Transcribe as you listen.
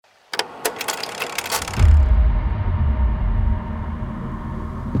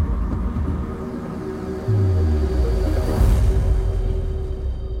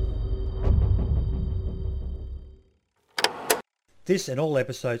This and all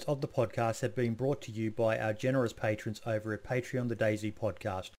episodes of the podcast have been brought to you by our generous patrons over at Patreon The Daisy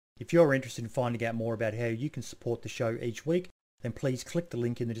Podcast. If you're interested in finding out more about how you can support the show each week, then please click the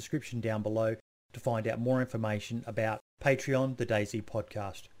link in the description down below to find out more information about Patreon The Daisy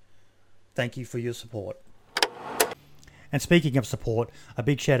Podcast. Thank you for your support. And speaking of support, a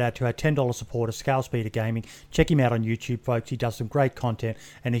big shout out to our $10 supporter, Scale Speeder Gaming. Check him out on YouTube, folks. He does some great content.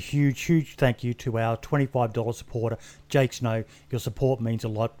 And a huge thank you to our $25 supporter, Jake Snow. Your support means a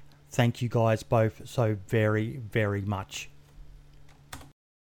lot. Thank you guys both so very much.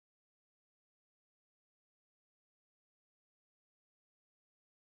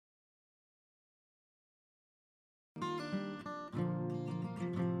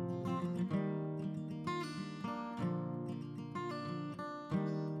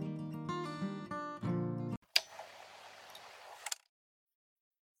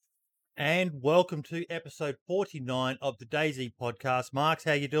 And welcome to episode 49 of the Daisy Podcast. Marks,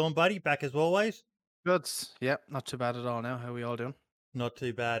 how you doing, buddy? Back as always? Good. Yeah, not too bad at all now. How are we all doing? Not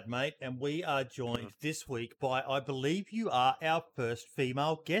too bad, mate. And we are joined this week by, I believe you are our first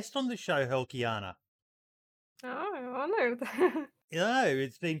female guest on the show, Helkiana. Oh, honored. No,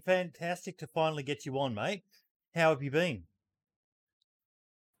 it's been fantastic to finally get you on, mate. How have you been?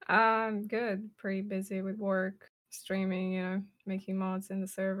 Good. Pretty busy with work, streaming, making mods in the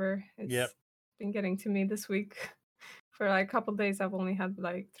server. It's been getting to me this week. For like a couple of days, I've only had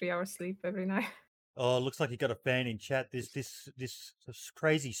like 3 hours sleep every night. Oh, it looks like you got a fan in chat. This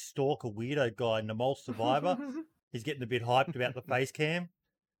crazy stalker weirdo guy, Namol Survivor. He's getting a bit hyped about the face cam.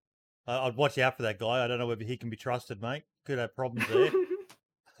 I'd watch out for that guy. I don't know whether he can be trusted, mate. Could have problems there.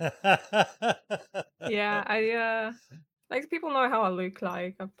 Yeah, I like people know how I look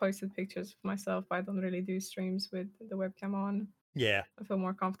like. I've posted pictures of myself, but I don't really do streams with the webcam on. Yeah. I feel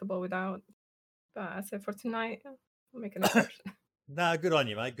more comfortable without. But I said for tonight, I'll make an exception. No, good on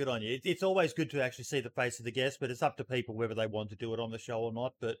you, mate. Good on you. It's always good to actually see the face of the guest, but it's up to people whether they want to do it on the show or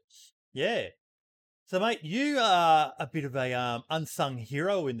not. But yeah. So, mate, you are a bit of a unsung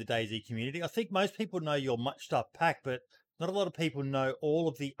hero in the Daisy community. I think most people know your Much Stuff pack, but not a lot of people know all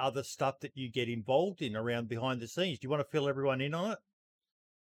of the other stuff that you get involved in around behind the scenes. Do you want to fill everyone in on it?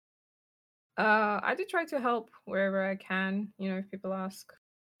 I do try to help wherever I can, if people ask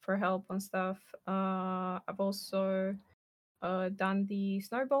for help on stuff. I've also done the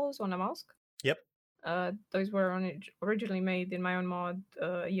snowballs on a mask. Yep. Those were originally made in my own mod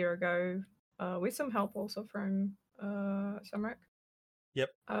a year ago, with some help also from Samrak. Yep.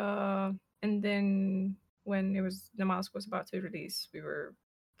 And then when the mask was about to release, we were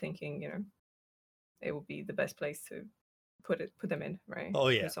thinking, it would be the best place to put them in, right? Oh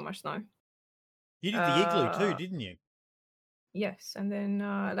yeah. There's so much snow. You did the igloo too, didn't you? Yes, and then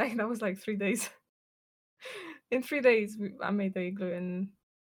that was like 3 days. In 3 days, I made the igloo and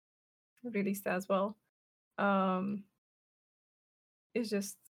released that as well. It's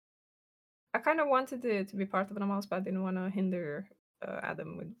just I kind of wanted it to be part of an mouse, but I didn't want to hinder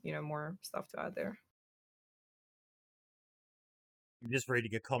Adam with more stuff to add there. I'm just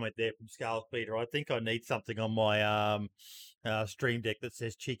reading a comment there from Scales Peter. I think I need something on my stream deck that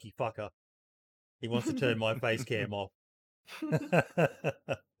says cheeky fucker. He wants to turn my face cam off.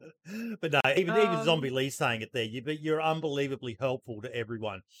 But no, even Zombie Lee saying it there, you're unbelievably helpful to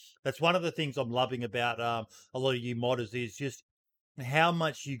everyone. That's one of the things I'm loving about a lot of you modders is just how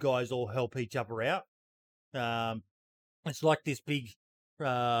much you guys all help each other out. It's like this big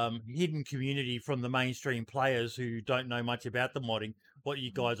hidden community from the mainstream players who don't know much about the modding, what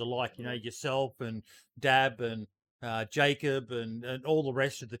you guys are like, yourself and Dab and Jacob and all the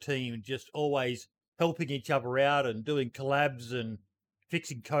rest of the team, just always helping each other out and doing collabs and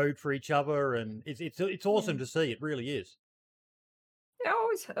fixing code for each other, and it's awesome to see. It really is. I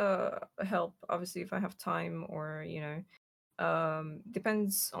always help, obviously, if I have time, or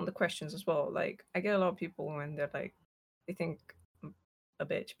depends on the questions as well. Like, I get a lot of people when they're like, they think I'm a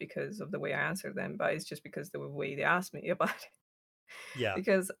bitch because of the way I answer them, but it's just because the way they ask me about it. Yeah.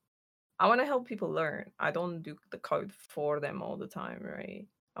 Because I want to help people learn. I don't do the code for them all the time, right?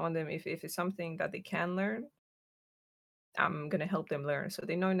 I want them, if it's something that they can learn, I'm going to help them learn so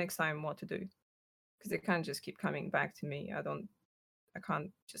they know next time what to do. Because they can't just keep coming back to me. I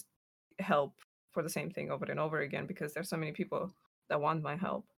can't just help for the same thing over and over again, because there's so many people that want my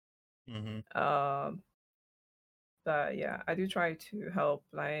help. Mm-hmm. But yeah, I do try to help,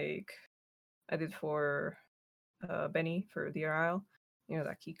 like I did for Benny for DRL,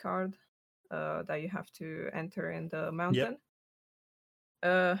 that key card that you have to enter in the mountain.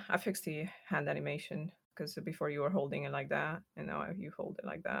 I fixed the hand animation, because before you were holding it like that, and now you hold it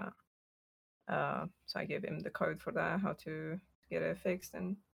like that. So I gave him the code for that, how to get it fixed,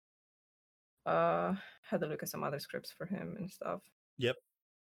 and had to look at some other scripts for him and stuff. Yep.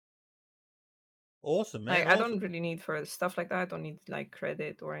 Awesome, man. Like, I Awesome. don't really need for stuff like that. I don't need like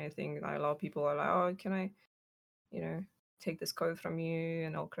credit or anything. Like, a lot of people are like, "Oh, can I, take this code from you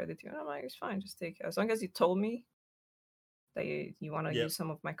and I'll credit you?" And I'm like, "It's fine, just take it. As long as you told me that you want to Yep. use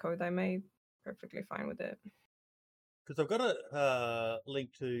some of my code I made, perfectly fine with it." Because I've got a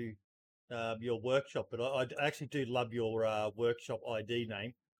link to your workshop, but I actually do love your workshop ID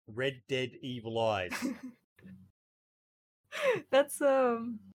name, Red Dead Evil Eyes. That's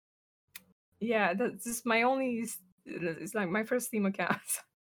yeah, that's just my only. It's like my first Steam account.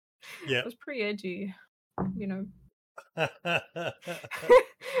 Yeah. It was pretty edgy, you know, Yeah.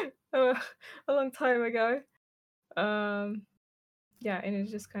 a long time ago. Yeah, and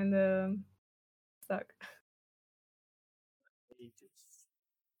it's just kind of stuck.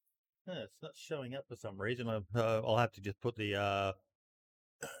 It's not showing up for some reason. I'll have to just put the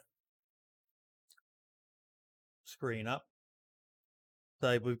screen up.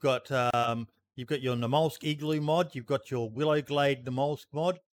 So we've got you've got your Namolsk Igloo mod, you've got your Willowglade Namolsk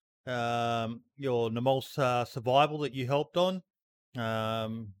mod, your Namolsk Survival that you helped on,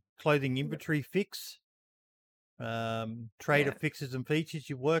 clothing inventory fix, trader Yeah. fixes and features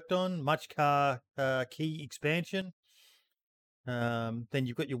you've worked on, much car key expansion. Then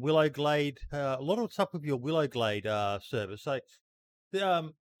you've got your Willowglade, a lot of stuff with your Willowglade server. So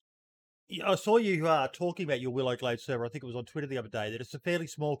I saw you talking about your Willowglade server. I think it was on Twitter the other day, that it's a fairly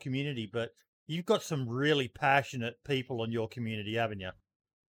small community, but you've got some really passionate people on your community, haven't you?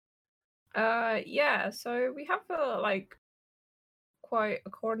 Yeah. So we have like quite a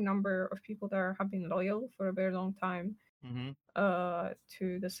core number of people that have been loyal for a very long time. Mm-hmm.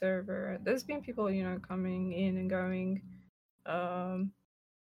 To the server. There's been people, coming in and going.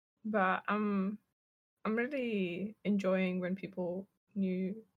 But I'm really enjoying when people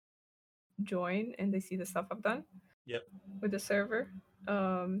new join and they see the stuff I've done. Yep. With the server.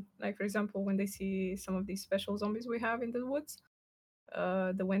 Like for example, when they see some of these special zombies we have in the woods,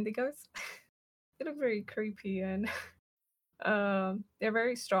 the Wendigos, they look very creepy and they're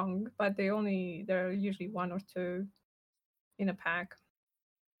very strong, but there are usually one or two in a pack.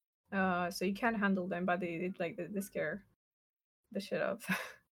 So you can handle them, but they scare the shit out of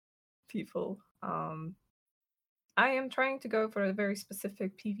people. I am trying to go for a very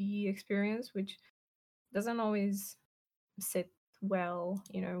specific PvE experience, which doesn't always sit well,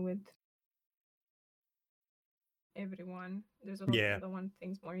 with everyone. There's a lot of Yeah. people that want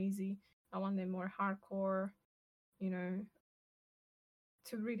things more easy. I want them more hardcore,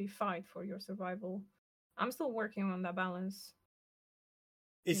 to really fight for your survival. I'm still working on that balance.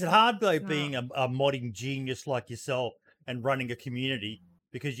 Is it hard though It's being not. a modding genius like yourself and running a community,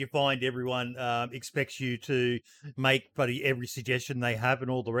 because you find everyone expects you to make buddy every suggestion they have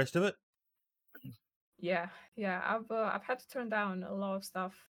and all the rest of it? Yeah. I've had to turn down a lot of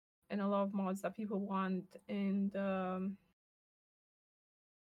stuff and a lot of mods that people want, and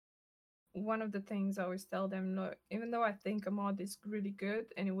one of the things I always tell them, look, even though I think a mod is really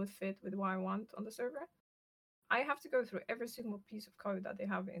good and it would fit with what I want on the server, I have to go through every single piece of code that they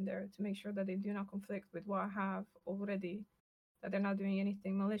have in there to make sure that they do not conflict with what I have already, that they're not doing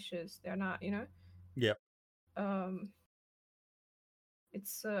anything malicious. They're not, Yeah.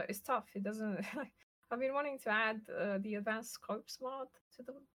 It's tough. It doesn't. I've been wanting to add the advanced scopes mod to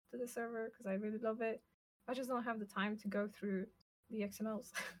the server because I really love it. I just don't have the time to go through the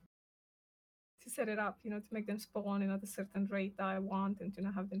XMLs to set it up, to make them spawn in at a certain rate that I want and to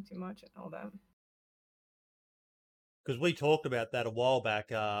not have them too much and all that. Because we talked about that a while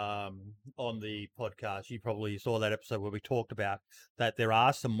back on the podcast. You probably saw that episode where we talked about that there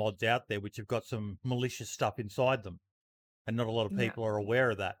are some mods out there which have got some malicious stuff inside them, and not a lot of people are aware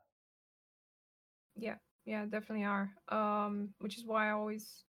of that. Yeah, definitely are. Which is why I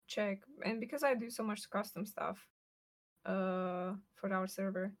always check, and because I do so much custom stuff for our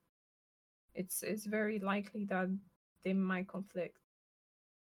server, it's very likely that they might conflict.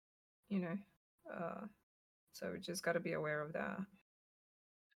 So we just got to be aware of that.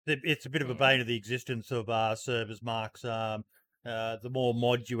 It's a bit of a bane of the existence of servers, Marks. The more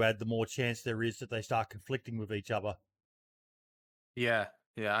mods you add, the more chance there is that they start conflicting with each other. Yeah,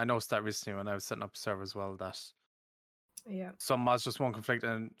 I noticed that recently when I was setting up a server as well, that some mods just won't conflict,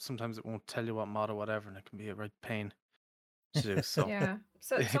 and sometimes it won't tell you what mod or whatever, and it can be a right pain to do. So yeah,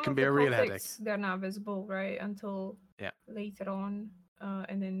 so it some can of be the a real headache. They're not visible, right, until later on,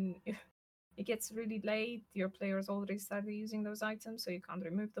 and then if it gets really late, your players already started using those items, so you can't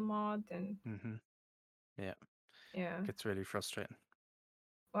remove the mod, and yeah, it gets really frustrating.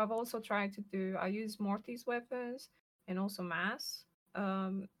 What I've also tried to do, I use Morty's weapons, and also mass.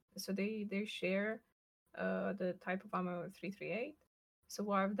 So they share the type of ammo 338. So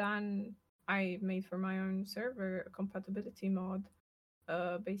what I've done, I made for my own server a compatibility mod,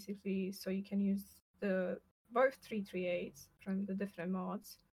 basically, so you can use the both 338s from the different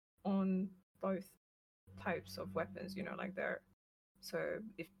mods on both types of weapons. Like they're so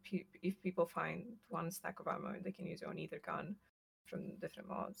if people find one stack of ammo, they can use it on either gun from different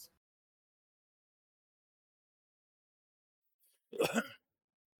mods.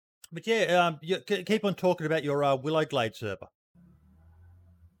 But yeah, you keep on talking about your Willowglade server.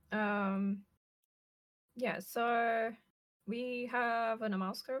 Yeah, so we have an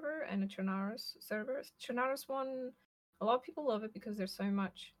Amal server and a Chernarus server. Chernarus one, a lot of people love it because there's so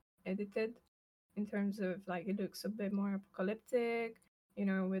much edited in terms of like it looks a bit more apocalyptic,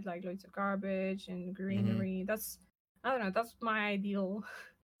 with like loads of garbage and greenery. That's, I don't know, that's my ideal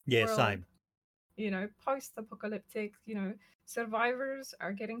Yeah, world. same. Post-apocalyptic, survivors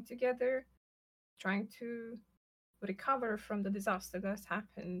are getting together, trying to recover from the disaster that's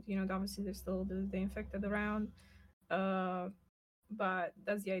happened. Obviously there's still the infected around, but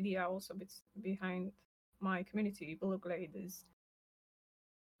that's the idea also behind my community. Willowglade is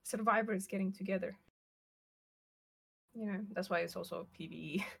survivors getting together. That's why it's also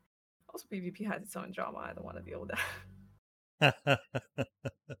PvE. Also, PvP has its own drama. I don't want to deal with that.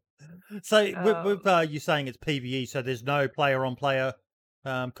 So with you saying it's PvE, so there's no player-on-player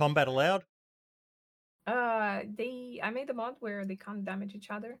combat allowed? I made a mod where they can't damage each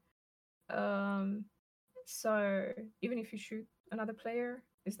other. So even if you shoot another player,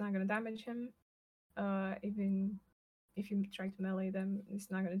 it's not going to damage him. Even if you try to melee them,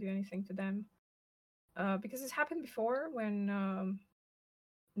 it's not going to do anything to them. Because it's happened before when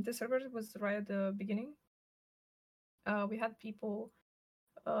the server was right at the beginning. We had people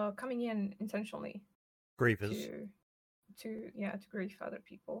coming in intentionally. Griefers. To grief other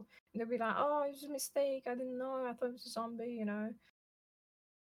people. And they'll be like, oh, it was a mistake. I didn't know. I thought it was a zombie,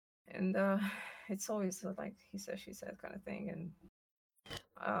 And it's always like he said, she said kind of thing. And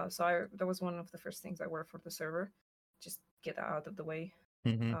so that was one of the first things I wore for the server. Just get out of the way.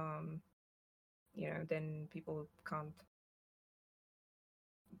 Mm-hmm. Then people can't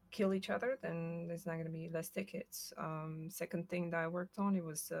kill each other, then there's not going to be less tickets. Second thing that I worked on, it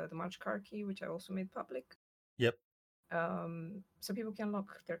was the March car key, which I also made public. Yep. So people can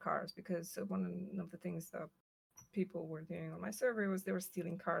lock their cars, because one of the things that people were doing on my server was they were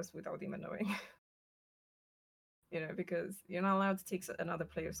stealing cars without even knowing. Because you're not allowed to take another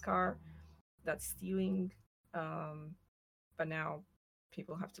player's car. That's stealing. But now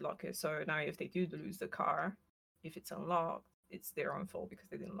people have to lock it. So now if they do lose the car, if it's unlocked, it's their own fault because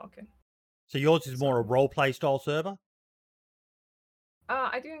they didn't lock it. So yours is more a role-play style server?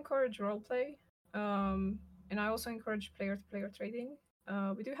 I do encourage role-play. And I also encourage player-to-player trading.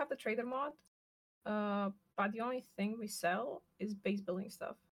 We do have the trader mod, but the only thing we sell is base building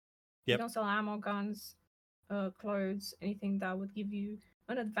stuff. Yep. We don't sell ammo, guns, clothes, anything that would give you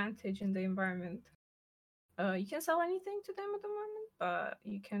an advantage in the environment. You can sell anything to them at the moment, but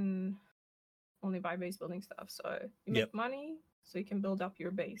you can only buy base building stuff. So you make money, so you can build up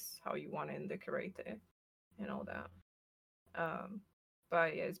your base how you want it and decorate it and all that.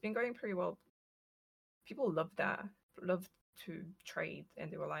 But yeah, it's been going pretty well. People love to trade,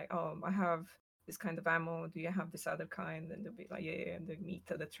 and they were like, oh, I have this kind of ammo, do you have this other kind? And they'll be like, yeah, and they meet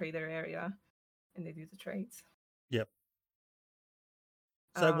at the trader area and they do the trades. Yep.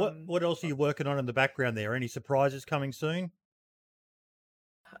 So what else are you working on in the background there? Any surprises coming soon?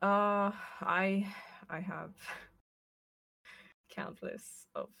 I have countless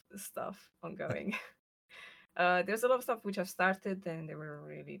of stuff ongoing. There's a lot of stuff which I've started and they were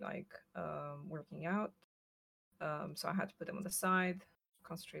really like working out. So I had to put them on the side,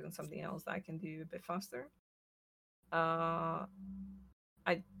 concentrate on something else that I can do a bit faster. I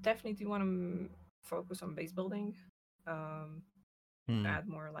definitely do want to focus on base building. Add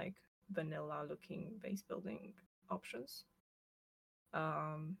more like vanilla looking base building options.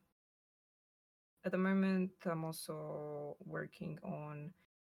 At the moment, I'm also working on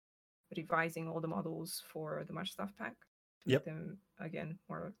revising all the models for the March Staff Pack to make them, again,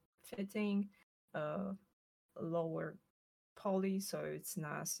 more fitting, lower poly, so it's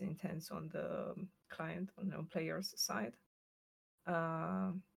not as intense on the client, on the player's side.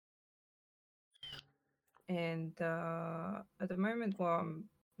 And at the moment, what I'm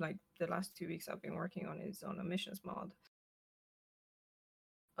like the last 2 weeks I've been working on is on a missions mod.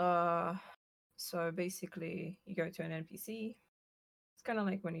 So basically, you go to an NPC. It's kind of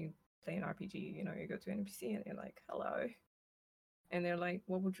like when you play an RPG, you go to an NPC and you're like, hello. And they're like,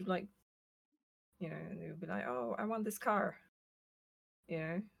 what would you like and you'll be like, oh, I want this car,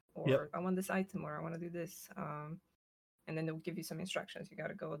 or I want this item, or I want to do this. And then they'll give you some instructions. You got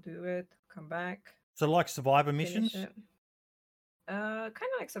to go do it, come back. So like Survivor missions? Kind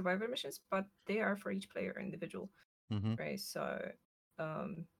of like Survivor missions, but they are for each player individual, right? So,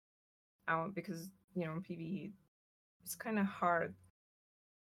 because, in PvE, it's kind of hard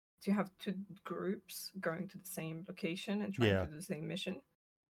to have two groups going to the same location and trying to do the same mission.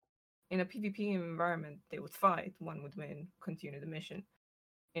 In a PvP environment, they would fight. One would win, continue the mission.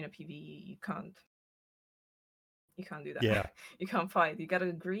 In a PvE, you can't do that. Yeah. You can't fight. You gotta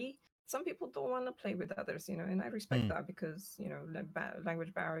agree. Some people don't want to play with others, and I respect that because,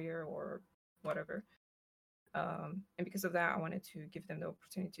 language barrier or whatever. And because of that, I wanted to give them the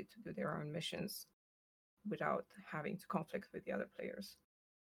opportunity to do their own missions without having to conflict with the other players.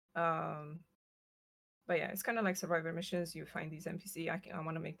 But yeah, it's kind of like Survivor missions. You find these NPC. I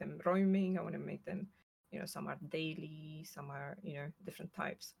want to make them roaming. I want to make them, some are daily, some are, different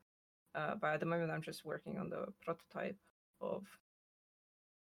types. But at the moment, I'm just working on the prototype of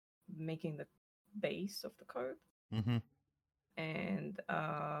making the base of the code. And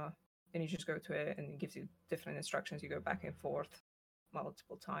then you just go to it and it gives you different instructions. You go back and forth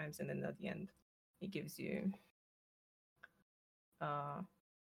multiple times. And then at the end, it gives you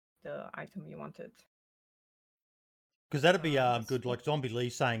the item you wanted. Because that'd be good. Like Zombie Lee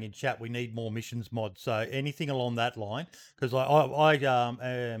saying in chat, we need more missions mods. So anything along that line, because I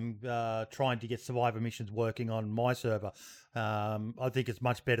am trying to get Survivor missions working on my server. I think it's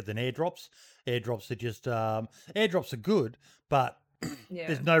much better than airdrops. Airdrops are just airdrops are good, but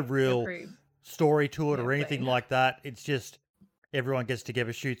there's no real story to it or anything like that. It's just everyone gets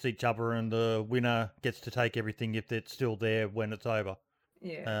together, shoots each other, and the winner gets to take everything if it's still there when it's over.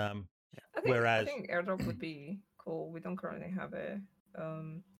 Yeah. I think airdrop would be cool. We don't currently have it,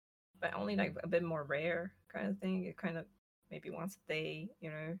 but only like a bit more rare kind of thing. It kind of maybe once a day,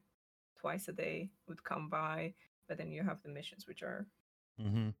 twice a day would come by, but then you have the missions which are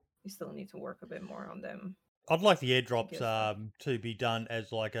you still need to work a bit more on them. I'd like the airdrops to be done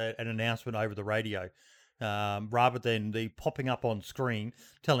as like an announcement over the radio, rather than the popping up on screen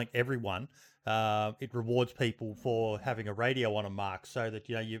telling everyone. It rewards people for having a radio on a mark, so that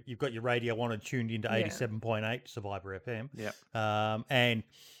you've got your radio on and tuned into 87.8 Survivor FM. And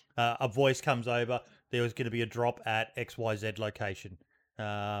a voice comes over. There was going to be a drop at XYZ location,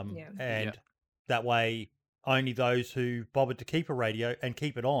 and that way only those who bothered to keep a radio and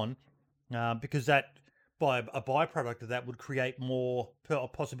keep it on, because that by a byproduct of that would create more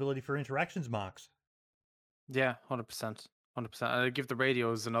possibility for interactions marks. Yeah, 100%. 100%. And I give the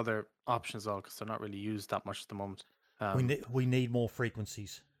radios another option as well because they're not really used that much at the moment. We need more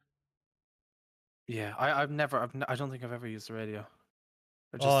frequencies. Yeah, I don't think I've ever used the radio.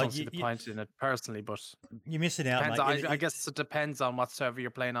 I just don't see the point in it personally, but you're missing out, mate. I guess it depends on what server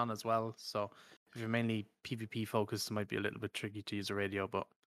you're playing on as well. So if you're mainly PvP focused, it might be a little bit tricky to use a radio, but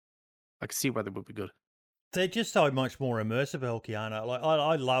I can see where they would be good. They're just so much more immersive, Elkiana. Like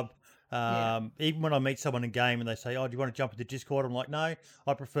I love. Even when I meet someone in game and they say, "Oh, do you want to jump into Discord?" I'm like, "No,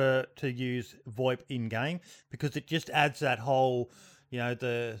 I prefer to use VoIP in game because it just adds that whole,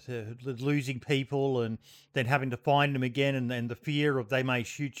 the losing people and then having to find them again, and the fear of they may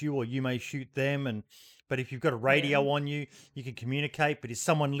shoot you or you may shoot them. But if you've got a radio on you, you can communicate. But is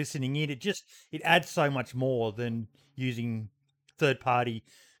someone listening in? It adds so much more than using third-party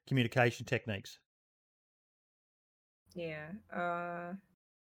communication techniques. Yeah.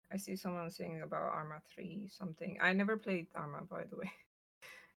 I see someone saying about Arma 3 something. I never played Arma, by the way.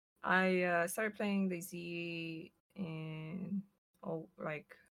 I started playing DayZ in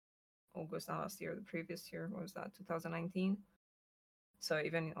August last year. The previous year, what was that, 2019? So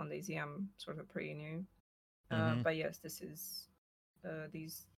even on DayZ, I'm sort of pretty new. But yes, this is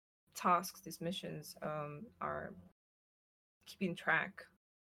these tasks, these missions are keeping track,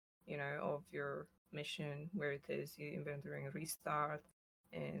 of your mission, where it is, you inventorying a restart,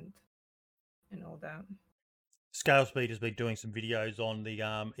 and all that. Scalespeed has been doing some videos on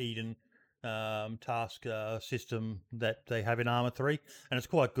the Eden task system that they have in Arma 3, and it's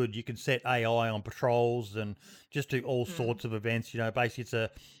quite good. You can set AI on patrols and just do all sorts of events. Basically it's a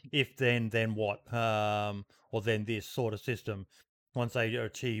if then what, or then this sort of system. Once they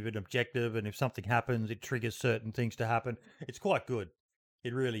achieve an objective, and if something happens, it triggers certain things to happen. It's quite good.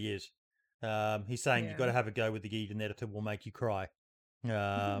 It really is. He's saying you've got to have a go with the Eden editor, will make you cry.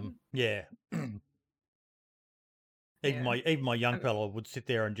 Yeah. Even my young fellow would sit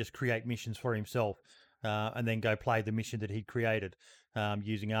there and just create missions for himself, and then go play the mission that he'd created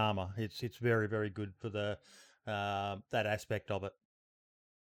using Arma. It's very, very good for the that aspect of it.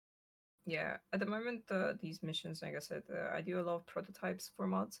 Yeah, at the moment, these missions, like I said, I do a lot of prototypes for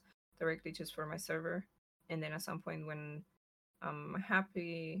mods directly just for my server, and then at some point when I'm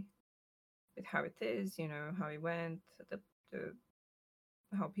happy with how it is, how it went, the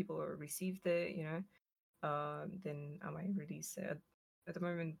how people received it, then I might release it. At the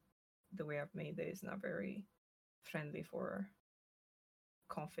moment, the way I've made it is not very friendly for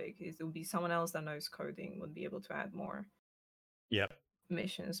config. It would be someone else that knows coding would be able to add more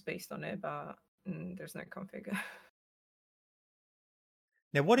missions based on it, but there's no config.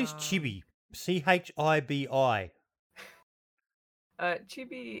 Now, what is Chibi? Chibi?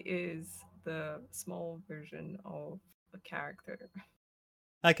 Chibi is the small version of a character.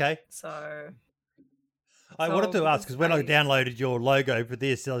 Okay. So I wanted to ask because when I downloaded your logo for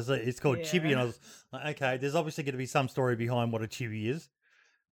this, it's called Chibi, and I was like, okay, there's obviously going to be some story behind what a Chibi is.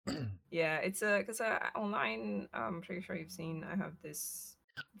 Yeah, it's because online, I'm pretty sure you've seen. I have these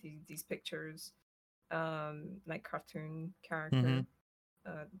pictures, like cartoon character.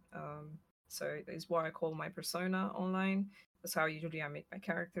 So it's what I call my persona online. That's how usually I make my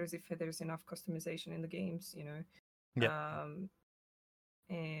characters if there's enough customization in the games, Yeah.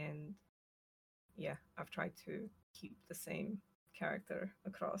 And yeah, I've tried to keep the same character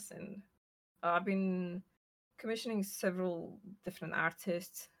across, and I've been commissioning several different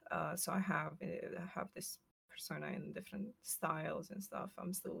artists. So I have this persona in different styles and stuff.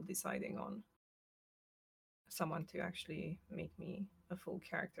 I'm still deciding on someone to actually make me a full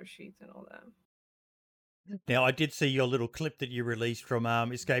character sheet and all that. Now, I did see your little clip that you released from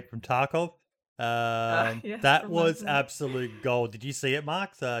Escape from Tarkov. Yeah, that was absolute gold. Did you see it,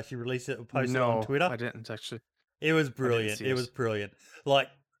 Mark? She released it, posted it on Twitter. I didn't actually. It was brilliant. It was brilliant. Like,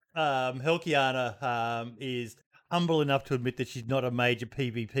 Helkiana is humble enough to admit that she's not a major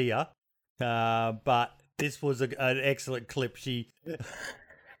PvPer, but this was an excellent clip.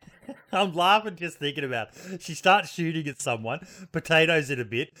 I'm laughing just thinking about it. She starts shooting at someone, potatoes in a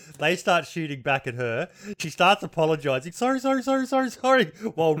bit. They start shooting back at her. She starts apologising, sorry,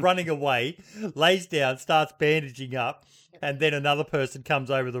 while running away, lays down, starts bandaging up, and then another person comes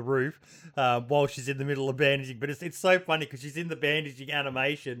over the roof while she's in the middle of bandaging. But it's so funny because she's in the bandaging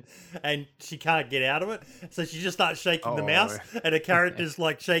animation and she can't get out of it. So she just starts shaking the mouse, and her character's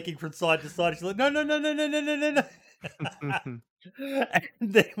like shaking from side to side. She's like, no. And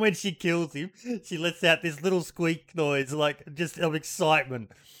then when she kills him, she lets out this little squeak noise, like just of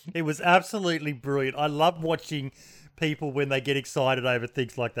excitement. It was absolutely brilliant. I love watching people when they get excited over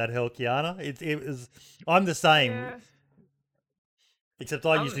things like that, Helkiana. It was. I'm the same, except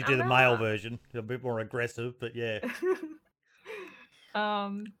I usually do the male version, a bit more aggressive. But yeah.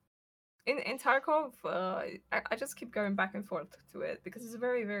 In Tarkov, I just keep going back and forth to it because it's a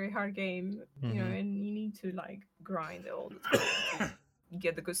very, very hard game, and you need to like grind it all the time to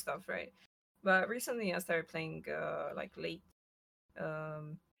get the good stuff, right? But recently I started playing like late,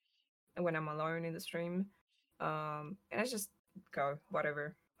 when I'm alone in the stream, and I just go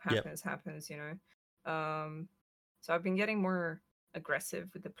whatever happens, So I've been getting more aggressive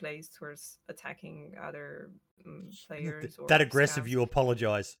with the plays towards attacking other players. That aggressive, you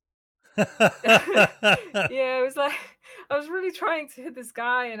apologize. Yeah, it was like I was really trying to hit this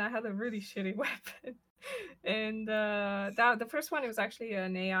guy and I had a really shitty weapon. And the first one, it was actually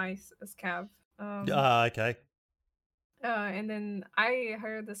an AI scav. Okay. And then I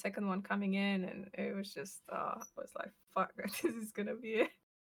heard the second one coming in and it was just I was like, fuck, this is gonna be it.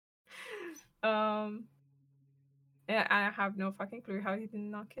 Yeah, I have no fucking clue how he did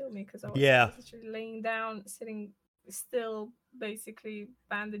not kill me because I was literally laying down, sitting still, basically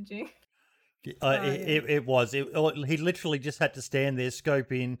bandaging. It was. He literally just had to stand there,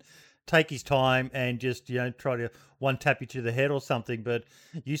 scope in, take his time, and just try to one tap you to the head or something. But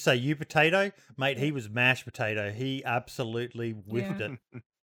you say you potato, mate. He was mashed potato. He absolutely whiffed it.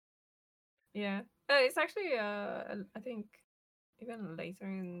 Yeah, it's actually I think even later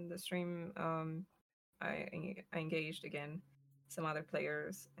in the stream, I engaged again some other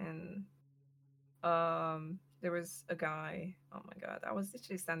players, and there was a guy. Oh my god, I was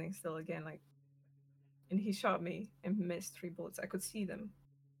literally standing still again, like, and he shot me and missed 3 bullets. I could see them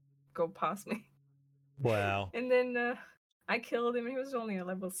go past me. Wow. And then I killed him. He was only a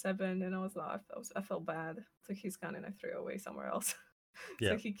level 7, and I was like, I felt bad. Took his gun and I threw it away somewhere else,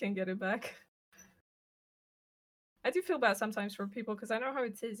 so he can get it back. I do feel bad sometimes for people because I know how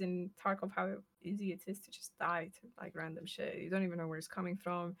it is in Tarkov, how easy it is to just die to like random shit. You don't even know where it's coming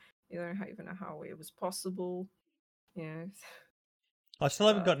from. You don't even know how it was possible. Yeah. I still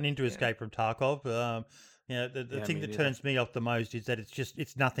haven't gotten into Escape from Tarkov. You know, the thing that turns me off the most is that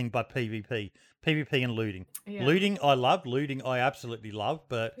it's nothing but PvP and looting. Yeah. Looting, I love. Looting, I absolutely love.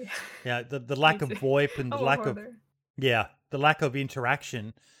 But Yeah, the lack of too. VoIP and the I'm a lack of hoarder. the lack of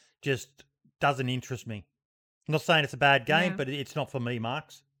interaction just doesn't interest me. I'm not saying it's a bad game, Yeah. but it's not for me,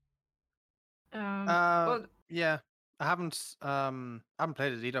 Marks. Well, Yeah, I haven't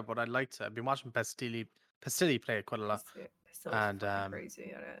played it either, but I'd like to. I've been watching Pastilli play it quite a lot, still and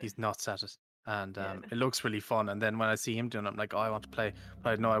crazy at it. he's nuts at it, and it looks really fun. And then when I see him doing it, I'm like, oh, I want to play, but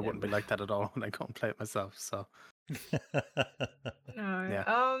I know I wouldn't be like that at all when I go and play it myself. So No. Yeah.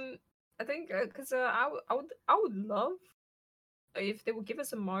 I think because I would love if they would give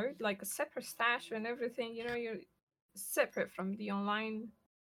us a mode like a separate stash and everything. You know, you're separate from the online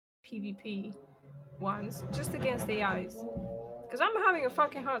PvP ones, just against the AIs. Because I'm having a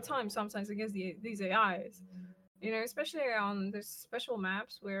fucking hard time sometimes against these AIs. You know, especially on the special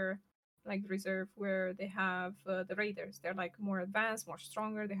maps where, like Reserve, where they have the raiders. They're like more advanced, more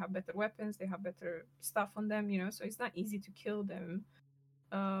stronger. They have better weapons. They have better stuff on them. You know, so it's not easy to kill them.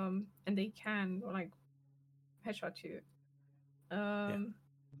 And they can like headshot you.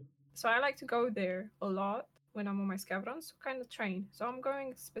 So I like to go there a lot when I'm on my scav runs to kind of train. So I'm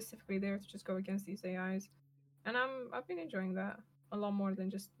going specifically there to just go against these AIs, and I've been enjoying that a lot more than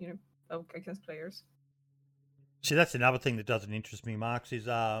just against players. See, that's another thing that doesn't interest me, Marks, is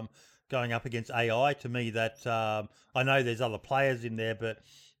going up against AI. To me, that I know there's other players in there, but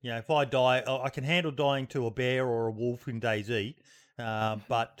if I die, I can handle dying to a bear or a wolf in DayZ.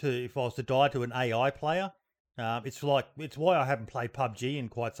 But if I was to die to an AI player, it's why I haven't played PUBG in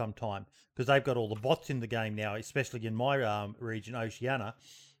quite some time, because they've got all the bots in the game now, especially in my region, Oceania.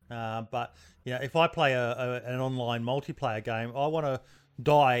 But if I play an online multiplayer game, I want to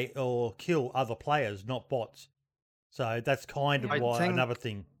die or kill other players, not bots. So that's kind of another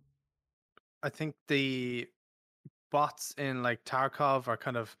thing. I think the bots in like Tarkov are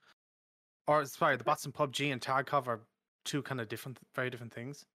kind of, or sorry, the bots in PUBG and Tarkov are two kind of very different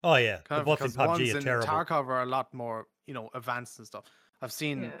things. Oh yeah, the bots in PUBG are terrible. Tarkov are a lot more, advanced and stuff.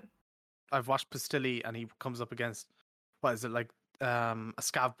 I've watched Pastilli, and he comes up against, what is it, like a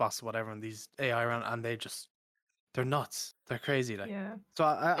scav boss or whatever, and these AI around, and they're nuts. They're crazy. Like, so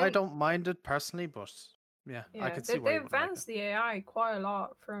I don't mind it personally, but I could see why they advanced the AI quite a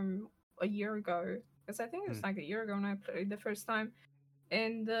lot from a year ago, because I think it was like a year ago when I played the first time,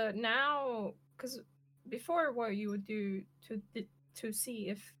 and now, because before, what you would do to see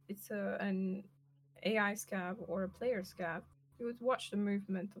if it's an AI scav or a player scav, you would watch the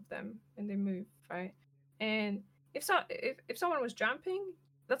movement of them and they move, right? And if someone was jumping,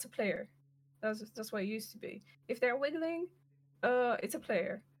 that's a player. That's what it used to be. If they're wiggling, it's a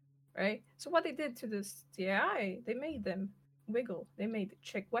player, right? So what they did to the AI, they made them wiggle. They made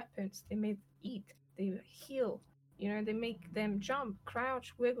check weapons. They made eat. They heal. They make them jump,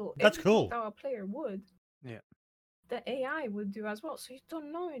 crouch, wiggle. That's cool. How a player would. Yeah. The AI would do as well. So you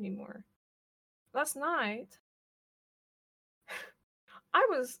don't know anymore. Last night, I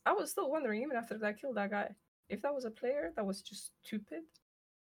was still wondering, even after I killed that guy, if that was a player that was just stupid,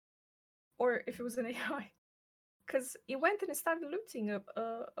 or if it was an AI. Because he went and started looting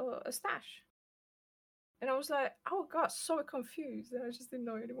a stash. And I was like, I got so confused, and I just didn't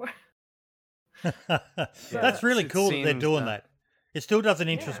know anymore. That's really cool that they're doing that. It still doesn't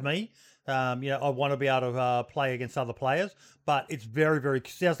interest me. I want to be able to play against other players, but it's very, very,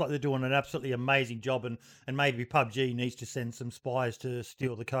 sounds like they're doing an absolutely amazing job, and maybe PUBG needs to send some spies to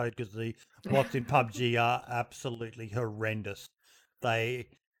steal the code, because the bots in PUBG are absolutely horrendous. They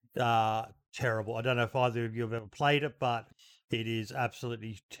are terrible. I don't know if either of you have ever played it, but it is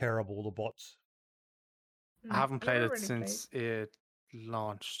absolutely terrible, the bots. I haven't played it since it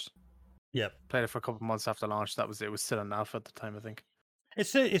launched. Yep. Played it for a couple of months after launch. It was still in alpha at the time, I think.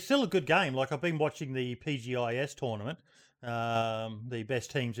 It's still a good game. Like, I've been watching the PGIS tournament, the best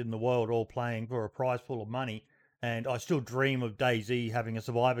teams in the world all playing for a prize pool of money, and I still dream of DayZ having a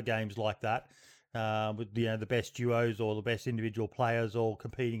Survivor games like that, with the best duos or the best individual players all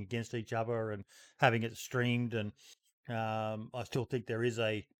competing against each other and having it streamed. And I still think there is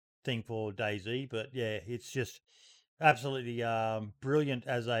a thing for DayZ, but it's just absolutely brilliant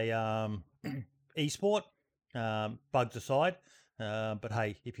as a esport, bugs aside. But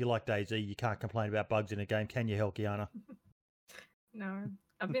hey, if you like DayZ, you can't complain about bugs in a game, can you, Helkiana? No.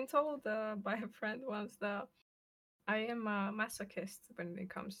 I've been told by a friend once that I am a masochist when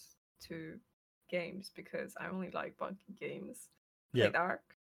it comes to games, because I only like buggy games. Played Ark.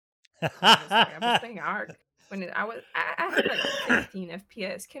 I was playing Ark when I had like 15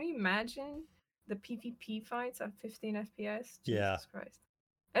 FPS. Can you imagine the PvP fights at 15 FPS? Jesus Christ.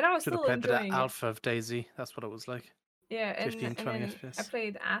 And I was Should have still played the enjoying it. alpha of DayZ. That's what it was like. Yeah, 15, and 20 then I FPS.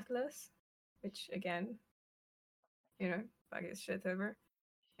 played Atlas, which again, I get shit over.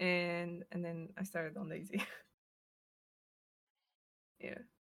 And then I started on DayZ. Yeah.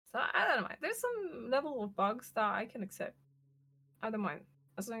 So I don't mind. There's some level of bugs that I can accept. I don't mind.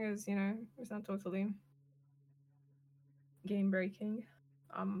 As long as, it's not totally game breaking.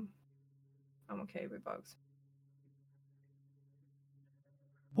 I'm okay with bugs.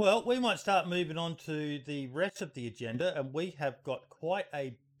 Well, we might start moving on to the rest of the agenda, and we have got quite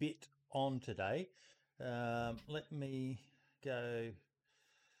a bit on today. Let me go.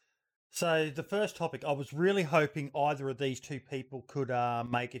 So the first topic, I was really hoping either of these two people could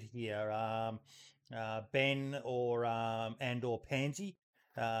make it here, Ben or Pansy.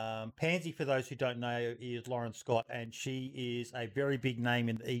 Pansy, for those who don't know, is Lauren Scott, and she is a very big name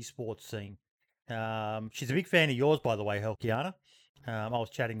in the esports scene. She's a big fan of yours, by the way, Helkiana. I was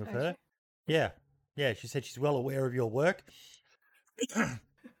chatting with her. Yeah, she said she's well aware of your work.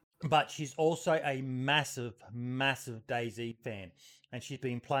 But she's also a massive, massive DayZ fan, and she's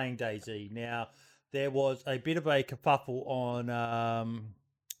been playing DayZ. Now, there was a bit of a kerfuffle on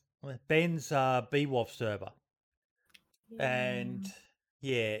Ben's BWOF server, and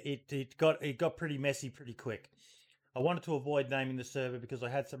it got pretty messy pretty quick. I wanted to avoid naming the server because I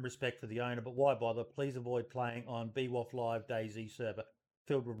had some respect for the owner, but why bother? Please avoid playing on BWOF Live DayZ server,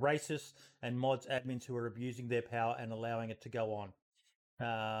 filled with racists and mods admins who are abusing their power and allowing it to go on.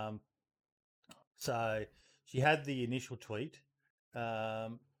 So she had the initial tweet.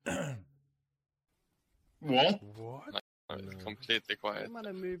 What? What? Completely quiet. Man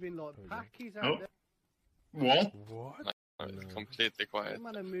are moving like packies out Oh. there. What? What? Completely quiet.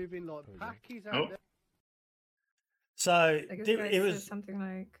 Man are moving like packies out Oh. there. So I guess it was something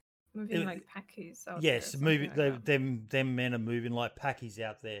like moving like packies out yes, there. moving Like them men are moving like packies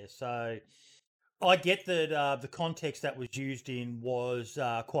out there. So I get that the context that was used in was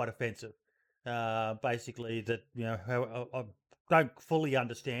quite offensive. Basically, that I don't fully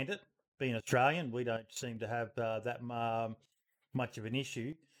understand it. Being Australian, we don't seem to have that much of an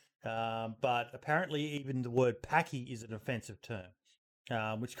issue. But apparently, even the word "packy" is an offensive term,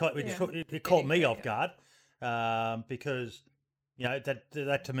 which it caught me off guard because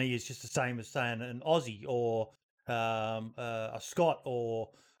that to me is just the same as saying an Aussie or a Scot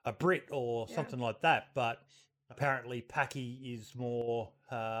or a Brit or something like that. But apparently, Paki is more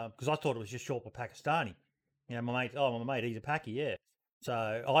because I thought it was just short for Pakistani. My mate, he's a Paki, yeah. So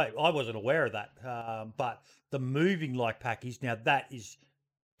I wasn't aware of that. But the moving like Pakis, now that is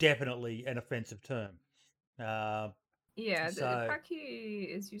definitely an offensive term. the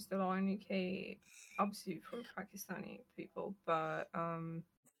Paki is used a lot in UK, obviously for Pakistani people, but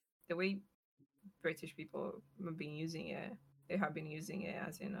the way British people have been using it, they have been using it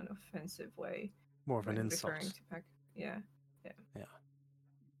as in an offensive way. More of an insult. Yeah.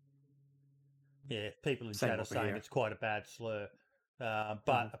 People in chat are saying it's quite a bad slur.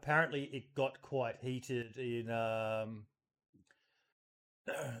 But apparently it got quite heated in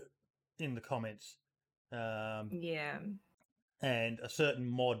the comments. And a certain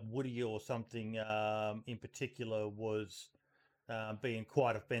mod, Woody or something in particular, was being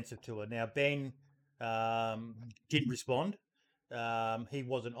quite offensive to her. Now, Ben did respond. He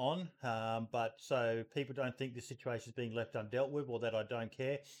wasn't on, but so people don't think this situation is being left undealt with or that I don't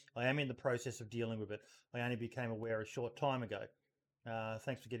care. I am in the process of dealing with it. I only became aware a short time ago.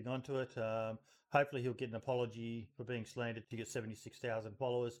 Thanks for getting onto it. Hopefully he'll get an apology for being slandered to get 76,000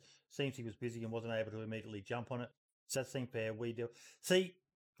 followers. Seems he was busy and wasn't able to immediately jump on it. Does that seem fair? We do. See,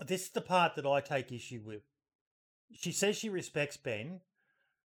 this is the part that I take issue with. She says she respects Ben.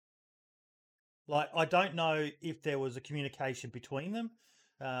 Like, I don't know if there was a communication between them,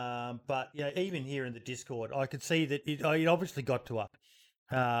 but even here in the Discord, I could see that it obviously got to her.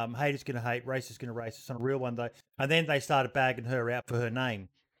 Haters going to hate, racist going to racist on a real one, though. And then they started bagging her out for her name.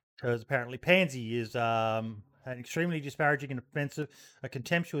 Because apparently Pansy is an extremely disparaging and offensive, a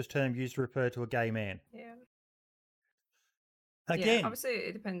contemptuous term used to refer to a gay man. Yeah. Again, obviously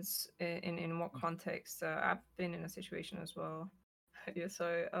it depends in what context. I've been in a situation as well.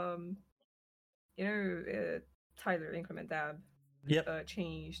 So Tyler Increment Dab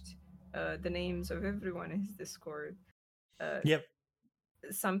changed the names of everyone in his Discord.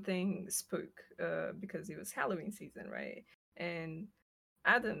 Something spook because it was Halloween season, right? And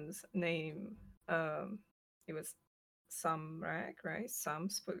Adam's name it was Sam Rack, right? Sam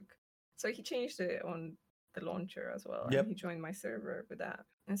Spook. So he changed it on the launcher as well, and he joined my server with that.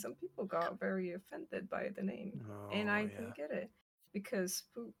 And some people got very offended by the name, and I didn't get it because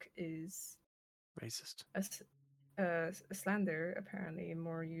Spook is racist. slander apparently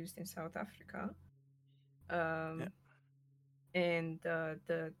more used in South Africa. And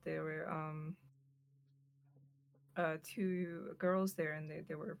there were two girls there, and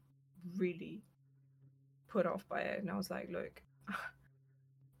they were really put off by it. And I was like, look,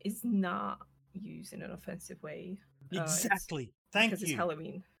 it's not used in an offensive way. Exactly. Thank you. Because it's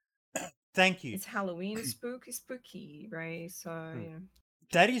Halloween. Thank you. It's Halloween, spooky, right? So you know.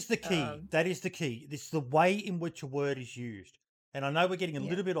 That is the key. That is the key. This is the way in which a word is used. And I know we're getting a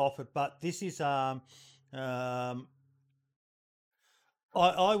little bit off it, but this is I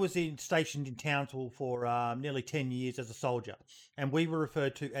was stationed in Townsville for nearly 10 years as a soldier, and we were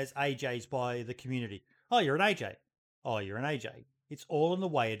referred to as AJs by the community. Oh, you're an AJ. Oh, you're an AJ. It's all in the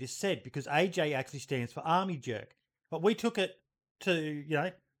way it is said, because AJ actually stands for Army Jerk. But we took it to, you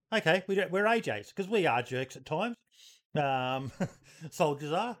know, okay, we're AJs, because we are jerks at times.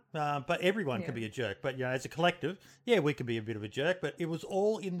 Soldiers are, but everyone can be a jerk. But you know, as a collective, we can be a bit of a jerk. But it was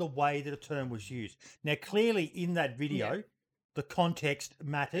all in the way that a term was used. Now, clearly, in that video, the context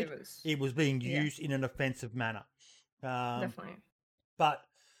mattered. It was being used in an offensive manner. Definitely. But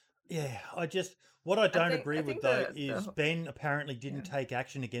what I don't agree with though is Ben apparently didn't take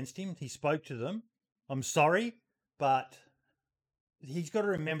action against him. He spoke to them. I'm sorry, but he's got to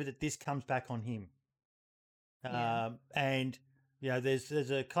remember that this comes back on him. And you know,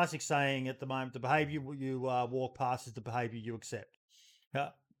 there's a classic saying at the moment: the behaviour you walk past is the behaviour you accept.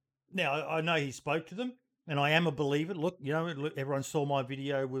 Now I know he spoke to them, and I am a believer. Look, you know, everyone saw my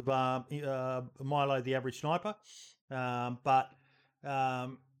video with Milo, the average sniper. But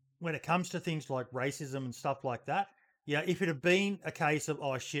when it comes to things like racism and stuff like that, if it had been a case of,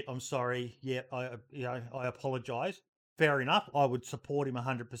 oh shit, I'm sorry, I apologise, fair enough, I would support him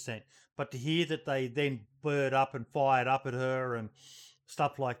 100%. But to hear that they then burred up and fired up at her and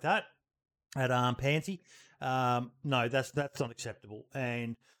stuff like that at Pansy, no, that's not acceptable.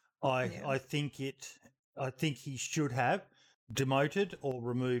 And I think he should have demoted or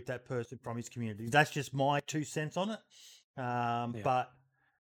removed that person from his community. That's just my 2 cents on it. But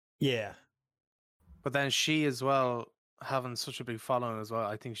then she as well, having such a big following as well,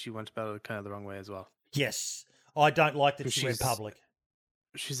 I think she went about it kind of the wrong way as well. Yes, I don't like that she went public.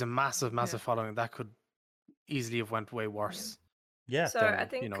 She's a massive following that could easily have went way worse. Yeah. So I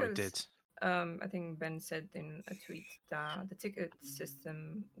think it did. I think Ben said in a tweet that the ticket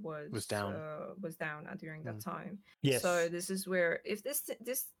system was down during that time. Yes. So this is where if this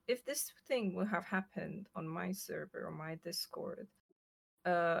thing would have happened on my server or my Discord,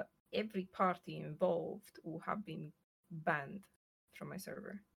 every party involved will have been banned from my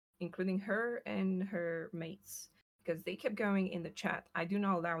server, including her and her mates, because they kept going in the chat. I do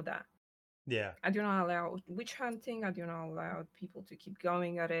not allow that. Yeah. I do not allow witch hunting. I do not allow people to keep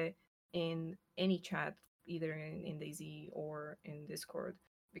going at it in any chat, either in DayZ or in Discord,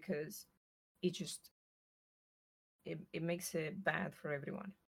 because it just it makes it bad for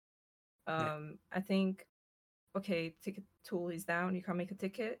everyone. I think, okay, ticket tool is down, you can't make a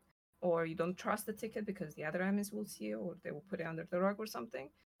ticket, or you don't trust the ticket because the other admins will see it, or they will put it under the rug or something,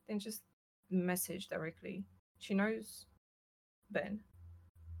 then just message directly. She knows Ben,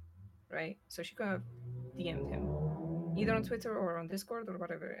 right? So she could have DM'd him either on Twitter or on Discord or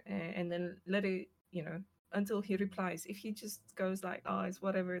whatever, and then let it, until he replies. If he just goes like, oh, it's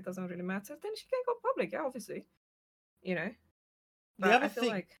whatever, it doesn't really matter, then she can go public, obviously, But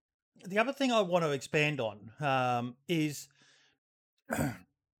the other thing I want to expand on is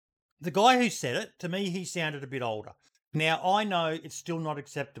the guy who said it, to me, he sounded a bit older. Now, I know it's still not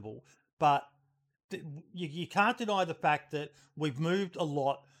acceptable, but you can't deny the fact that we've moved a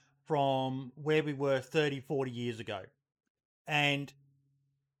lot from where we were 30, 40 years ago. And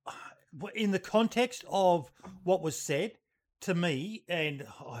in the context of what was said, to me, and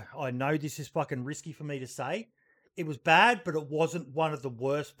I know this is fucking risky for me to say, it was bad, but it wasn't one of the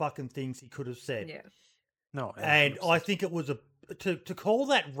worst fucking things he could have said. Yeah. No. And I think it was to call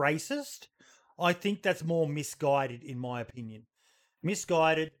that racist, I think that's more misguided, in my opinion.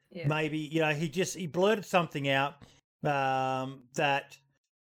 Misguided, maybe, he blurted something out that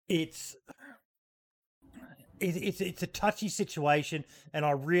it's a touchy situation, and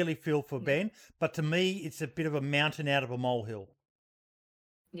I really feel for Ben, but to me, it's a bit of a mountain out of a molehill.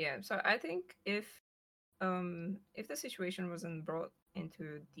 Yeah, so I think if the situation wasn't brought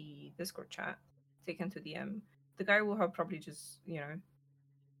into the Discord chat, taken to DM, the guy will have probably just,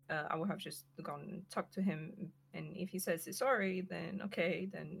 I will have just gone and talked to him, and if he says he's sorry, then okay,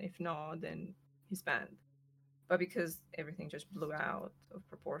 then if not, then he's banned. But because everything just blew out of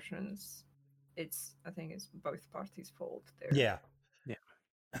proportions, I think it's both parties' fault there. Yeah.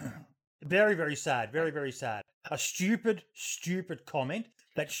 Very, very sad. Very, very sad. a stupid comment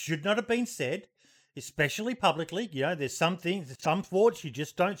that should not have been said, especially publicly. You know, there's some things, some thoughts you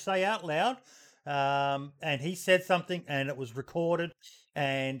just don't say out loud. And he said something, and it was recorded,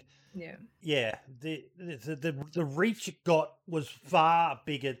 and the reach it got was far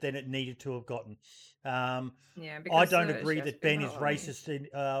bigger than it needed to have gotten. I don't agree that Ben is racist.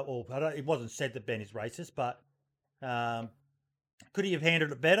 It wasn't said that Ben is racist, but could he have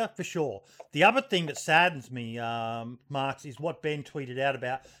handled it better? For sure. The other thing that saddens me, Marks, is what Ben tweeted out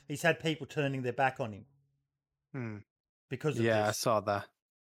about. He's had people turning their back on him because of this. I saw that.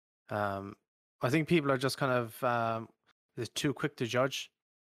 I think people are just kind of too quick to judge.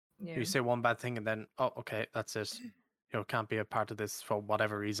 Yeah. You say one bad thing and then, oh, okay, that's it. Can't be a part of this for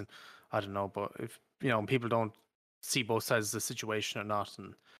whatever reason. I don't know, but if people don't see both sides of the situation or not,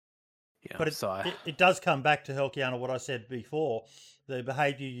 and but it does come back to Helkiana, what I said before. The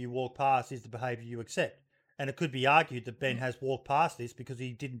behaviour you walk past is the behaviour you accept, and it could be argued that Ben has walked past this because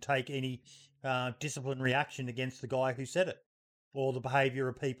he didn't take any disciplinary action against the guy who said it, or the behaviour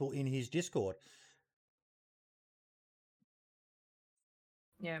of people in his Discord.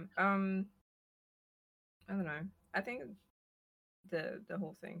 Yeah. I don't know. I think the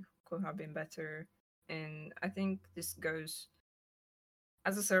whole thing could have been better, and I think this goes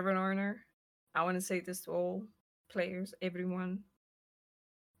as a server owner. I want to say this to all players, everyone.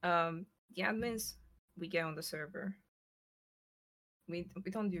 The admins, we get on the server. We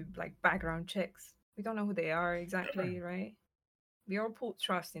don't do like background checks. We don't know who they are exactly, right? We all put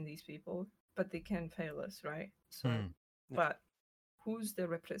trust in these people, but they can fail us, right? So, but who's the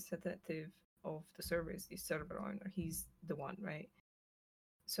representative of the server? Is the server owner. He's the one, right?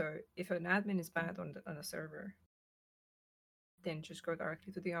 So if an admin is bad on a server, then just go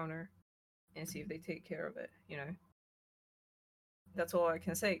directly to the owner and see if they take care of it. That's all I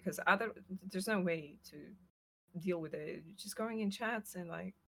can say, because there's no way to deal with it. Just going in chats and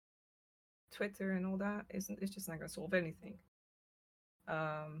like Twitter and all that it's just not gonna solve anything.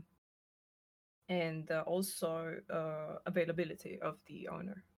 And also availability of the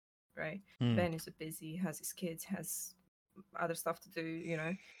owner, right? Ben is busy, has his kids, has other stuff to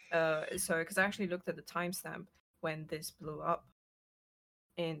do, so because I actually looked at the timestamp when this blew up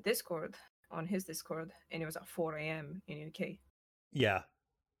in Discord, on his Discord, and it was at 4 a.m. in UK. Yeah.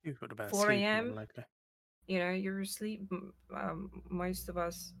 4 a.m. You're asleep. Most of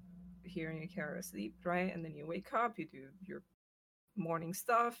us here in UK are asleep, right? And then you wake up, you do your morning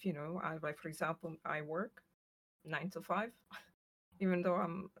stuff. I, for example, I work 9 to 5, even though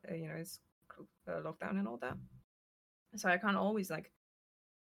I'm, it's lockdown and all that. So I can't always like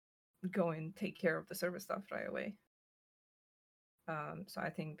go and take care of the service stuff right away. So I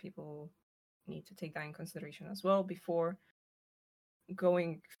think people need to take that in consideration as well before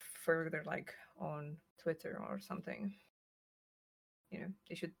going further, like on Twitter or something.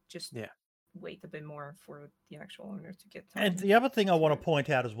 They should just wait a bit more for the actual owner to get time. And the other thing I want to point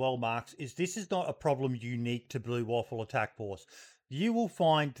out as well, Marks, is this is not a problem unique to Blue Waffle Attack Force. You will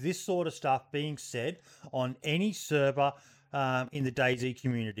find this sort of stuff being said on any server in the DayZ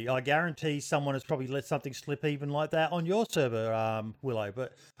community. I guarantee someone has probably let something slip even like that on your server, Willow.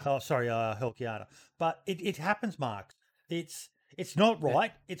 But Helkiana. But it happens, Marks. It's not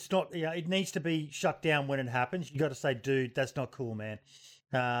right. It's not. It needs to be shut down when it happens. You got to say, dude, that's not cool, man.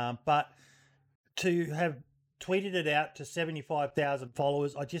 But to have tweeted it out to 75,000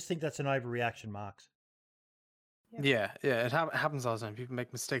 followers, I just think that's an overreaction, Marks. Yeah, it happens all the time. People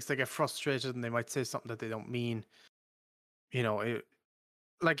make mistakes. They get frustrated and they might say something that they don't mean.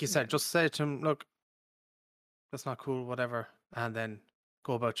 Like you said, just say to them, look, that's not cool, whatever, and then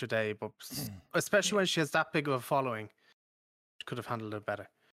go about your day. But especially when she has that big of a following, she could have handled it better.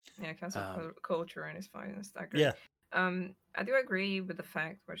 Yeah, cancel culture and its finest. I agree. Yeah. I do agree with the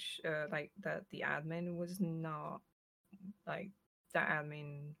fact that the admin was not like that.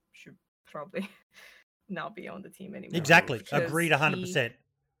 Admin should probably not be on the team anymore. Exactly. Agreed 100%.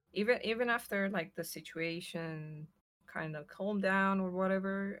 Even after like the situation kind of calmed down or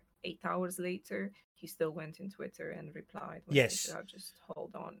whatever, 8 hours later, he still went in Twitter and replied. Yes. Just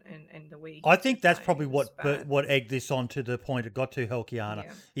hold on. And the way I think that's probably what egged this on to the point it got to Helkiana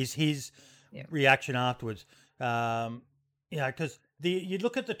is his reaction afterwards. Because you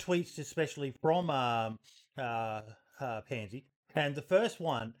look at the tweets, especially from Pansy, and the first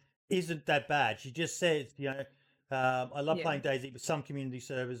one isn't that bad. She just says, I love playing DayZ, but some community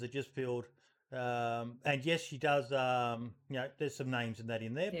servers are just filled. And yes, she does. There's some names and that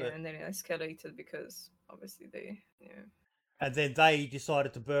in there. Yeah, and then it escalated because obviously they. Yeah. And then they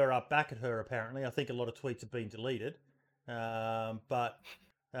decided to burr up back at her. Apparently, I think a lot of tweets have been deleted. But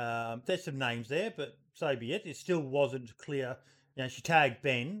there's some names there. But so be it. It still wasn't clear. She tagged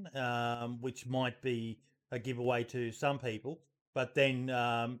Ben, which might be a giveaway to some people, but then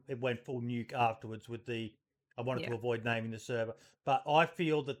it went full nuke afterwards with the. I wanted to avoid naming the server, but I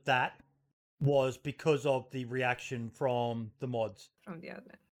feel that was because of the reaction from the mods. From the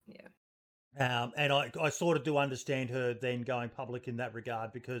admin, yeah. And I sort of do understand her then going public in that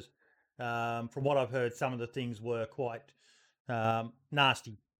regard because, from what I've heard, some of the things were quite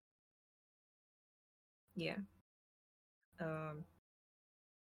nasty. Yeah.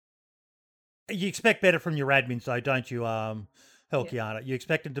 You expect better from your admins, though, don't you, Helkiana? You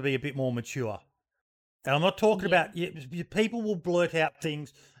expect them to be a bit more mature. And I'm not talking about people will blurt out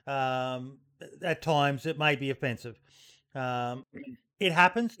things at times that may be offensive. It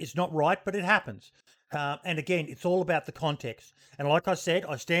happens. It's not right, but it happens. And again, it's all about the context. And like I said,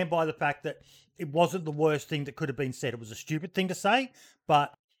 I stand by the fact that it wasn't the worst thing that could have been said. It was a stupid thing to say,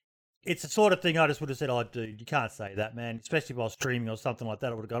 but it's the sort of thing I just would have said, oh, dude, you can't say that, man. Especially if I was streaming or something like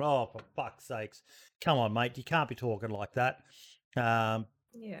that. I would have gone, oh, for fuck's sakes. Come on, mate. You can't be talking like that. But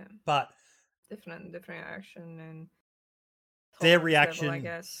different reaction and their reaction, level, I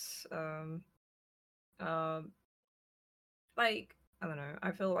guess. Like, I don't know.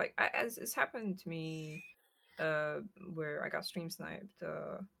 I feel like as it's happened to me, where I got stream sniped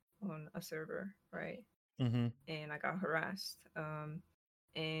on a server, right? Mm-hmm. And I got harassed.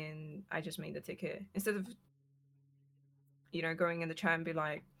 And I just made the ticket instead of, going in the chat and be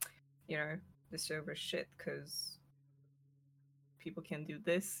like, the server's shit because people can do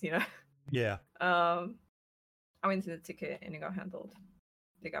this, Yeah. I went to the ticket and it got handled.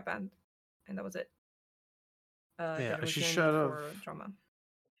 They got banned, and that was it. She should have. Drama.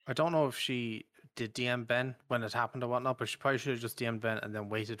 I don't know if she did DM Ben when it happened or whatnot, but she probably should have just DM'd Ben and then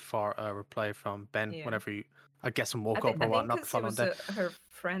waited for a reply from Ben whenever you, I guess, and woke up or whatnot the following day. Her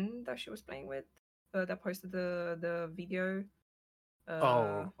friend that she was playing with that posted the video.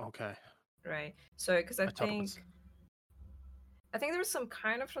 Oh, okay. Right. So, because I think there was some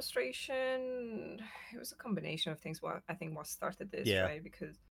kind of frustration. It was a combination of things. What I think what started this, right?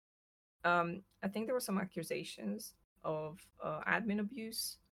 Because I think there were some accusations of admin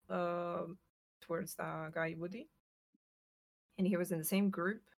abuse towards the guy Woody, and he was in the same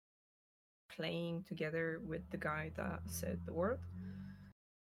group playing together with the guy that said the word.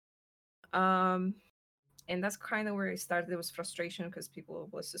 And that's kind of where it started. There was frustration because people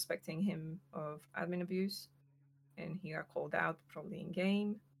were suspecting him of admin abuse, and he got called out probably in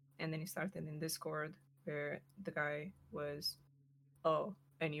game. And then he started in Discord where the guy was, oh,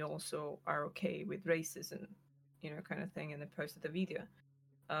 and you also are okay with racism, kind of thing, and then posted the video.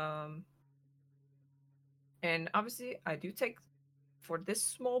 And obviously, I do take, for this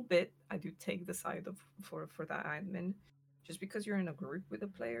small bit, I do take the side of for that admin. Just because you're in a group with a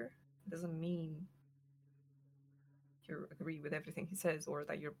player doesn't mean you agree with everything he says or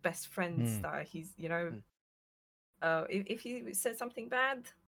that you're best friends. That he's, if he said something bad,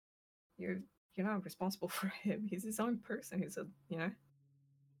 you're not responsible for him. He's his own person. He's a, Yeah,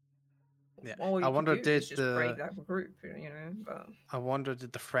 I wonder did the break that group, But I wonder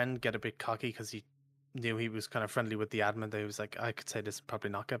did the friend get a bit cocky because he knew he was kind of friendly with the admin. That he was like, I could say this and probably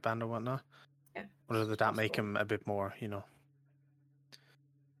not get banned or whatnot. Yeah. Or did that make him a bit more,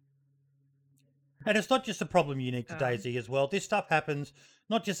 And it's not just a problem unique to DayZ as well. This stuff happens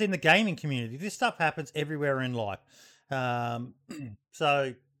not just in the gaming community. This stuff happens everywhere in life.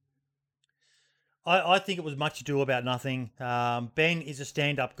 So I think it was much ado about nothing. Ben is a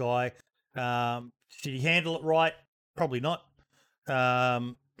stand-up guy. Did he handle it right? Probably not.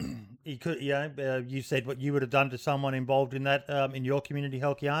 He could, you said what you would have done to someone involved in that in your community,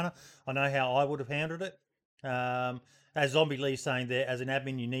 Helkiana. I know how I would have handled it. As Zombie Lee's saying there, as an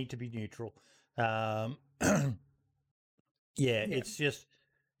admin, you need to be neutral. It's just,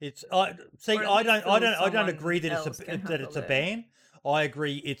 it's. I don't agree that it's a ban. I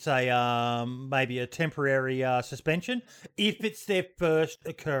agree it's a maybe a temporary suspension if it's their first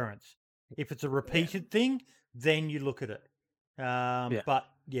occurrence. If it's a repeated thing, then you look at it. But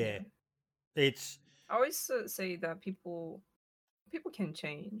it's. I always say that people can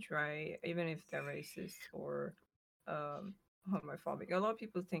change, right? Even if they're racist or homophobic. A lot of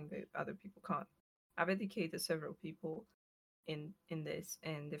people think that other people can't. I've educated several people in this,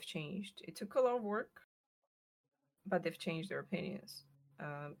 and they've changed. It took a lot of work, but they've changed their opinions.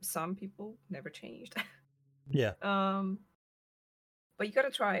 Some people never changed. Yeah. But you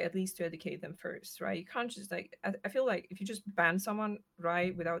gotta try at least to educate them first, right? You can't just I feel like if you just ban someone,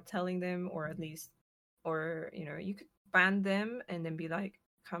 right, without telling them, or at least, or you could ban them and then be like,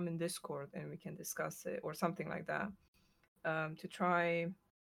 come in Discord and we can discuss it or something like that. To try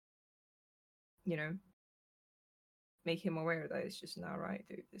you know, make him aware that it's just not right,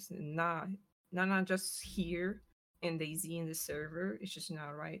 dude. It's not just here in DayZ in the server. It's just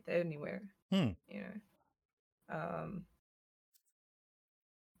not right anywhere. You know.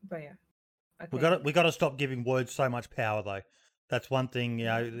 But yeah, we got to stop giving words so much power, though. That's one thing, you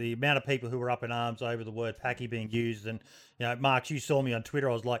know, the amount of people who were up in arms over the word "packy" being used. And, you know, Mark, you saw me on Twitter.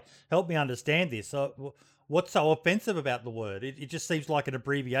 I was like, help me understand this. So, what's so offensive about the word? It just seems like an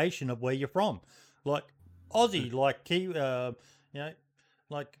abbreviation of where you're from. Like Aussie, like Kiwi, you know,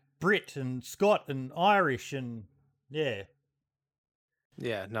 like Brit and Scot and Irish and, yeah.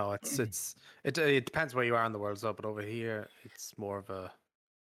 Yeah, no, it depends where you are in the world, though. But over here, it's more of a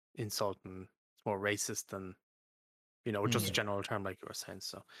insult and it's more racist than, you know, just a general term like you were saying.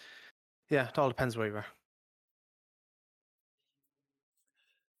 So, yeah, it all depends where you are.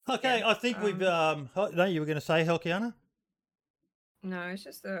 Okay, yeah, I think we've. No, you were going to say, Helkiana? No, it's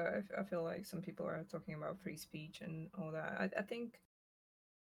just I feel like some people are talking about free speech and all that. I think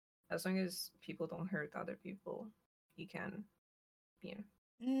as long as people don't hurt other people, you can, you know,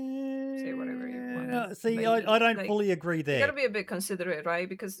 say whatever you want. See, I don't fully agree there. You gotta be a bit considerate, right?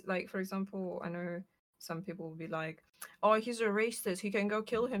 Because, like, for example, I know some people will be like, "Oh, he's a racist. He can go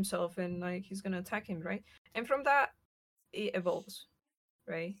kill himself, and like he's gonna attack him, right?" And from that, it evolves,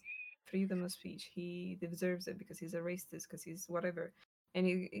 right? Freedom of speech. He deserves it because he's a racist, because he's whatever, and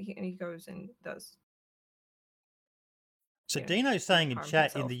he goes and does. So Dino's saying in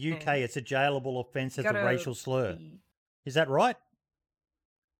chat, in the UK, it's a jailable offence as a racial slur. Is that right?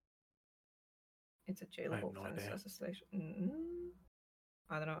 It's a jailable offence as a station.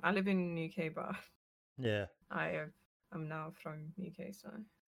 I don't know. I live in the UK, but yeah, I'm now from UK, so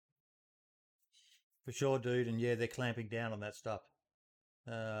for sure, dude. And yeah, they're clamping down on that stuff.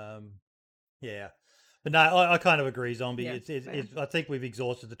 Yeah. But no, I kind of agree, Zombie. Yeah, I think we've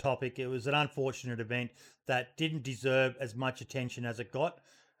exhausted the topic. It was an unfortunate event that didn't deserve as much attention as it got.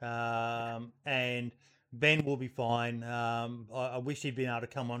 And Ben will be fine. I wish he'd been able to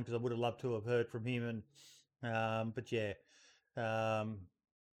come on because I would have loved to have heard from him. And but yeah,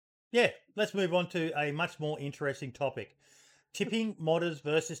 yeah. Let's move on to a much more interesting topic: tipping modders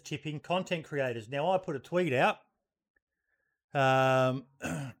versus tipping content creators. Now, I put a tweet out.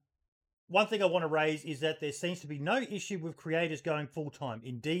 One thing I want to raise is that there seems to be no issue with creators going full-time.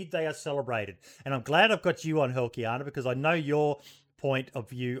 Indeed, they are celebrated. And I'm glad I've got you on, Helkiana, because I know your point of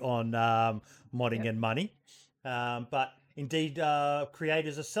view on modding and money. But indeed,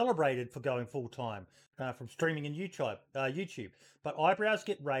 creators are celebrated for going full-time from streaming and YouTube. But eyebrows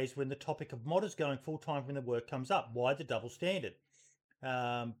get raised when the topic of modders going full-time when the work comes up. Why the double standard?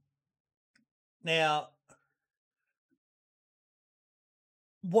 Now...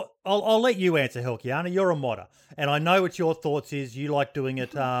 What I'll let you answer, Helkiana. You're a modder, and I know what your thoughts is. You like doing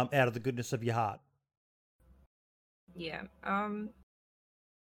it out of the goodness of your heart. Yeah,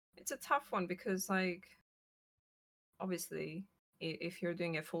 it's a tough one because, like, obviously, if you're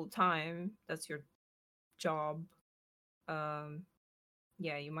doing it full time, that's your job.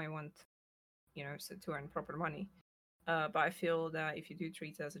 Yeah, you might want, you know, to earn proper money. But I feel that if you do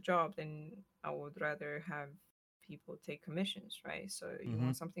treat it as a job, then I would rather have people take commissions, right? So you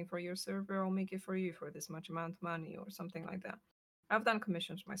want something for your server, I'll make it for you for this much amount of money or something like that. I've done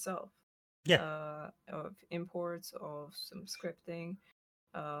commissions myself. Yeah. Of imports, of some scripting.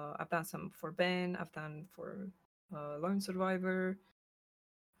 I've done some for Ben. I've done for Lone Survivor.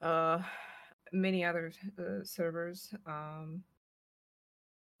 Many other servers.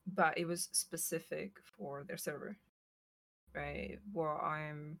 But it was specific for their server, right? What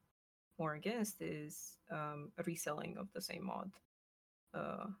I'm more against is a reselling of the same mod,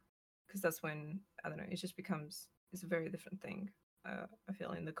 because that's when, I don't know, it just becomes, it's a very different thing. I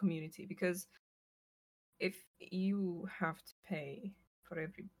feel in the community, because if you have to pay for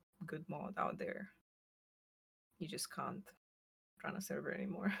every good mod out there, you just can't run a server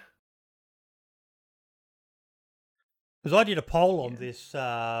anymore. Because I did a poll on this,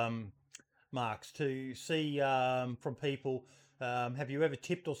 Marks, to see from people, have you ever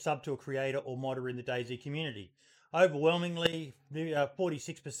tipped or subbed to a creator or modder in the DayZ community? Overwhelmingly,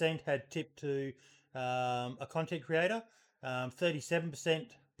 46% had tipped to a content creator, 37%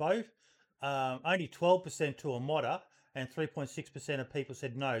 both, only 12% to a modder, and 3.6% of people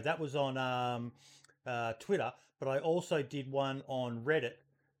said no. That was on Twitter, but I also did one on Reddit.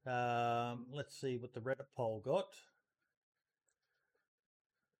 Let's see what the Reddit poll got.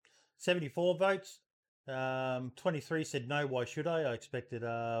 74 votes. 23 said no, why should I? I expected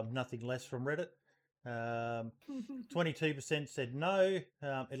nothing less from Reddit. 22% said no.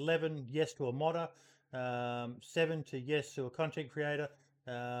 11 yes to a modder. 7 to yes to a content creator.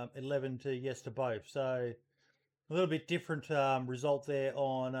 11 to yes to both. So a little bit different result there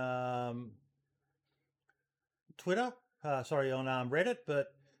on Twitter. Sorry, on Reddit,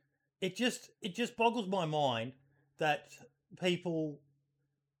 but it just boggles my mind that people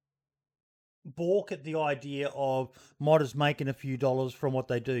balk at the idea of modders making a few dollars from what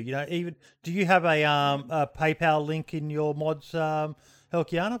they do. You know, even do you have a PayPal link in your mods,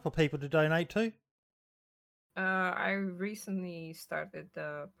 Helkiana, for people to donate to? I recently started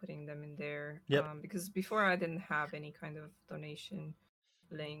putting them in there. Yep. Because before I didn't have any kind of donation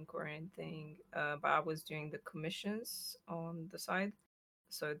link or anything. But I was doing the commissions on the side,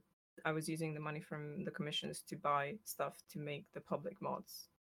 so I was using the money from the commissions to buy stuff to make the public mods.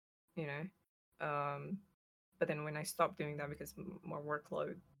 You know, but then when I stopped doing that because more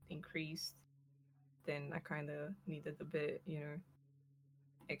workload increased, then I kind of needed a bit,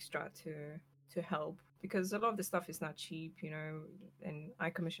 extra to help, because a lot of the stuff is not cheap, and I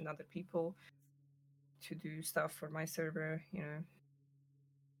commissioned other people to do stuff for my server,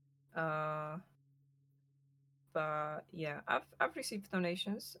 but yeah, I've received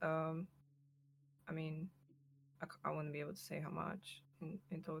donations. I mean, I wouldn't be able to say how much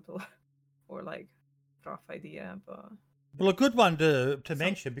in total, or like rough idea, but well, a good one to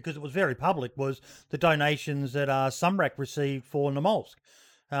mention, because it was very public, was the donations that Sumrak received for Namolsk.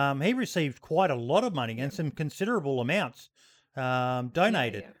 He received quite a lot of money and some considerable amounts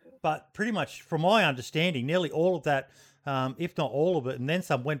donated. Yeah. But pretty much, from my understanding, nearly all of that, if not all of it, and then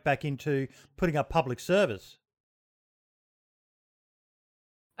some, went back into putting up public servers.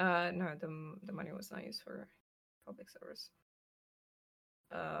 No, the money was not used for public service.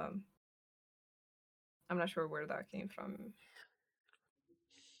 I'm not sure where that came from.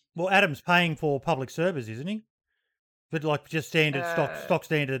 Well, Adam's paying for public servers, isn't he? But like just standard stock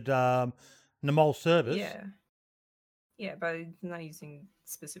standard Namol servers. Yeah, but it's not using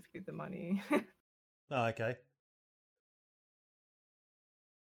specifically the money. Oh, okay.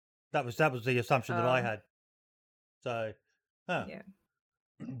 That was the assumption that I had. So, yeah.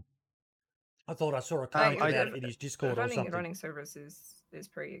 I thought I saw a comment about it in his Discord or something. Running servers is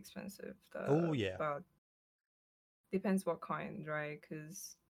pretty expensive. Oh yeah. But depends what kind, right?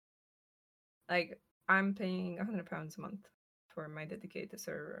 Because like I'm paying £100 a month for my dedicated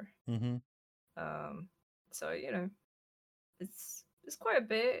server. Mm-hmm. So it's quite a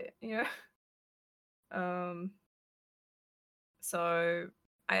bit, So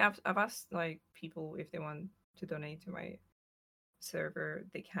I've asked like people if they want to donate to my server.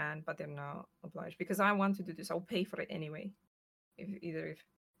 They can, but they're not obliged, because I want to do this. I'll pay for it anyway, if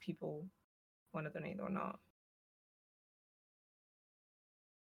people want to donate or not.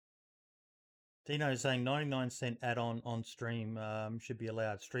 Dino is saying 99-cent add-on on stream should be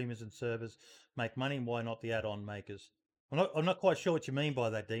allowed. Streamers and servers make money. Why not the add-on makers? I'm not quite sure what you mean by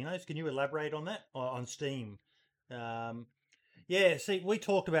that, Dinos. Can you elaborate on that on Steam? Yeah, see, we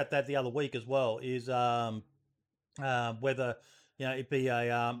talked about that the other week as well. Is whether it'd be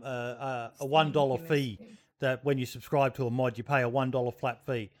a $1 fee that when you subscribe to a mod, you pay a $1 flat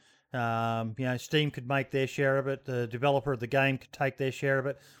fee. Steam could make their share of it. The developer of the game could take their share of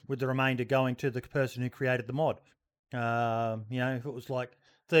it, with the remainder going to the person who created the mod. If it was like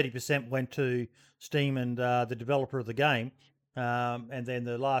 30% went to Steam and the developer of the game, and then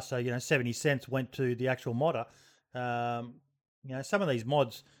the last, 70 cents went to the actual modder. Some of these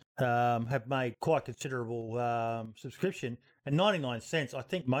mods have made quite considerable subscription, and 99 cents, I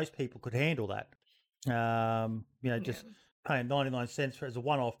think most people could handle that. Just paying 99 cents as a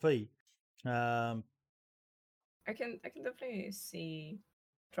one-off fee. I can definitely see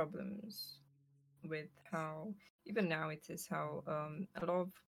problems with how even now it is how a lot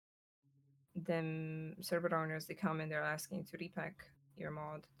of them server owners, they come and they're asking to repack your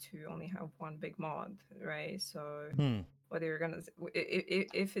mod to only have one big mod, right? So whether you're gonna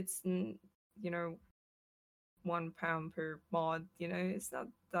if it's £1 per mod, it's not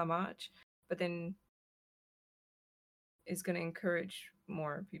that much, but then it's going to encourage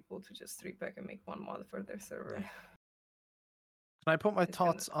more people to just repack and make one mod for their server. Can I put my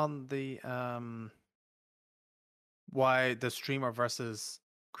thoughts on the why the streamer versus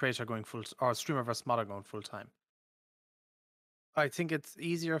creator going full, or streamer versus modder going full time? I think it's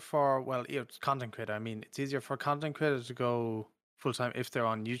easier for content creator. I mean, it's easier for content creator to go full time if they're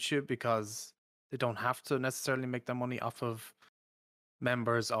on YouTube, because they don't have to necessarily make their money off of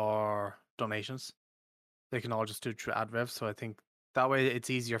members or donations. They can all just do it through ad rev. So I think that way it's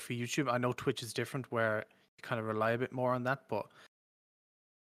easier for YouTube. I know Twitch is different, where you kind of rely a bit more on that, but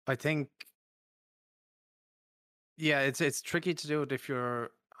I think, yeah, it's tricky to do it if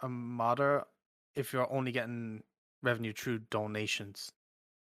you're a modder, if you're only getting revenue through donations.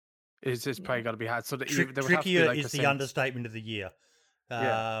 It's probably got to be hard. So there would have to be Trickier like is the understatement of the year.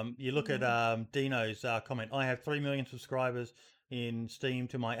 You look at Dino's comment. I have 3 million subscribers in Steam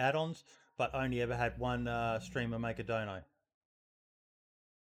to my add-ons, but only ever had one streamer make a dono.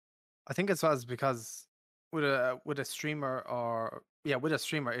 I think it's because with a streamer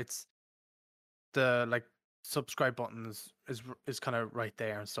it's the like subscribe buttons is kind of right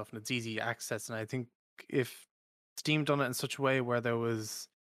there and stuff, and it's easy access. And I think if Steam done it in such a way where there was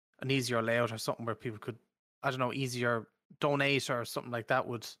an easier layout or something where people could, I don't know, easier donate or something like that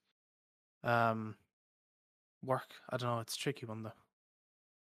would work. I don't know. It's a tricky one though.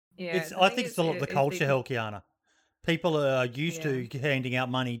 Yeah, I think it's a lot of the culture, Helkiana. People are used to handing out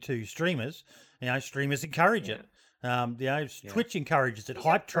money to streamers. Streamers encourage it. Twitch encourages it.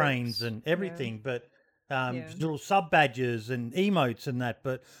 Hype trains and everything. But little sub badges and emotes and that.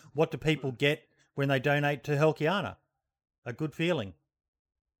 But what do people get when they donate to Helkiana? A good feeling.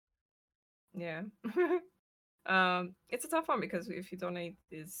 Yeah. It's a tough one because if you donate,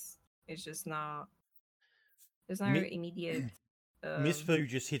 it's just not. There's no immediate. Miss Fu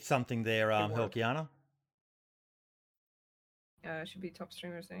just hit something there, Helkiana. Should be top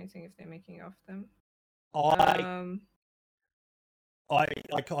streamers or anything if they're making off them. I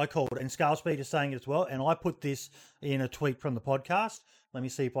called it, and Scalespeed is saying it as well, and I put this in a tweet from the podcast. Let me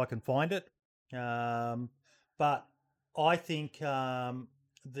see if I can find it. But I think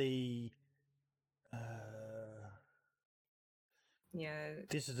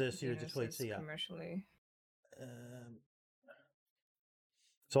this is a series of tweets here. Commercially.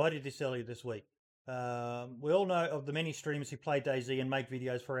 So I did this earlier this week. We all know of the many streamers who play DayZ and make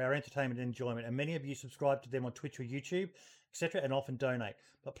videos for our entertainment and enjoyment, and many of you subscribe to them on Twitch or YouTube, etc., and often donate.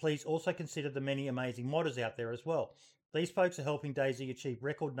 But please also consider the many amazing modders out there as well. These folks are helping DayZ achieve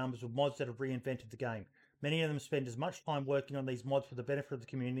record numbers with mods that have reinvented the game. Many of them spend as much time working on these mods for the benefit of the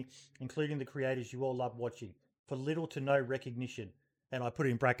community, including the creators you all love watching, for little to no recognition. And I put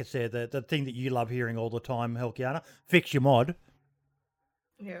in brackets there, the thing that you love hearing all the time, Helkiana, fix your mod.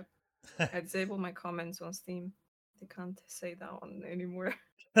 Yeah. I disabled my comments on Steam. They can't say that one anymore.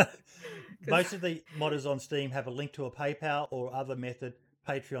 Most of the modders on Steam have a link to a PayPal or other method,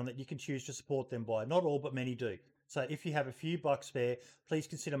 Patreon, that you can choose to support them by. Not all, but many do. So if you have a few bucks spare, please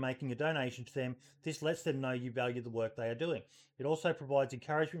consider making a donation to them. This lets them know you value the work they are doing. It also provides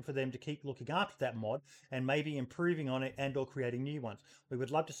encouragement for them to keep looking after that mod and maybe improving on it and or creating new ones. We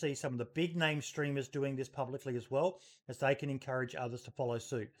would love to see some of the big name streamers doing this publicly as well, as they can encourage others to follow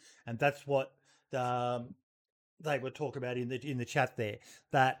suit. And that's what they were talking about in the chat there,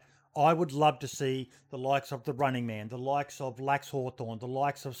 that I would love to see the likes of the Running Man, the likes of Lax Hawthorne, the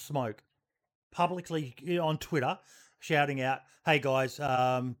likes of Smoke, publicly on Twitter shouting out, hey guys,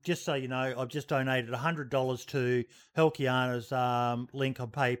 just so you know, I've just donated $100 to Helkiana's link on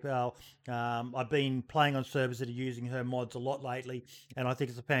PayPal. I've been playing on servers that are using her mods a lot lately, and I think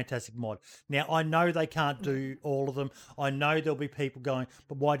it's a fantastic mod. Now, I know they can't do all of them. I know there'll be people going,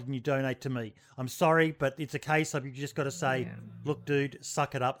 but why didn't you donate to me? I'm sorry, but it's a case of you just got to say, look, dude,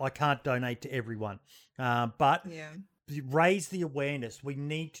 suck it up. I can't donate to everyone. But raise the awareness. We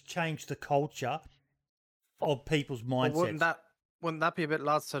need to change the culture of people's mindsets. Well, wouldn't that be a bit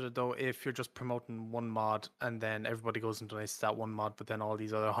lopsided though, if you're just promoting one mod and then everybody goes and donates to that one mod, but then all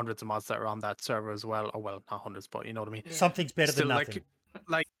these other hundreds of mods that are on that server as well, or well, not hundreds, but you know what I mean? Something's better than nothing.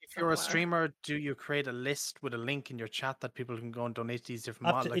 Like if you're a streamer, do you create a list with a link in your chat that people can go and donate to these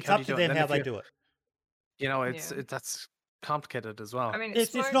different mods? It's up to them how they do it. You know, that's complicated as well. I mean,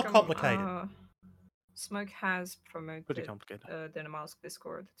 it's not complicated. Smoke has promoted pretty complicated. The Namask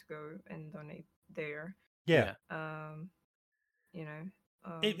Discord to go and donate there. Yeah. You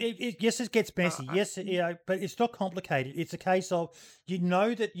know. Yes, it gets messy. Yes, you know, but it's not complicated. It's a case of you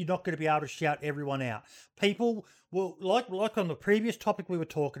know that you're not going to be able to shout everyone out. People will, like on the previous topic we were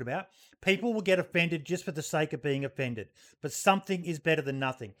talking about, people will get offended just for the sake of being offended. But something is better than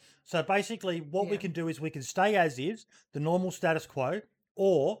nothing. So basically, what we can do is we can stay as is, the normal status quo,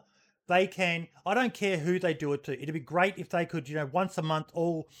 or they can, I don't care who they do it to. It'd be great if they could, you know, once a month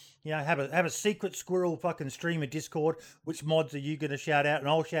all, you know, have a secret squirrel fucking stream of Discord. Which mods are you going to shout out? And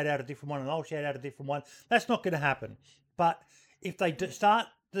I'll shout out a different one, and I'll shout out a different one. That's not going to happen. But if they start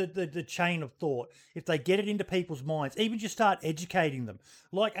the chain of thought, if they get it into people's minds, even just start educating them.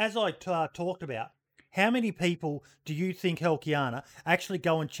 Like as I talked about, how many people do you think, Helkiana, actually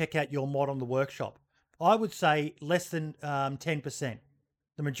go and check out your mod on the workshop? I would say less than 10%.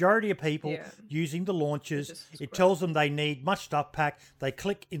 The majority of people using the launchers, it tells them they need much stuff pack. They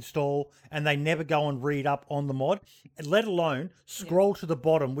click install and they never go and read up on the mod, let alone scroll to the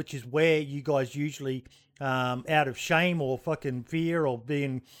bottom, which is where you guys usually, out of shame or fucking fear or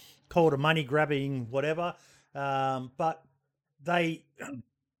being call it a money grabbing whatever, but they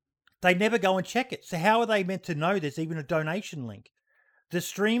never go and check it. So how are they meant to know there's even a donation link? The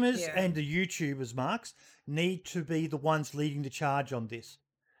streamers and the YouTubers, Marks, need to be the ones leading the charge on this,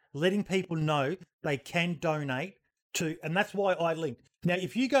 letting people know they can donate to, and that's why I linked. Now,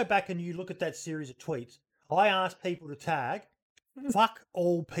 if you go back and you look at that series of tweets, I asked people to tag, fuck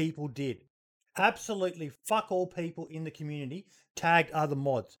all people did. Absolutely fuck all people in the community tagged other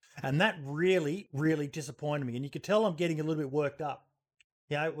mods. And that really, really disappointed me. And you could tell I'm getting a little bit worked up.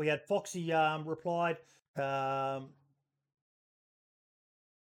 You know, we had Foxy replied, there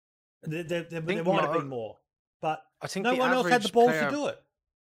might have been more, but I think no one else had the balls to do it.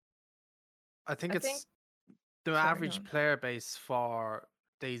 I think the average player base for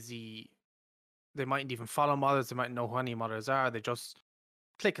DayZ. They mightn't even follow modders. They mightn't know who any modders are. They just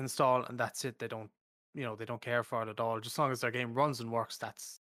click install and that's it. They don't, they don't care for it at all. Just as long as their game runs and works,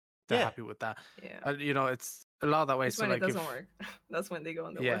 they're happy with that. Yeah. It's a lot that way. It's so when like it doesn't work. That's when they go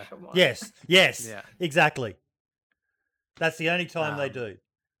on the workshop mod. Yes, exactly. That's the only time they do.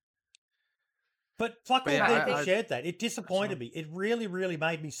 But fuck all people shared that. It disappointed me. It really, really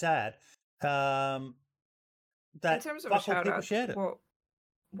made me sad. That in terms of a shout out, shared it.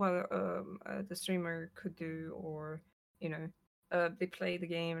 What the streamer could do, or they play the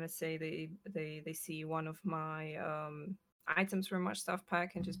game and let's say they see one of my items from Much Stuff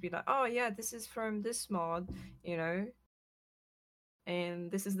Pack and just be like, oh yeah, this is from this mod,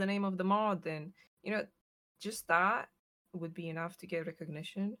 and this is the name of the mod, then just that would be enough to get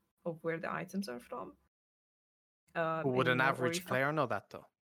recognition of where the items are from. Would an average player know that though?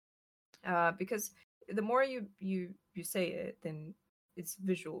 Because the more you say it, then it's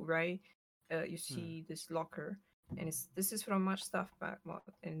visual, right? You see this locker, and this is from Much Stuff Pack mod,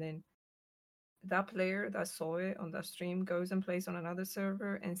 and then that player that saw it on that stream goes and plays on another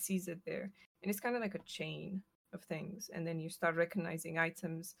server and sees it there, and it's kind of like a chain of things, and then you start recognizing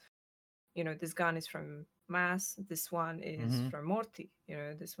items. This gun is from Mass. This one is from Morty.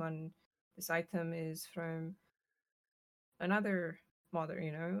 This item is from another modder.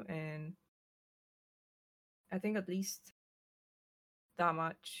 And I think at least that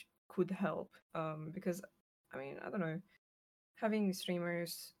much could help, because I don't know, having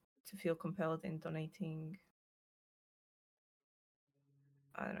streamers to feel compelled in donating,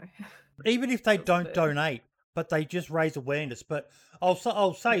 I don't know. Even if they don't donate, but they just raise awareness. But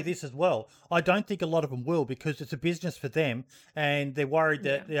I'll say this as well. I don't think a lot of them will, because it's a business for them, and they're worried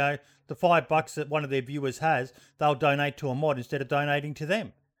that the $5 that one of their viewers has, they'll donate to a mod instead of donating to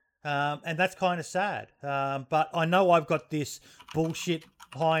them. And that's kind of sad. But I know I've got this bullshit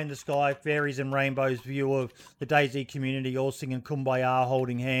high in the sky, fairies and rainbows view of the DayZ community all singing Kumbaya,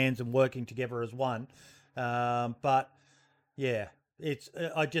 holding hands and working together as one. But yeah,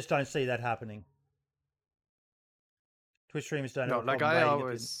 I just don't see that happening. Twitch streamers don't have a problem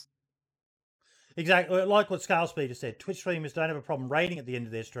rating exactly like what Scalespeeder said. Twitch streamers don't have a problem rating at the end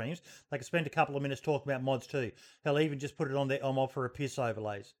of their streams. They can spend a couple of minutes talking about mods too. They'll even just put it on their mod for a piss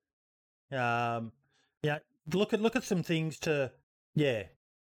overlays. Look at some things to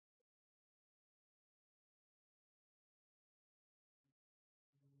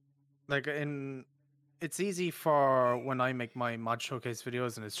Like it's easy for when I make my mod showcase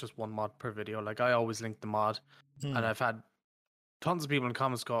videos and it's just one mod per video. Like I always link the mod, and I've had tons of people in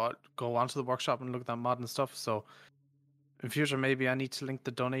comments go onto the workshop and look at that mod and stuff. So in future, maybe I need to link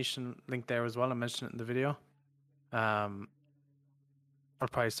the donation link there as well and mention it in the video. I'll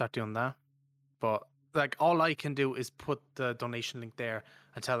probably start doing that. But like all I can do is put the donation link there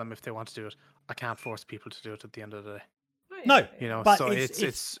and tell them if they want to do it. I can't force people to do it at the end of the day. No, but so it's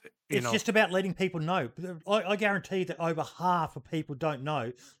just about letting people know. I guarantee that over half of people don't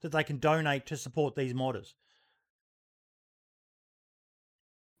know that they can donate to support these modders.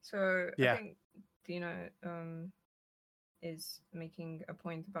 So I think Dino is making a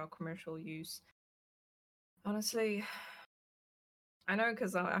point about commercial use. Honestly, I know,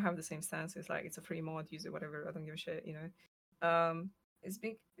 because I have the same stance. It's like, it's a free mod, use it, whatever. I don't give a shit. It's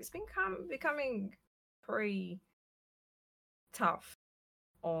becoming pretty tough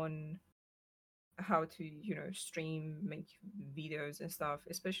on how to stream, make videos and stuff,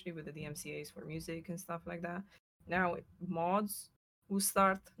 especially with the DMCAs for music and stuff like that. Now mods will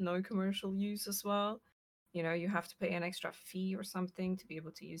start no commercial use as well. You have to pay an extra fee or something to be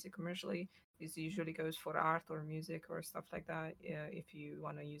able to use it commercially. This usually goes for art or music or stuff like that. If you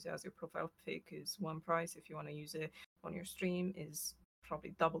want to use it as your profile pic, is one price. If you want to use it on your stream, is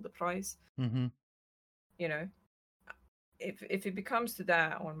probably double the price. If it becomes to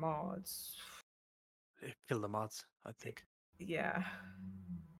that on mods, kill the mods, I think. Yeah,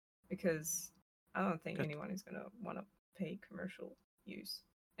 because I don't think Good. anyone is gonna want to pay commercial use,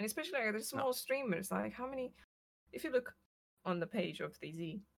 and especially like the small streamers. Like how many? If you look on the page of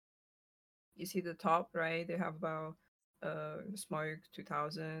DayZ, you see the top right. They have about Smoke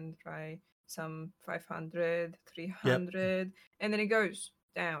 2000, right? Some 500, 300, and then it goes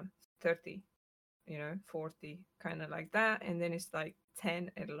down 30, 40, kind of like that, and then it's like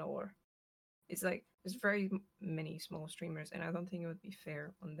 10 and lower. It's like there's very many small streamers, and I don't think it would be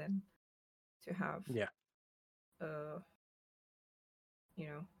fair on them to have a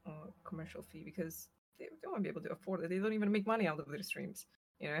commercial fee, because they won't be able to afford it. They don't even make money out of their streams,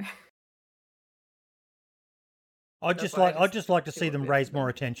 I'd just like to see them raise more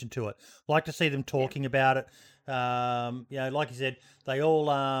attention to it. Like to see them talking about it. Like you said, they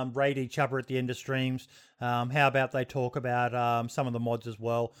all raid each other at the end of streams. How about they talk about some of the mods as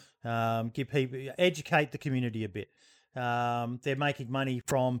well? Educate the community a bit. They're making money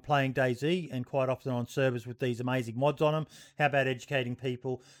from playing DayZ and quite often on servers with these amazing mods on them. How about educating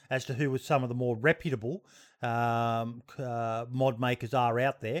people as to who some of the more reputable mod makers are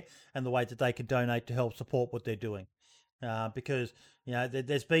out there, and the way that they can donate to help support what they're doing. Because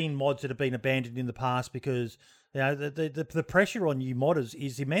there's been mods that have been abandoned in the past because the pressure on you modders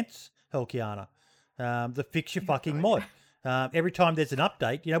is immense. Helkiana, the fix your fucking mod. Every time there's an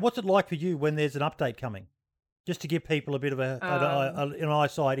update, what's it like for you when there's an update coming? Just to give people a bit of an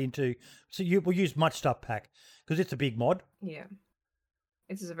eyesight into. So we'll use Much Stuff Pack because it's a big mod. Yeah.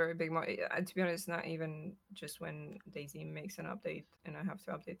 It is a very big mod. To be honest, not even just when DayZ makes an update and I have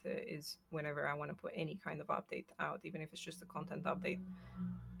to update it, is whenever I want to put any kind of update out, even if it's just a content update,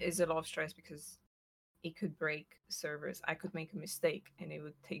 is a lot of stress because it could break servers. I could make a mistake and it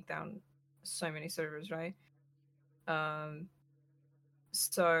would take down so many servers, right?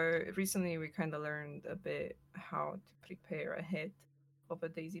 So recently we kind of learned a bit how to prepare ahead of a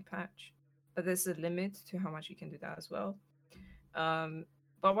DayZ patch, but there's a limit to how much you can do that as well.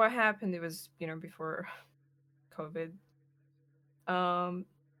 But what happened, it was, before COVID,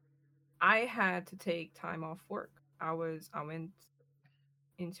 I had to take time off work. I went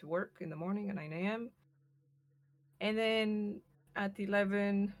into work in the morning at 9 a.m. And then at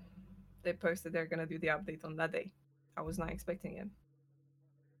 11, they posted they're going to do the update on that day. I was not expecting it.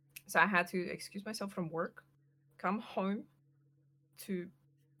 So I had to excuse myself from work, come home to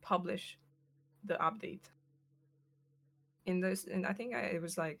publish the update. And I think it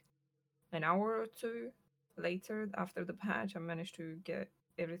was like an hour or two later after the patch, I managed to get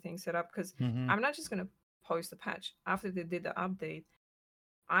everything set up, because I'm not just going to post the patch. After they did the update,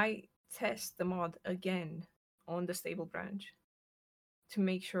 I test the mod again on the stable branch to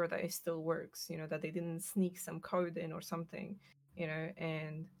make sure that it still works, that they didn't sneak some code in or something,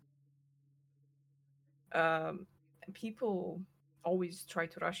 and people always try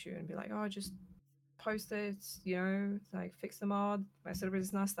to rush you and be like, oh, just post it, like fix the mod, my server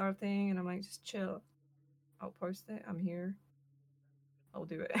is not starting, and I'm like, just chill, I'll post it, I'm here, I'll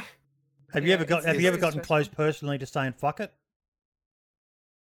do it. Have you ever gotten close personally to saying fuck it?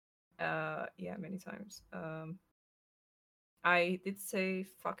 Yeah, many times. I did say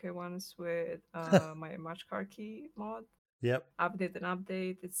fuck it once with my match car key mod. Yep. Update and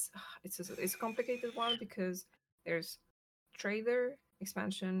update. It's a complicated one because there's trader,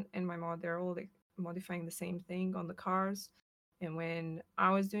 expansion, and my mod. They're all like modifying the same thing on the cars, and when I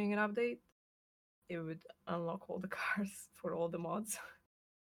was doing an update, it would unlock all the cars for all the mods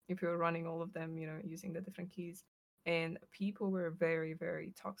if you were running all of them, using the different keys. And people were very,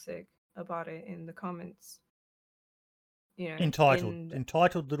 very toxic about it in the comments.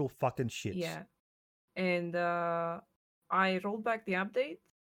 Entitled little fucking shits. Yeah. And I rolled back the update,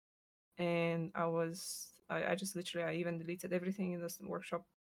 and I just literally, I even deleted everything in this workshop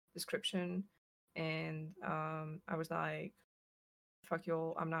description, and I was like, fuck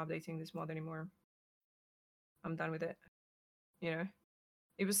y'all, I'm not updating this mod anymore. I'm done with it.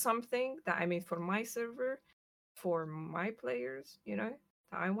 It was something that I made for my server, for my players, that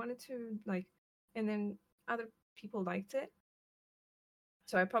I wanted to like, and then other people liked it,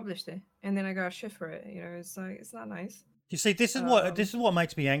 so I published it, and then I got shit for it. It's like, it's not nice. You see, this is what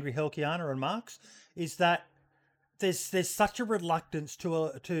makes me angry, Helkiana and Marks, is that there's such a reluctance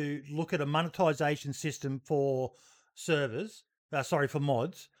to look at a monetization system for servers. For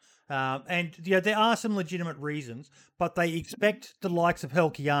mods. And there are some legitimate reasons, but they expect the likes of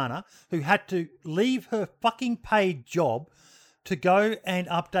Helkiana, who had to leave her fucking paid job to go and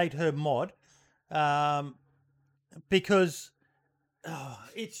update her mod, because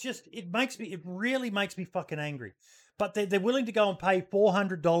it really makes me fucking angry. But they're willing to go and pay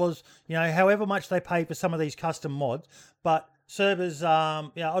 $400, however much they pay for some of these custom mods, but servers,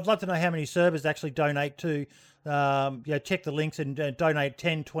 I'd love to know how many servers actually donate to, check the links and donate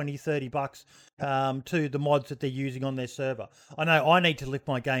 10, 20, 30 bucks to the mods that they're using on their server. I know I need to lift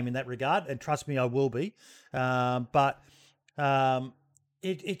my game in that regard, and trust me, I will be. We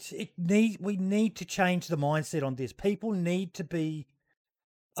need to change the mindset on this. People need to be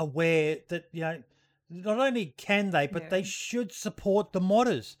aware that, not only can they, but they should support the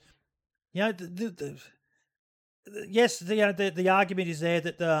modders. Yes, the argument is there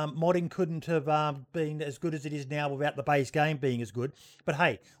that modding couldn't have been as good as it is now without the base game being as good. But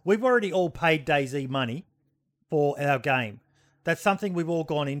hey, we've already all paid DayZ money for our game. That's something we've all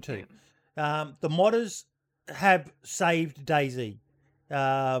gone into. The modders have saved DayZ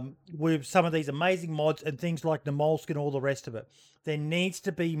with some of these amazing mods and things like the Molsk and all the rest of it. There needs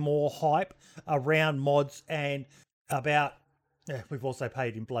to be more hype around mods and about. We've also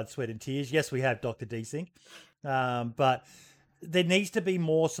paid in blood, sweat, and tears. Yes, we have, Dr. Desync. But there needs to be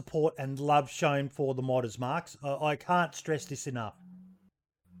more support and love shown for the modders, Marks. I can't stress this enough.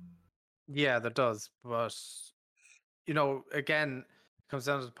 Yeah, there does. But, again, it comes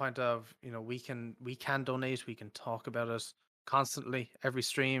down to the point of, we can donate. We can talk about it constantly, every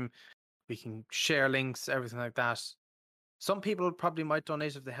stream. We can share links, everything like that. Some people probably might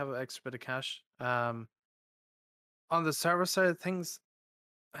donate if they have an extra bit of cash. On the server side of things,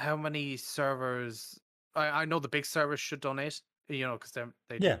 how many servers? I know the big servers should donate, because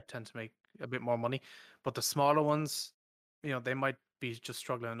they do tend to make a bit more money. But the smaller ones, they might be just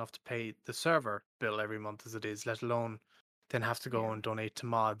struggling enough to pay the server bill every month as it is, let alone then have to go and donate to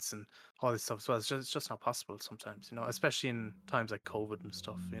mods and all this stuff as well. It's just not possible sometimes, especially in times like COVID and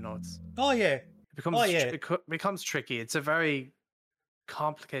stuff. It's it becomes tricky. It's a very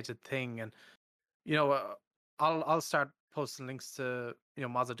complicated thing, and I'll start posting links to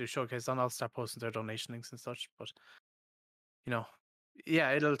mods that do showcase, and I'll start posting their donation links and such. But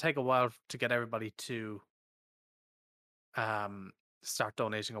it'll take a while to get everybody to start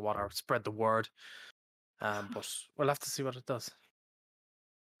donating or whatever, spread the word. But we'll have to see what it does.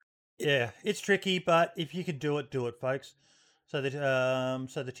 Yeah, it's tricky, but if you can do it, folks. So that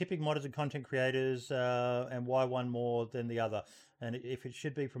the tipping modders and content creators, and why one more than the other, and if it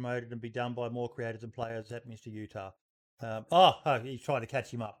should be promoted and be done by more creators and players at Mr. Utah. He's trying to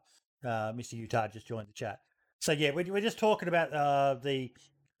catch him up. Mr. Utah just joined the chat. So yeah, we're just talking about the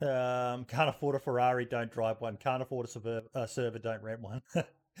can't afford a Ferrari, don't drive one. Can't afford a server, don't rent one.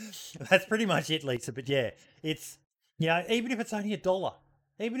 That's pretty much it, Lisa. But yeah, it's even if it's only $1,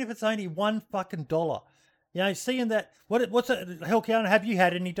 even if it's only $1 fucking dollar, seeing that. What's it, Helkiana? Have you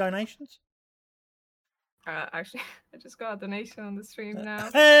had any donations? Actually, I just got a donation on the stream now.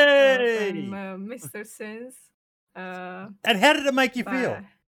 Hey, from Mr. Sins. And how did it make you feel?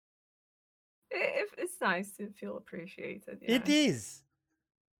 It's nice to feel appreciated. It is.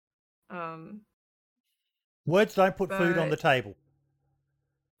 Words don't put food on the table.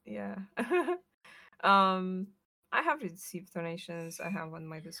 Yeah. I have received donations. I have on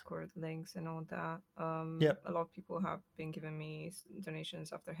my Discord links and all that. A lot of people have been giving me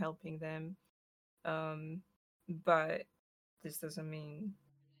donations after helping them. But this doesn't mean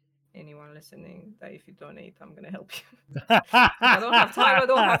anyone listening that if you donate, I'm gonna help you. I don't have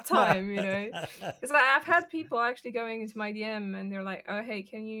time, It's like I've had people actually going into my DM and they're like, "Oh, hey,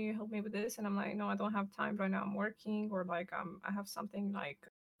 can you help me with this?" And I'm like, "No, I don't have time right now. I'm working, or like I have something like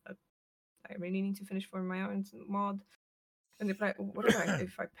I really need to finish for my own mod." And they're like, "What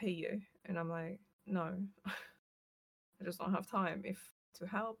if I pay you?" And I'm like, "No, I just don't have time. If to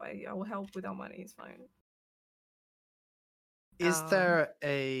help, I will help without money. It's fine." Is there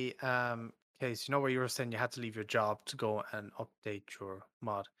a case, where you were saying you had to leave your job to go and update your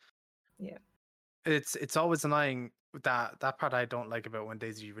mod? Yeah. It's always annoying. That part I don't like about when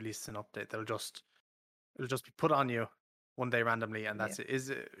DayZ releases an update. It'll just be put on you one day randomly, and that's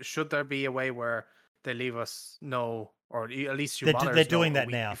it. Should there be a way where they leave us know, or at least they're doing that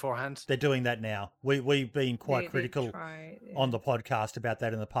now beforehand? They're doing that now. We've been quite critical on the podcast about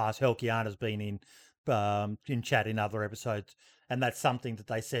that in the past. Helkiana's been in chat in other episodes, and that's something that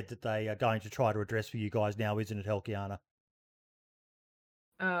they said that they are going to try to address for you guys now, isn't it, Helkiana?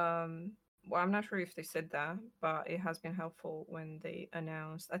 Well, I'm not sure if they said that, but it has been helpful when they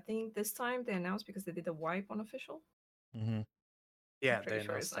announced. I think this time they announced because they did a wipe on official. Mm-hmm. Yeah, I'm pretty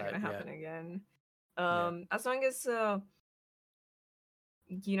sure it's not going to happen again. Yeah. As long as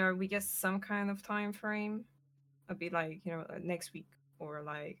we get some kind of time frame, it'll be like next week or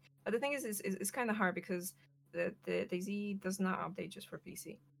like. But the thing is, it's kind of hard because the DayZ does not update just for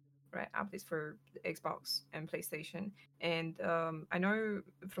PC, right? Updates for Xbox and PlayStation, and I know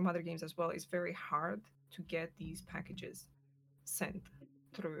from other games as well, it's very hard to get these packages. sent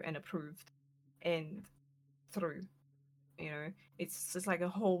through and approved and through. It's just like a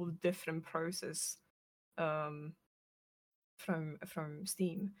whole different process from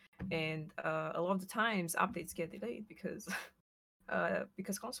Steam, and a lot of the times updates get delayed because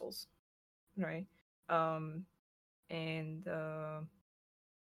consoles, right? And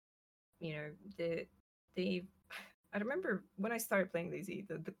they I remember when I started playing DayZ,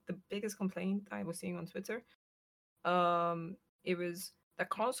 the biggest complaint I was seeing on Twitter, it was that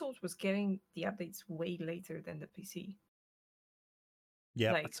consoles was getting the updates way later than the PC.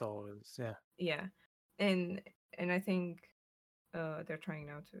 Yeah, that's always yeah, and I think they're trying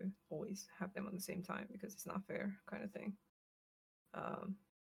now to always have them on the same time because it's not fair, kind of thing.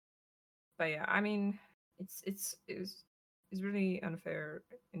 But yeah, I mean, it's really unfair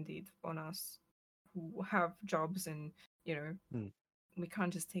indeed on us who have jobs, and we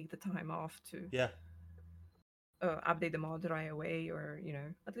can't just take the time off to update the mod right away, or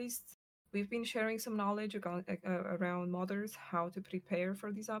at least we've been sharing some knowledge around modders, how to prepare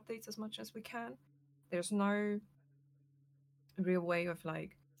for these updates as much as we can. There's no real way of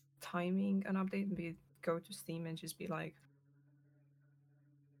like timing an update and go to Steam and just be like,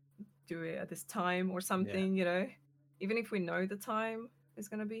 do it at this time or something, even if we know the time is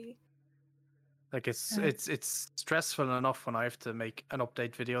gonna be. Like it's stressful enough when I have to make an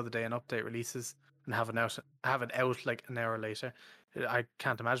update video the day an update releases and have it out like an hour later. I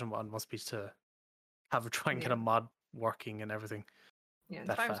can't imagine what it must be to have to try and get a mod working and everything. Yeah, and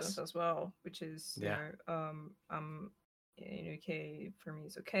time zones as well, which is in UK for me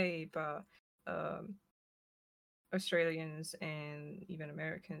is okay, but Australians and even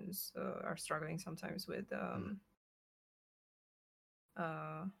Americans are struggling sometimes with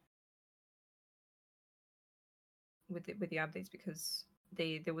with the updates, because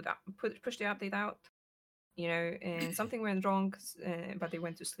they would push the update out, and something went wrong, but they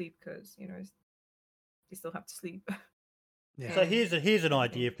went to sleep because they still have to sleep. Yeah. So here's an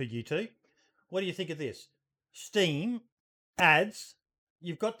idea for you two. What do you think of this? Steam ads.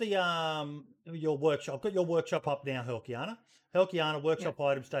 You've got the your workshop. I've got your workshop up now, Helkiana workshop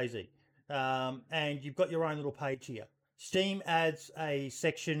items, DayZ, and you've got your own little page here. Steam adds a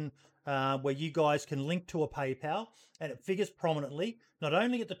section where you guys can link to a PayPal, and it figures prominently not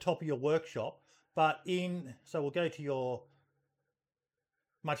only at the top of your workshop, but so we'll go to your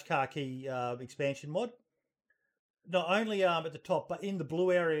Much Car Key expansion mod. Not only at the top, but in the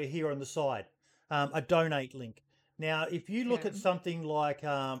blue area here on the side, a donate link. Now, if you look at something like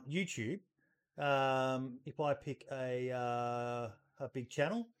YouTube, if I pick a big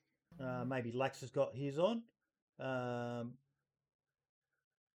channel, maybe Lax has got his on.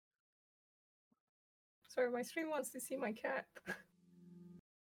 Sorry, my stream wants to see my cat.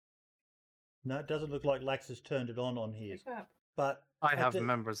 No, it doesn't look like Lax has turned it on his. But I have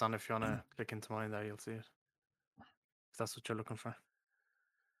members on. If you want to click into mine there, you'll see it. If that's what you're looking for.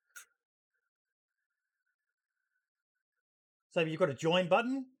 So you've got a join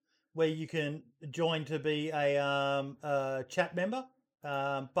button where you can join to be a chat member,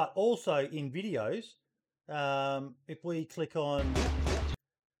 but also in videos, if we click on,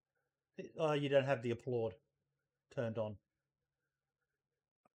 you don't have the applaud turned on.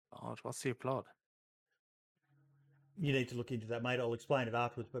 Oh, what's the applaud? You need to look into that, mate. I'll explain it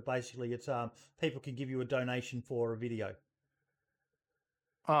afterwards. But basically, it's people can give you a donation for a video.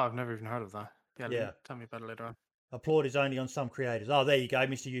 Oh, I've never even heard of that. Yeah. Tell me about it later on. Applaud is only on some creators. Oh, there you go.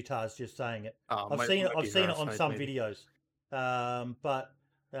 Mr. Utah's just saying it. Oh, I've seen it on some videos. But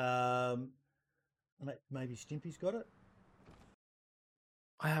maybe Stimpy's got it.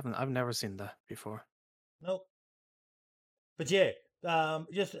 I haven't. I've never seen that before. Nope. But yeah,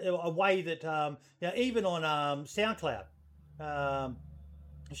 just a way that even on SoundCloud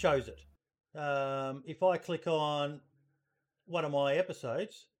shows it. If I click on one of my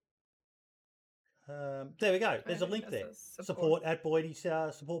episodes, there we go. There's a link there. Support at Boydie,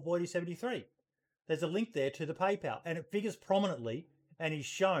 support Boydie73. There's a link there to the PayPal, and it figures prominently and is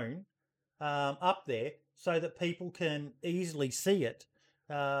shown up there so that people can easily see it.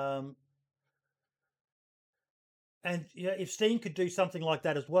 And if Steam could do something like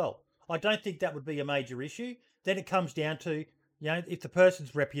that as well, I don't think that would be a major issue. Then it comes down to, if the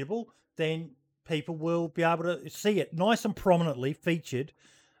person's reputable, then people will be able to see it nice and prominently featured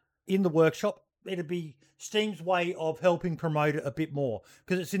in the workshop. It'd be Steam's way of helping promote it a bit more,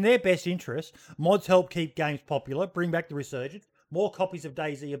 because it's in their best interest. Mods help keep games popular, bring back the resurgence. More copies of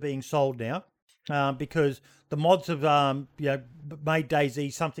DayZ are being sold now because the mods have made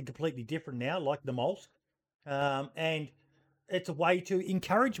DayZ something completely different now, like the Molsk. And it's a way to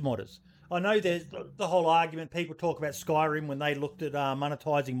encourage modders. I know there's the whole argument. People talk about Skyrim when they looked at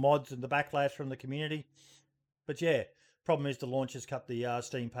monetizing mods and the backlash from the community. But yeah, problem is the launchers cut the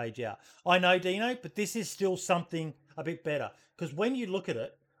Steam page out. I know, Dino, but this is still something a bit better. Because when you look at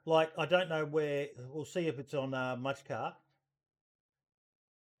it, like, I don't know where, we'll see if it's on Muchcar.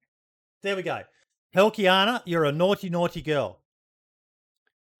 There we go. Helkiana, you're a naughty, naughty girl.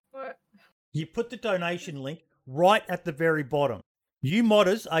 What? You put the donation link right at the very bottom. You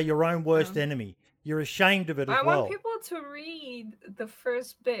modders are your own worst enemy. You're ashamed of it as well. I want people to read the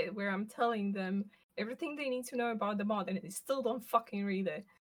first bit where I'm telling them everything they need to know about the mod, and they still don't fucking read it.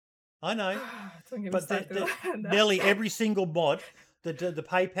 I know. Don't get me But started on that. nearly every single mod, the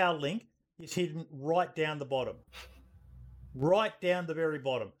PayPal link is hidden right down the bottom. Right down the very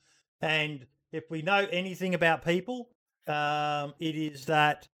bottom. And if we know anything about people, it is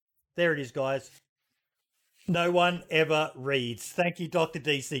that, there it is, guys. No one ever reads. Thank you, Dr.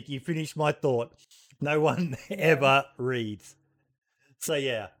 DSync. You finished my thought. No one ever reads. So,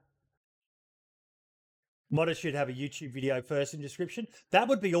 yeah. Modders should have a YouTube video first in description. That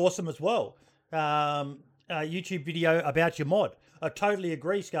would be awesome as well. A YouTube video about your mod. I totally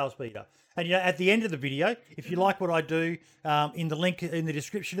agree, Skullspeeder. And you know, at the end of the video, if you like what I do, in the link in the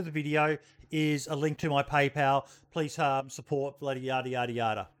description of the video is a link to my PayPal. Please support bloody yada yada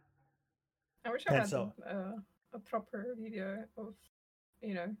yada. I wish I had a proper video of,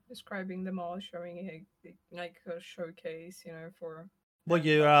 you know, describing them all, showing like a showcase, you know, for. Well,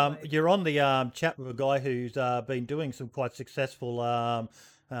 you're on the chat with a guy who's been doing some quite successful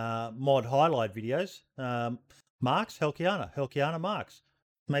mod highlight videos. Marks, Helkiana Marks.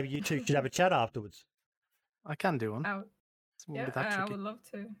 Maybe you two should have a chat afterwards. I can do one. I would love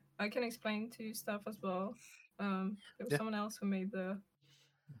to. I can explain to you stuff as well. There was someone else who made the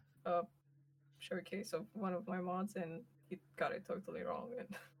showcase of one of my mods, and he got it totally wrong. And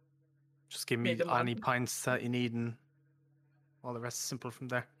just give me any points that you need, and all the rest is simple from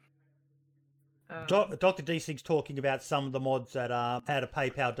there. Dr. DSync's talking about some of the mods that had a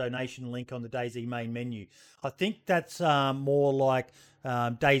PayPal donation link on the DayZ main menu. I think that's more like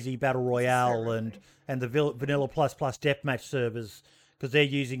DayZ Battle Royale and the Vanilla Plus Deathmatch servers, because they're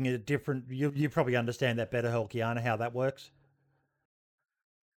using a different. You probably understand that better, Helkiana, how that works.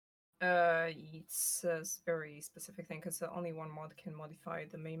 It's a very specific thing because only one mod can modify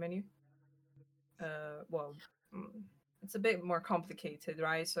the main menu. It's a bit more complicated,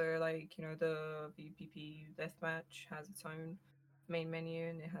 right? So, like, you know, the VPP Deathmatch has its own main menu,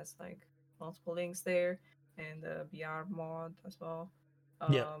 and it has like multiple links there, and the BR mod as well.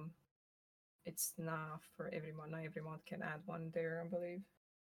 It's not for every mod. Not every mod can add one there, I believe.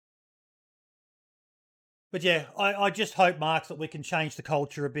 But yeah, I just hope, Marks, that we can change the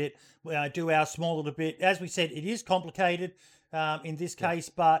culture a bit, do our small little bit. As we said, it is complicated in this case,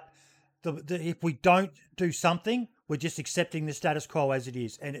 but if we don't do something, we're just accepting the status quo as it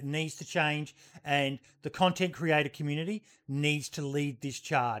is, and it needs to change, and the content creator community needs to lead this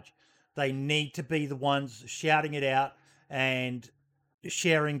charge. They need to be the ones shouting it out and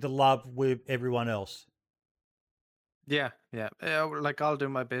sharing the love with everyone else. Yeah. Like, I'll do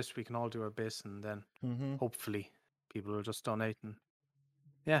my best. We can all do our best, and then hopefully people will just donate, and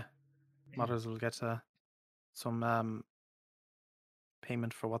modders will get some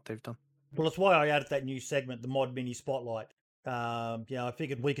payment for what they've done. Well, that's why I added that new segment, the Mod Mini Spotlight. I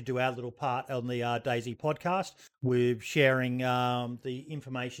figured we could do our little part on the DayZ podcast with sharing the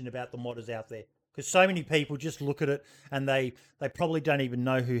information about the modders out there. Because so many people just look at it and they probably don't even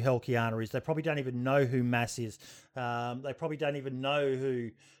know who Helkiana is. They probably don't even know who Mass is. They probably don't even know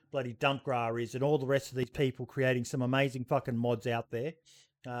who bloody Dumpgra is, and all the rest of these people creating some amazing fucking mods out there.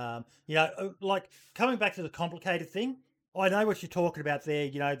 Like, coming back to the complicated thing, I know what you're talking about there,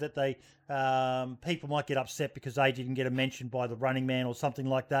 you know, that they people might get upset because they didn't get a mention by the Running Man or something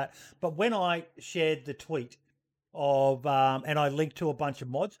like that. But when I shared the tweet of and I linked to a bunch of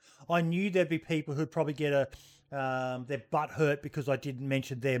mods, I knew there'd be people who'd probably get their butt hurt because I didn't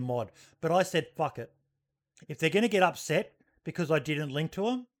mention their mod. But I said, fuck it. If they're going to get upset because I didn't link to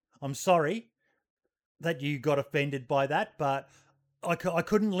them, I'm sorry that you got offended by that, but I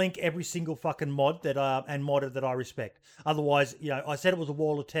couldn't link every single fucking mod that and modder that I respect. Otherwise, you know, I said it was a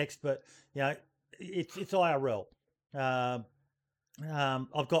wall of text, but you know, it's IRL. I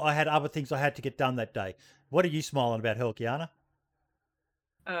had other things I had to get done that day. What are you smiling about, Helkiana?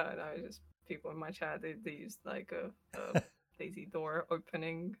 No, just people in my chat. They used like a DayZ door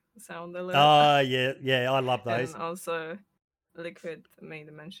opening sound alert. Oh yeah, I love those. And also, Liquid made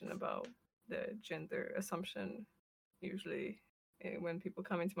a mention about the gender assumption. Usually, when people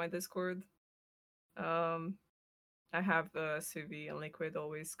come into my Discord, I have Suvi and Liquid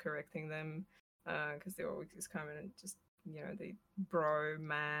always correcting them because they always just come in and just, they bro,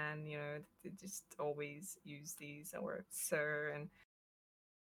 man, they just always use these or sir. And,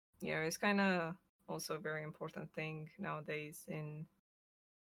 it's kind of also a very important thing nowadays in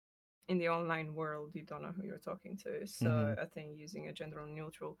the online world. You don't know who you're talking to. So I think using a gender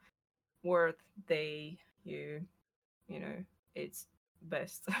neutral word, they, you, it's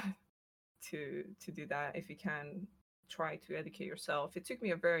best to do that if you can. Try to educate yourself. It took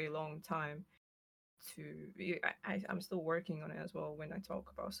me a very long time I'm still working on it as well. When I talk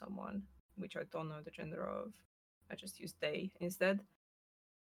about someone which I don't know the gender of, I just use they instead.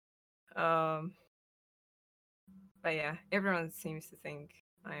 But yeah, everyone seems to think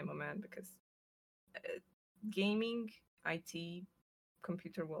I am a man because gaming, IT,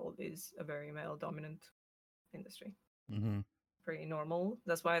 computer world is a very male dominant industry. Very normal.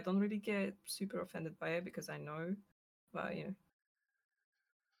 That's why I don't really get super offended by it, because I know. But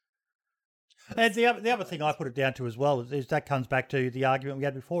and the other thing I put it down to as well is that comes back to the argument we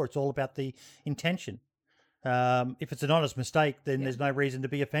had before. It's all about the intention. If it's an honest mistake, then there's no reason to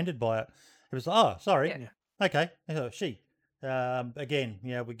be offended by it. It was, oh, sorry. Okay, she. Again,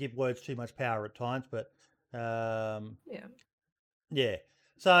 we give words too much power at times, but yeah.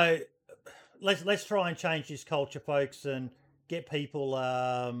 So let's try and change this culture, folks, and get people.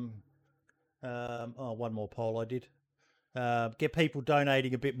 One more poll I did. Get people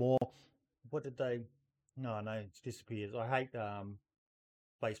donating a bit more. What did they? No, it's disappeared. I hate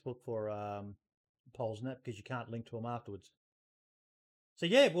Facebook for polls and that, because you can't link to them afterwards. So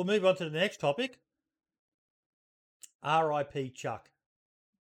yeah, we'll move on to the next topic. R.I.P. Chuck.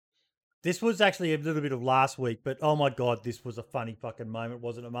 This was actually a little bit of last week, but oh my God, this was a funny fucking moment,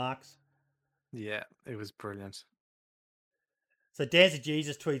 wasn't it, Marks? Yeah, it was brilliant. So Dancer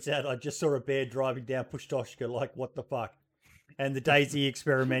Jesus tweets out, I just saw a bear driving down Pushtoshka, like, what the fuck? And the Daisy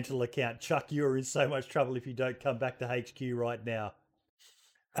experimental account, Chuck, you're in so much trouble if you don't come back to HQ right now.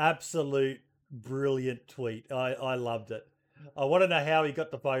 Absolute brilliant tweet. I loved it. I want to know how he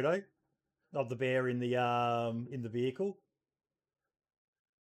got the photo of the bear in the vehicle.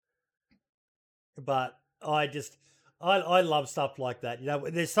 But I love stuff like that.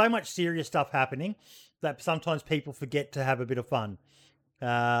 There's so much serious stuff happening that sometimes people forget to have a bit of fun.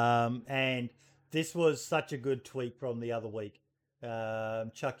 And this was such a good tweet from the other week.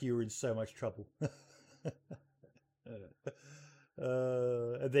 Chuck, you were in so much trouble.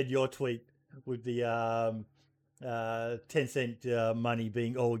 And then your tweet with the 10-cent money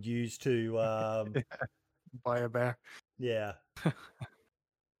being all used to buy a bear. Yeah.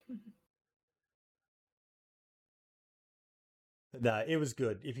 No, it was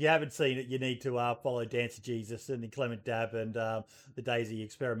good. If you haven't seen it, you need to follow Dancer Jesus and the Clement Dab and the Daisy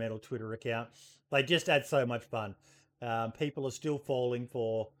Experimental Twitter account. They just add so much fun. People are still falling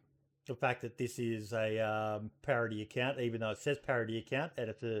for the fact that this is a parody account, even though it says parody account, and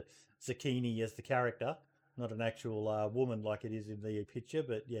it's a zucchini as the character, not an actual woman like it is in the picture.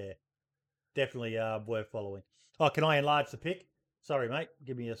 But yeah, definitely worth following. Oh, can I enlarge the pic? Sorry, mate.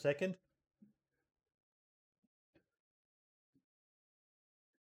 Give me a second.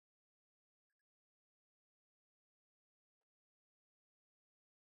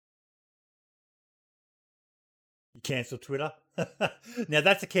 You cancel Twitter. Now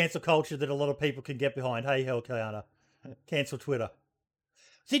that's a cancel culture that a lot of people can get behind. Hey, Hellkiana. Cancel Twitter.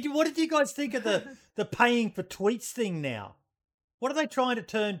 See, what did you guys think of the paying for tweets thing now? What are they trying to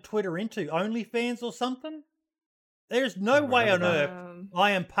turn Twitter into? OnlyFans or something? There's no way on earth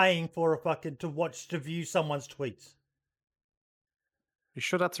I am paying for to view someone's tweets. You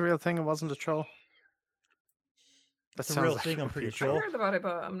sure that's a real thing? It wasn't a troll? That's a real thing, I'm pretty sure. I heard about it,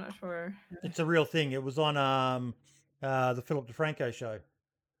 but I'm not sure. It's a real thing. It was on the Philip DeFranco show.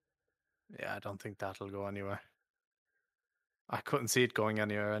 Yeah, I don't think that'll go anywhere. I couldn't see it going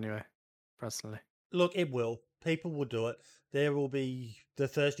anywhere anyway, personally. Look, it will. People will do it. There will be the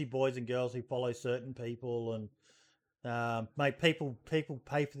thirsty boys and girls who follow certain people, and mate, people pay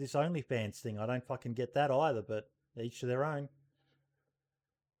for this OnlyFans thing. I don't fucking get that either, but each to their own.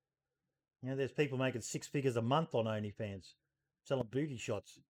 There's people making 6 figures a month on OnlyFans, selling booty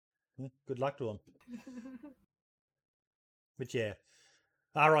shots. Good luck to them. But yeah,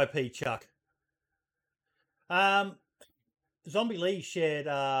 R.I.P. Chuck. Zombie Lee shared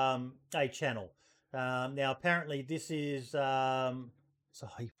a channel. Now, apparently this is... so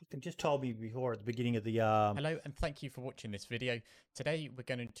he just told me before at the beginning of the... Hello, and thank you for watching this video. Today, we're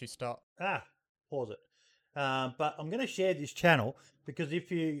going to start... Pause it. But I'm going to share this channel because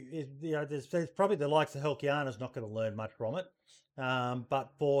there's probably the likes of Hellkiana's not going to learn much from it.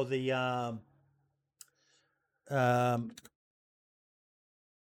 But for the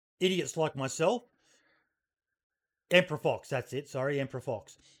idiots like myself, Emperor Fox, that's it, sorry, Emperor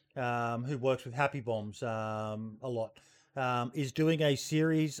Fox, who works with Happy Bombs a lot, is doing a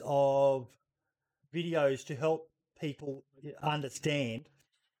series of videos to help people understand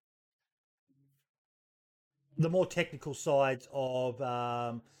the more technical sides of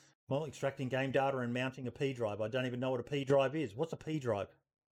well, extracting game data and mounting a P drive. I don't even know what a P drive is. What's a P drive?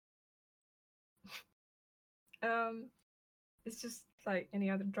 It's just like any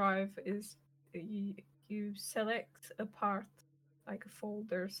other drive. Is you select a part, like a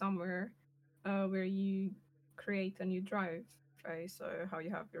folder somewhere, where you create a new drive, right? So how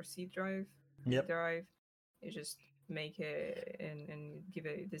you have your C drive, Yep. drive, you just make it and give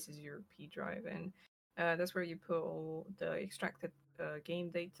it, this is your P drive, and that's where you put all the extracted game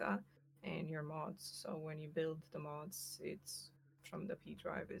data and your mods. So when you build the mods, it's from the P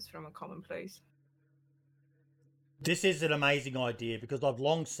drive, it's from a common place. This is an amazing idea because I've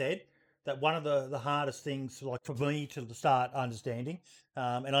long said that one of the hardest things, like for me to start understanding,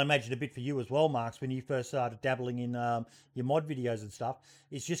 and I imagine a bit for you as well, Marks, when you first started dabbling in your mod videos and stuff,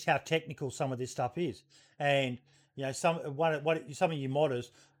 is just how technical some of this stuff is. And you know, some of you modders,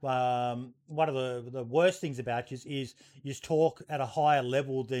 one of the worst things about you is you talk at a higher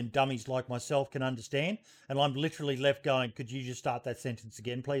level than dummies like myself can understand. And I'm literally left going, could you just start that sentence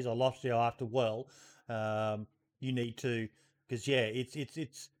again, please? I lost you after you need to, because yeah,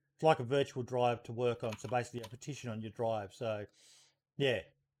 it's like a virtual drive to work on. So basically a partition on your drive. So yeah,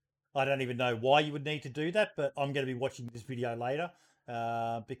 I don't even know why you would need to do that, but I'm going to be watching this video later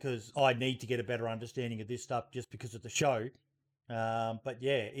because I need to get a better understanding of this stuff just because of the show. But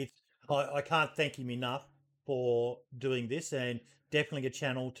yeah, I can't thank him enough for doing this, and definitely a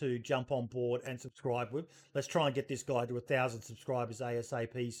channel to jump on board and subscribe with. Let's try and get this guy to 1,000 subscribers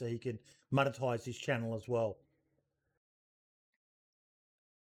ASAP so he can monetize his channel as well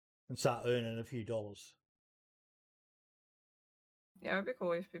and start earning a few dollars. Yeah, it'd be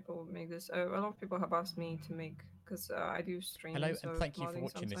cool if people make this. A lot of people have asked me to make, because I do streams. Hello, and thank you for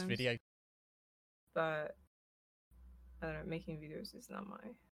watching this video. But I don't know, making videos is not my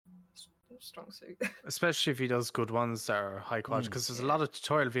strong suit. Especially if he does good ones that are high quality, because there's a lot of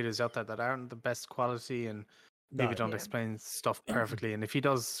tutorial videos out there that aren't the best quality and maybe don't explain stuff perfectly. And if he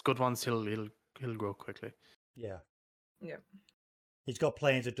does good ones, he'll grow quickly. Yeah. Yeah. He's got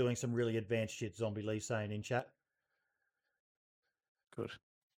plans of doing some really advanced shit, Zombie Lee saying in chat. Good.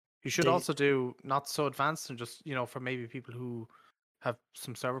 You should also do not so advanced and just, you know, for maybe people who have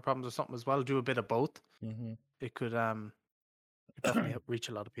some server problems or something as well, do a bit of both. Mm-hmm. It could definitely reach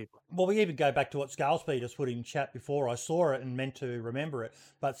a lot of people. Well, we even go back to what Scale Speed has put in chat before. I saw it and meant to remember it,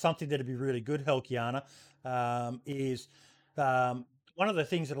 but something that'd be really good, Helkiana, is one of the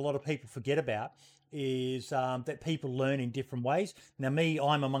things that a lot of people forget about is that people learn in different ways. Now, me,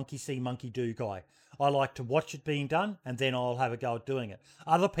 I'm a monkey see, monkey do guy. I like to watch it being done, and then I'll have a go at doing it.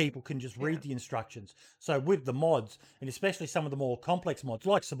 Other people can just read the instructions. So with the mods, and especially some of the more complex mods,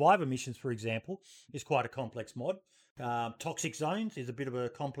 like Survivor Missions, for example, is quite a complex mod. Toxic Zones is a bit of a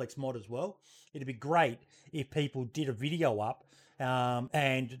complex mod as well. It'd be great if people did a video up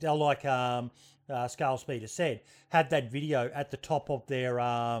and they'll, like Scale Speeder said, had that video at the top of their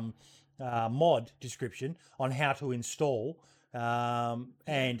mod description on how to install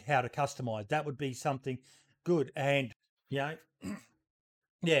and how to customize. That would be something good. And, you know,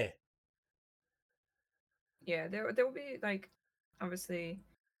 yeah. Yeah, there will be, like, obviously,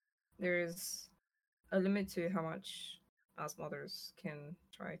 there's a limit to how much us modders can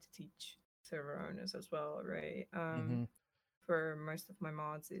try to teach server owners as well, right? For most of my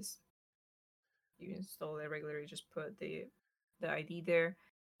mods is you install it regularly, just put the ID there,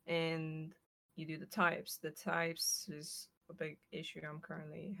 and you do the types. The types is a big issue I'm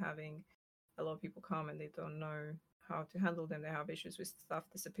currently having. A lot of people come and they don't know how to handle them. They have issues with stuff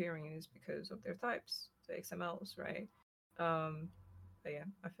disappearing, and it's because of their types, the XMLs, right? But yeah,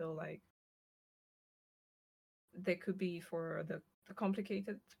 I feel like they could be for the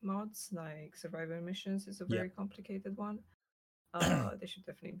complicated mods, like Survivor Missions is a very complicated one. There should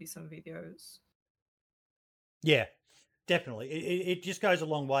definitely be some videos. Yeah, definitely. It just goes a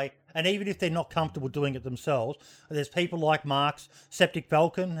long way. And even if they're not comfortable doing it themselves, there's people like Mark's. Septic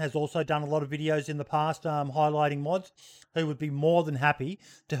Falcon has also done a lot of videos in the past highlighting mods who would be more than happy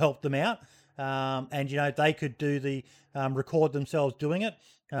to help them out. And, you know, they could do the record themselves doing it,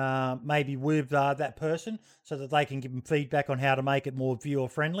 maybe with that person so that they can give them feedback on how to make it more viewer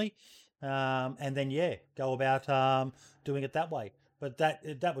friendly. And then, yeah, go about doing it that way. But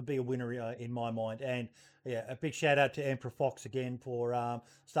that would be a winner in my mind. And yeah, a big shout out to Emperor Fox again for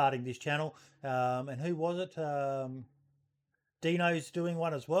starting this channel. And who was it? Dino's doing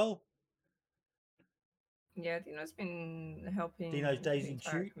one as well. Yeah, Dino's been helping Dino's the Daisy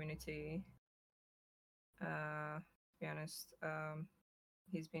entire Shoot. community. To be honest,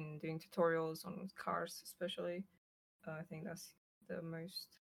 he's been doing tutorials on cars, especially. I think that's the most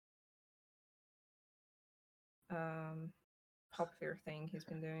popular thing he's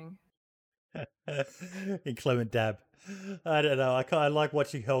been doing. Inclement Dab. I don't know. I like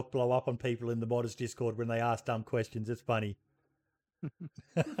watching Hulk blow up on people in the Modders Discord when they ask dumb questions. It's funny.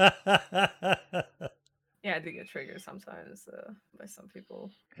 Yeah, I do get triggered sometimes by some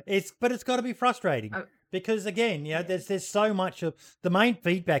people. But it's got to be frustrating because again, there's so much of the main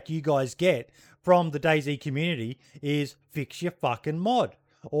feedback you guys get from the DayZ community is fix your fucking mod,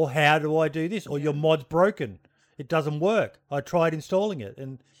 or how do I do this, or your mod's broken, it doesn't work. I tried installing it,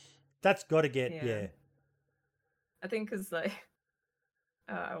 and that's got to get I think because like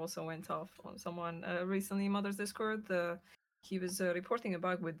I also went off on someone recently in Mother's Discord. He was reporting a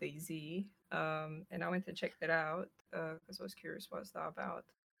bug with DayZ, and I went and checked it out because I was curious what's that about.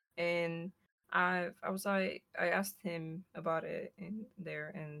 And I asked him about it in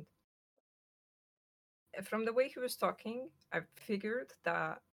there, and from the way he was talking, I figured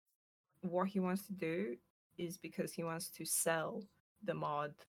that what he wants to do is because he wants to sell the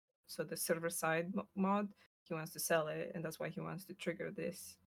mod. So the server side mod, he wants to sell it, and that's why he wants to trigger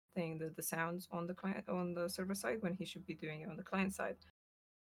this thing, the sounds on the client on the server side when he should be doing it on the client side.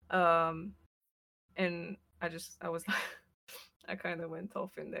 And I was like, I kind of went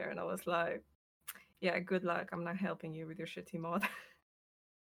off in there, and I was like, yeah, good luck. I'm not helping you with your shitty mod.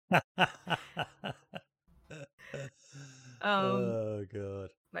 Oh god.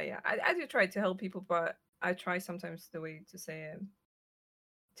 But yeah, I do try to help people, but I try sometimes the way to say it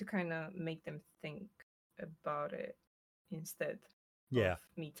to kind of make them think about it instead of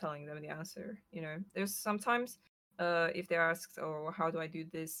me telling them the answer. You know, there's sometimes if they ask, oh, how do I do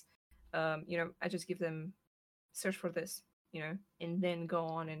this, you know, I just give them search for this, you know, and then go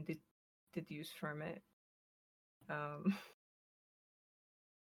on and deduce from it.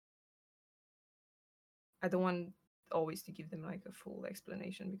 I don't want always to give them like a full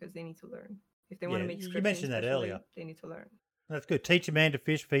explanation because they need to learn. If they want to make scripting, you mentioned that earlier. They need to learn. That's good. Teach a man to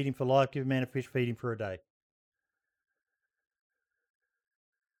fish, feed him for life. Give a man a fish, feed him for a day.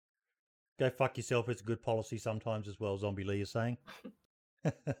 Go fuck yourself. It's a good policy sometimes as well, Zombie Lee is saying.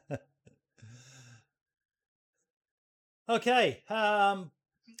 Okay.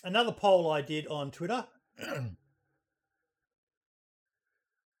 Another poll I did on Twitter.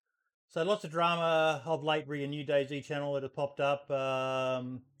 So lots of drama of late re a new DayZ channel that had popped up.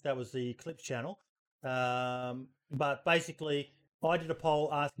 That was the Clips channel. But basically, I did a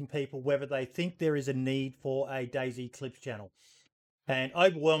poll asking people whether they think there is a need for a DayZ Clips channel. And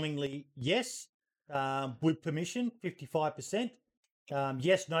overwhelmingly, yes, with permission, 55%.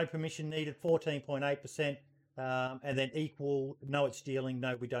 Yes, no permission needed, 14.8%. And then equal, no, it's stealing,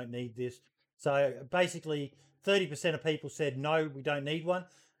 no, we don't need this. So basically, 30% of people said, no, we don't need one.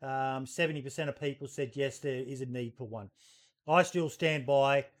 70% of people said, yes, there is a need for one. I still stand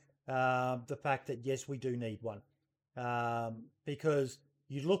by the fact that, yes, we do need one. Because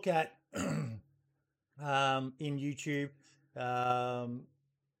you look at in YouTube,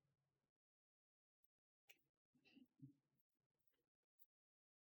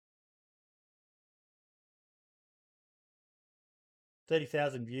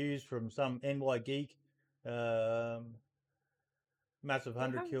 views from some NY geek, massive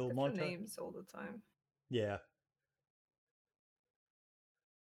 100 kill montage. Names all the time. Yeah.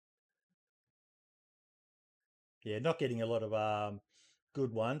 Yeah, not getting a lot of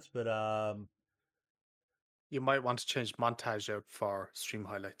good ones, but you might want to change montage out for stream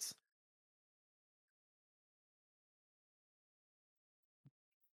highlights.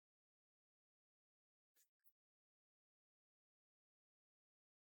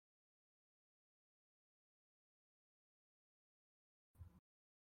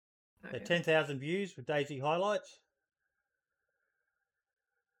 Okay. 10,000 views with DayZ highlights.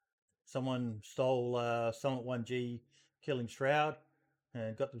 Someone stole Summit 1G killing Shroud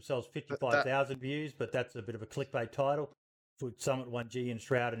and got themselves 55,000 views, but that's a bit of a clickbait title. Put Summit 1G and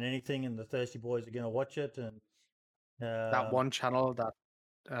Shroud and anything, and the Thirsty Boys are going to watch it. And that one channel that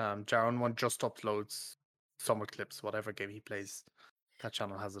Jaron one just uploads summer clips, whatever game he plays. That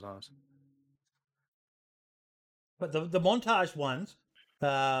channel has it on it. But the montage ones,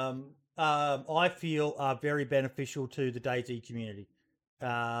 I feel are very beneficial to the DayZ community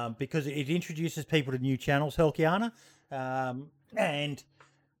because it introduces people to new channels, Helkiana, and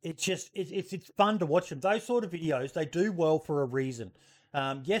it's fun to watch them. Those sort of videos, they do well for a reason.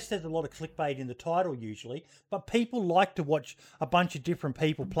 Yes, there's a lot of clickbait in the title usually, but people like to watch a bunch of different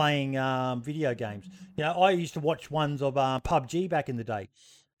people playing video games. You know, I used to watch ones of PUBG back in the day,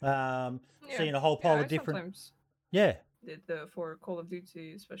 seeing a whole pile of different. Yeah. For Call of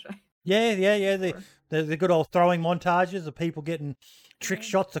Duty, especially. Yeah. The good old throwing montages of people getting trick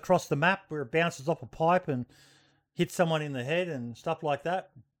shots across the map where it bounces off a pipe and hits someone in the head and stuff like that.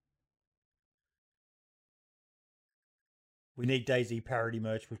 We need DayZ parody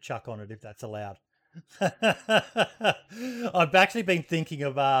merch with Chuck on it if that's allowed. I've actually been thinking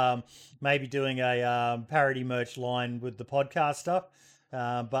of maybe doing a parody merch line with the podcast stuff,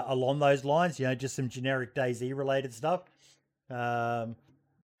 but along those lines, you know, just some generic DayZ related stuff. Yeah,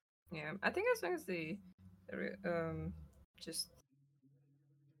 I think as long as they just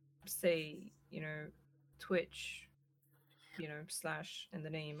say, you know, Twitch, you know, slash in the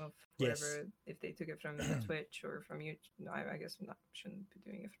name of whatever, if they took it from Twitch or from YouTube. No, I guess shouldn't be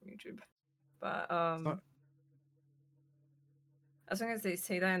doing it from YouTube. But as long as they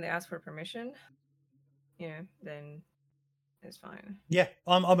say that and they ask for permission, you know, then it's fine. Yeah,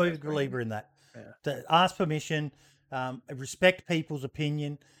 I'm a believer in that. Yeah. To ask permission, respect people's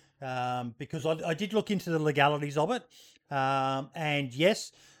opinion, because I did look into the legalities of it, and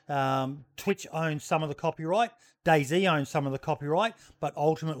yes, Twitch owns some of the copyright, DayZ owns some of the copyright, but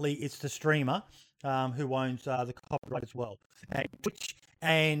ultimately it's the streamer who owns the copyright as well. And Twitch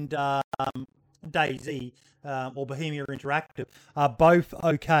and DayZ or Bohemia Interactive are both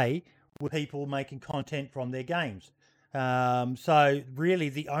okay with people making content from their games. So really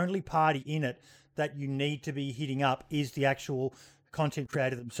the only party in it that you need to be hitting up is the actual content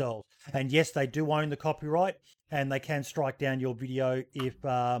creator themselves. And yes, they do own the copyright and they can strike down your video if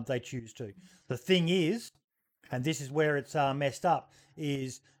they choose to. The thing is, and this is where it's messed up,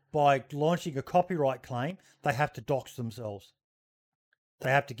 is by launching a copyright claim, they have to dox themselves. They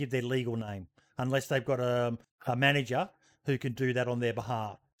have to give their legal name, unless they've got a manager who can do that on their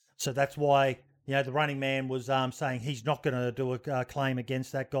behalf. So that's why, you know, the Running Man was saying he's not going to do a claim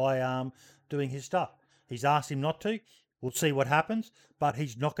against that guy doing his stuff. He's asked him not to. We'll see what happens, but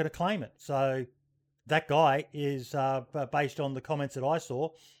he's not going to claim it. So that guy is, based on the comments that I saw,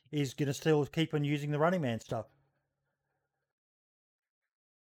 is going to still keep on using the Running Man stuff.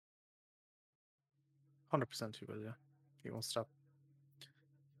 100% he will, yeah. He won't stop.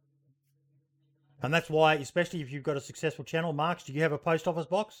 And that's why, especially if you've got a successful channel, Marks, do you have a post office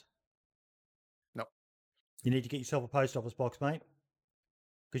box? No. You need to get yourself a post office box, mate,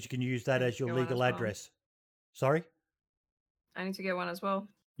 because you can use that as your legal address. Sorry? I need to get one as well.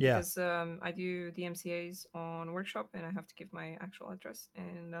 Yeah. Because I do the MCAs on Workshop and I have to give my actual address.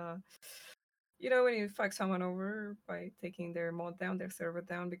 And, you know, when you fuck someone over by taking their mod down, their server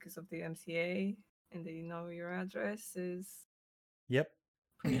down because of the MCA, and they know your address is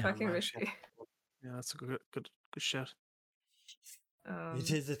pretty fucking risky. Yeah, that's a good shit. It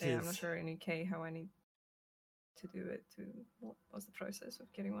is. I'm not sure in UK how I need to do it. What's the process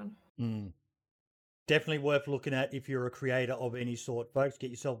of getting one? Definitely worth looking at if you're a creator of any sort, folks.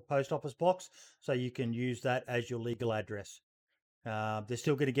 Get yourself a post office box so you can use that as your legal address. They're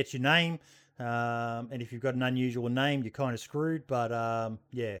still going to get your name, and if you've got an unusual name, you're kind of screwed. But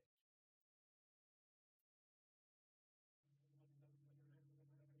yeah.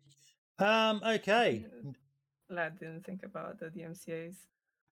 Okay. Lad didn't think about the DMCAs.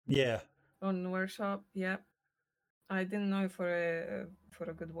 Yeah. On Workshop, yeah. I didn't know for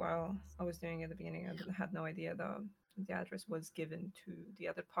a good while. I was doing it at the beginning. I had no idea the address was given to the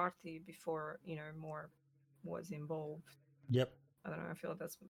other party before, you know, more was involved. Yep. I don't know. I feel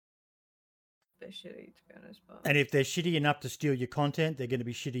that's a bit shitty, to be honest. But... And if they're shitty enough to steal your content, they're going to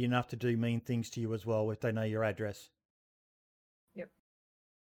be shitty enough to do mean things to you as well if they know your address. Yep.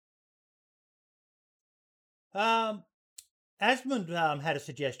 Asmund had a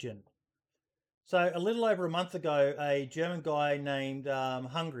suggestion. So a little over a month ago, a German guy named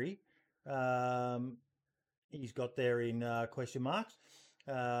Hungry, he's got there in question marks,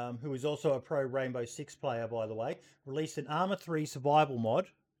 who is also a pro Rainbow Six player, by the way, released an Arma 3 survival mod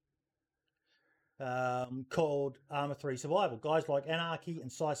called Arma 3 Survival. Guys like Anarchy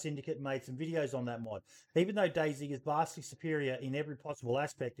and Psy Syndicate made some videos on that mod. Even though DayZ is vastly superior in every possible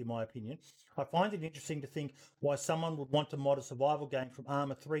aspect, in my opinion, I find it interesting to think why someone would want to mod a survival game from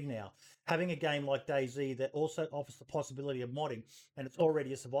Arma 3 now. Having a game like DayZ that also offers the possibility of modding, and it's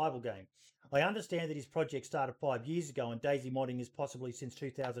already a survival game. I understand that his project started 5 years ago and DayZ modding is possibly since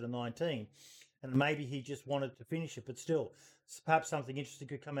 2019. And maybe he just wanted to finish it, but still, perhaps something interesting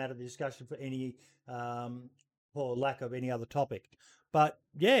could come out of the discussion for any, for lack of any other topic. But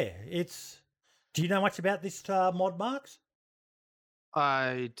yeah, it's. Do you know much about this mod, Marks?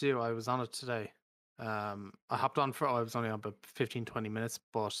 I do. I was on it today. I hopped on for. I was only on about 15, 20 minutes,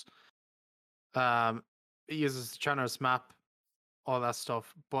 but it uses the generous map, all that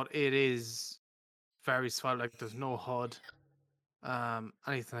stuff. But it is very swell. Like there's no HUD,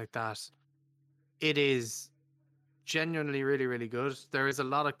 anything like that. It is genuinely really, really good. There is a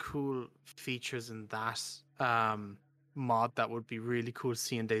lot of cool features in that mod that would be really cool to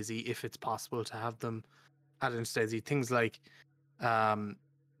see in DayZ if it's possible to have them added into DayZ. Things like,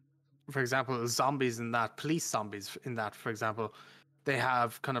 for example, zombies in that, police zombies in that, for example, they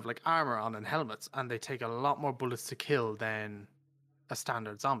have kind of like armor on and helmets, and they take a lot more bullets to kill than a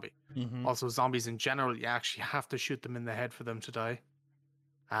standard zombie. Mm-hmm. Also, zombies in general, you actually have to shoot them in the head for them to die.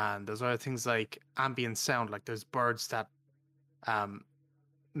 And there's other things like ambient sound, like there's birds that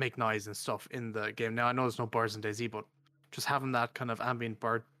make noise and stuff in the game. Now I know there's no birds in DayZ, but just having that kind of ambient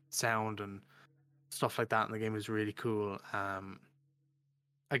bird sound and stuff like that in the game is really cool.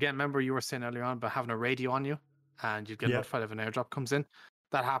 Again, remember you were saying earlier on about having a radio on you and you'd get notified if an airdrop comes in.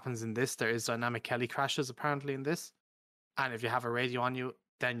 That happens in this. There is dynamic heli crashes apparently in this, and if you have a radio on you,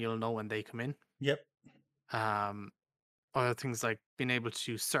 then you'll know when they come in. Yep. Other things like being able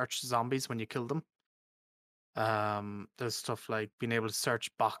to search zombies when you kill them. There's stuff like being able to search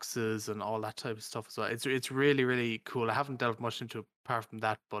boxes and all that type of stuff as well. It's really, really cool. I haven't delved much into it apart from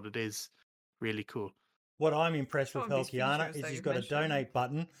that, but it is really cool. What I'm impressed with Helkiana is he's got a donate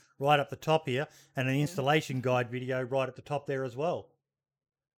button right up the top here and an installation guide video right at the top there as well.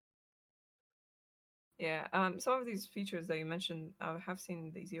 Yeah, some of these features that you mentioned, I have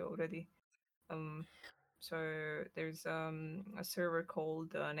seen these already. So there's a server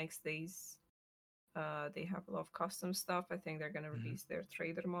called Next Days. They have a lot of custom stuff. I think they're gonna release their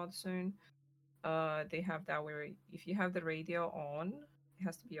trader mod soon. They have that where if you have the radio on, it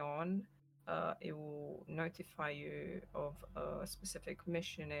has to be on. It will notify you of a specific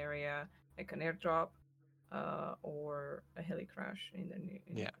mission area, like an airdrop, or a heli crash in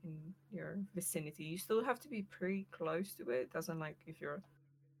your vicinity. You still have to be pretty close to it. It doesn't like if you're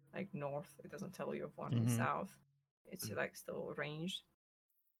like north, it doesn't tell you of one in south. It's like still ranged,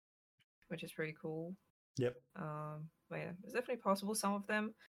 which is pretty cool. Yep. But yeah, it's definitely possible.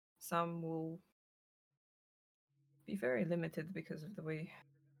 Some will be very limited because of the way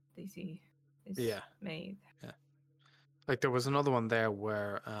DayZ is made. Yeah. Like there was another one there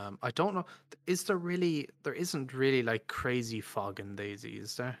where I don't know. There isn't really like crazy fog in DayZ,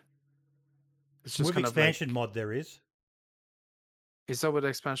 is there? It's just with kind expansion of like, mod there is. Is that with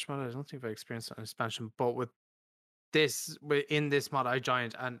expansion mod? I don't think I've experienced an expansion, but with this, in this mod I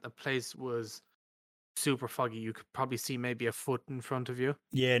joined and the place was super foggy. You could probably see maybe a foot in front of you.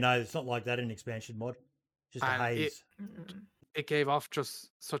 Yeah, no, it's not like that in expansion mod. Just a haze. It gave off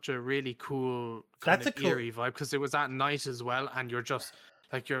just such a really cool kind of eerie vibe because it was at night as well, and you're just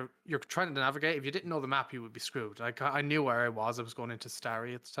like you're trying to navigate. If you didn't know the map, you would be screwed. Like I knew where I was. I was going into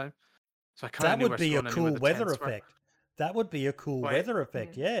Starry at the time, so I kind of knew that would be a cool weather effect. That would be a cool weather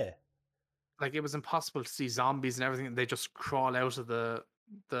effect. Yeah. Like it was impossible to see zombies and everything. They just crawl out of the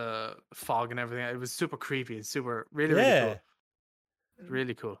fog and everything. It was super creepy and super really cool.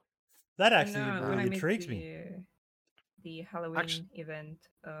 Really cool. That actually really intrigues me. The Halloween event,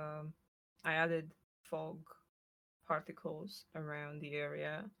 I added fog particles around the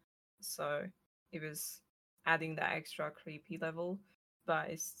area, so it was adding that extra creepy level, but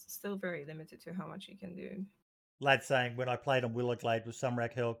it's still very limited to how much you can do. Lad saying, when I played on Willowglade with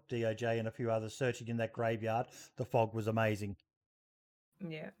Sumrak, Helk, DOJ and a few others searching in that graveyard, the fog was amazing.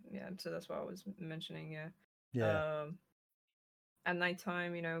 Yeah, so that's what I was mentioning, Yeah. At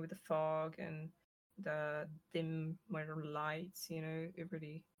nighttime, with the fog and the dimmer lights, it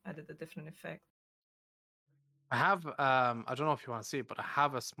really added a different effect. I have, I don't know if you want to see it, but I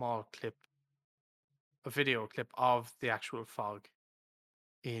have a small clip, a video clip of the actual fog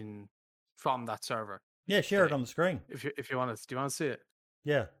from that server. Yeah, share it on the screen. If you want to, do you want to see it?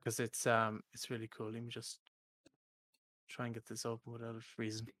 Yeah, because it's really cool. Let me just try and get this open without a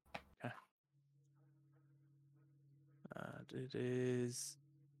reason. Okay. It is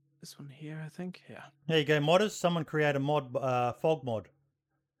this one here, I think. Yeah. There you go, modders. Someone create a mod, fog mod.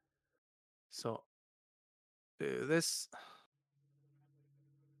 So do this.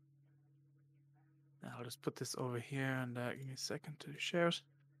 Now I'll just put this over here and give me a second to share it.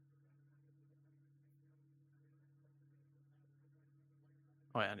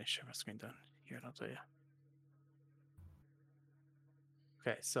 Oh yeah, I need to share my screen down here, I'll tell you.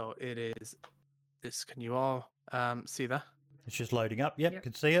 Okay, so it is this. Can you all see that? It's just loading up. Yep,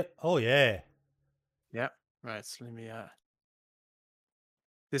 can see it. Oh yeah. Yep. Right, so let me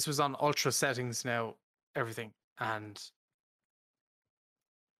This was on ultra settings now, everything, and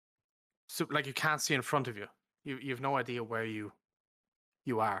so like you can't see in front of you. You have no idea where you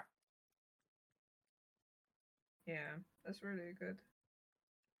are. Yeah, that's really good.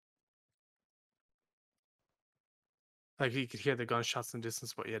 Like you could hear the gunshots in the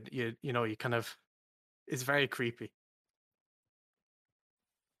distance, but you kind of, it's very creepy.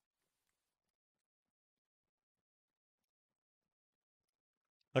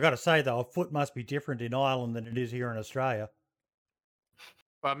 I got to say though, a foot must be different in Ireland than it is here in Australia.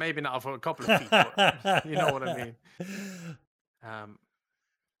 Well, maybe not for a couple of feet, but you know what I mean.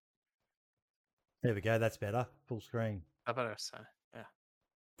 There we go. That's better. Full screen. I better say, yeah.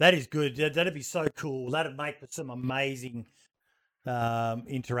 That is good. That'd be so cool. That'd make some amazing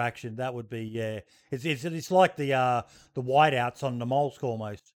interaction. That would be, yeah. It's like the whiteouts on the Molsk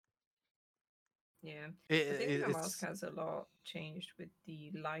almost. Yeah, I think the Molsk has a lot changed with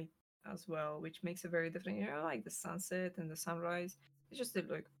the light as well, which makes it very different. You know, like the sunset and the sunrise. It just did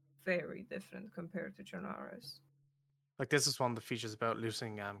look very different compared to Chernarus. Like this is one of the features about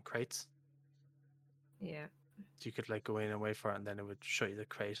looting crates. Yeah. So you could like go in and wait for it, and then it would show you the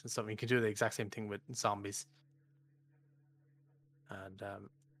crate and stuff. You can do the exact same thing with zombies. And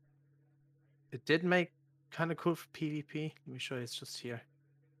it did make kind of cool for PvP. Let me show you. It's just here.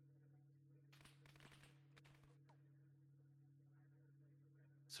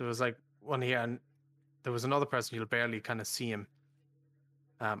 So it was like one here, and there was another person. You'll barely kind of see him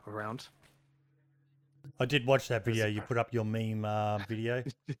around. I did watch that video. You put up your meme video.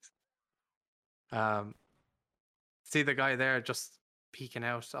 See the guy there just peeking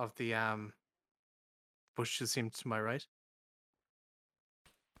out of the bushes seemed to my right.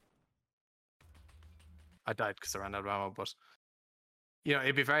 I died because I ran out of ammo, but you know,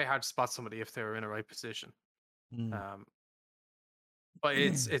 it'd be very hard to spot somebody if they were in a right position. But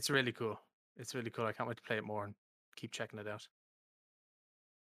it's really cool. It's really cool. I can't wait to play it more and keep checking it out.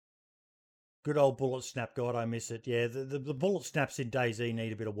 Good old bullet snap, God, I miss it. Yeah, the bullet snaps in DayZ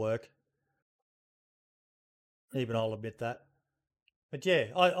need a bit of work. Even I'll admit that. But yeah,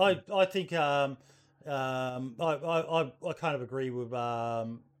 I think I kind of agree with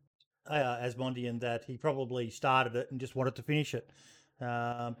Asmondian that he probably started it and just wanted to finish it.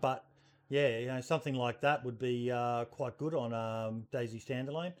 But yeah, you know, something like that would be quite good on DayZ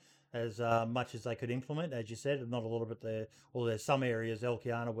standalone, as much as they could implement. As you said, not a lot of it there, or there's some areas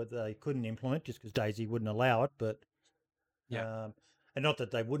Elkiana where they couldn't implement just because DayZ wouldn't allow it. But yeah. And not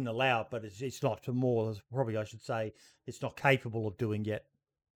that they wouldn't allow it, but it's not more, probably I should say, it's not capable of doing yet.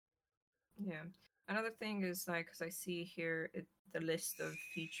 Yeah. Another thing is, like, because I see here the list of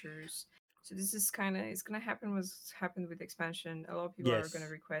features. So this is kind of, it's going to happen what's happened with expansion. A lot of people are going to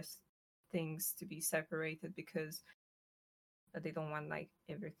request things to be separated because they don't want, like,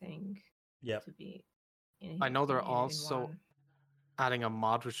 everything to be in. I know they're also adding a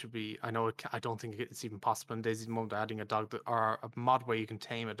mod, which would be, I don't think it's even possible in DayZ mode, adding a dog or a mod where you can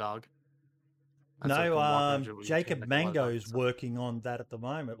tame a dog. No, Jacob Mango's working on that at the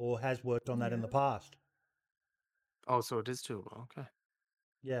moment, or has worked on that in the past. Oh, so it is too. Okay.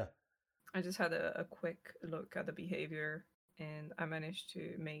 Yeah. I just had a quick look at the behavior, and I managed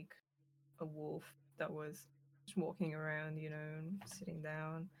to make a wolf that was just walking around, you know, sitting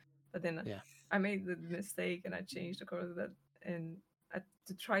down. But then I made the mistake, and I changed the color of that, and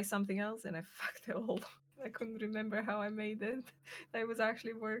to try something else, and I fucked it all. I couldn't remember how I made it. That was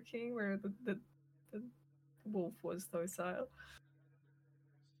actually working, where the wolf was docile.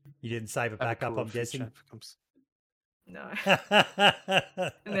 You didn't save it back up, I'm guessing. No.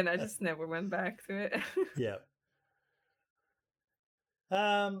 And then I just never went back to it. Yeah.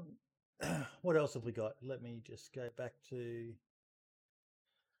 What else have we got? Let me just go back to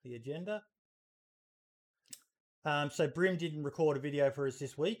the agenda. So Brim didn't record a video for us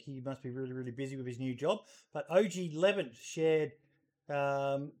this week. He must be really, really busy with his new job. But OG Levent shared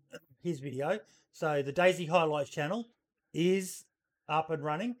his video. So the DayZ Highlights channel is up and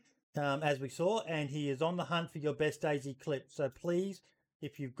running, as we saw, and he is on the hunt for your best DayZ clips. So please,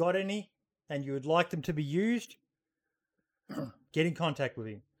 if you've got any and you would like them to be used, get in contact with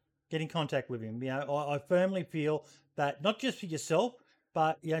him. Get in contact with him. You know, I firmly feel that not just for yourself,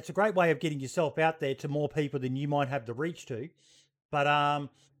 but you know, it's a great way of getting yourself out there to more people than you might have the reach to. But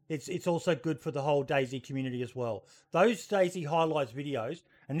it's also good for the whole DayZ community as well. Those DayZ Highlights videos,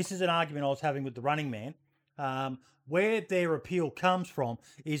 and this is an argument I was having with the Running Man, where their appeal comes from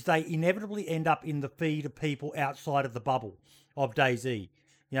is they inevitably end up in the feed of people outside of the bubble of DayZ.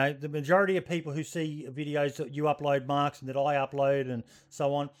 You know, the majority of people who see videos that you upload, Marks, and that I upload and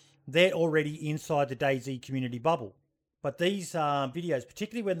so on, they're already inside the DayZ community bubble. But these videos,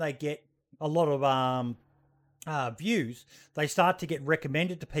 particularly when they get a lot of views, they start to get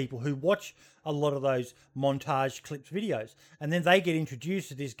recommended to people who watch a lot of those montage clips videos. And then they get introduced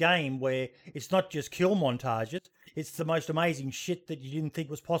to this game where it's not just kill montages, it's the most amazing shit that you didn't think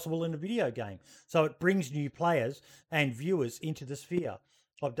was possible in a video game. So it brings new players and viewers into the sphere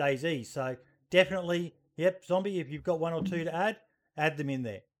of DayZ. So definitely, yep, Zombie, if you've got one or two to add them in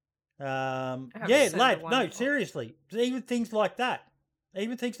there. Yeah, lad, no, seriously, even things like that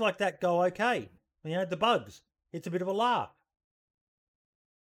go okay. You know, the bugs, it's a bit of a laugh.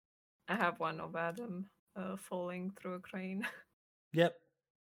 I have one of Adam falling through a crane. Yep,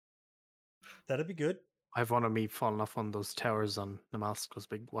 that'd be good. I have one of me falling off on those towers on Namalsk, those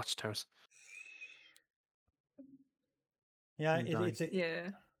big watchtowers. Yeah,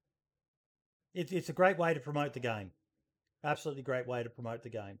 it's a great way to promote the game. Absolutely great way to promote the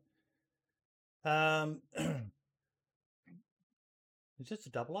game. Is this a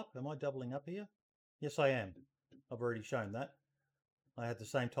double up? Am I doubling up here? Yes, I am. I've already shown that. I had the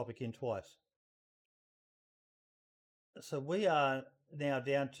same topic in twice. So we are now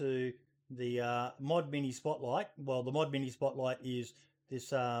down to the Mod Mini Spotlight. Well, the Mod Mini Spotlight is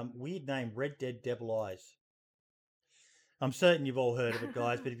this weird name, Red Dead Devil Eyes. I'm certain you've all heard of it,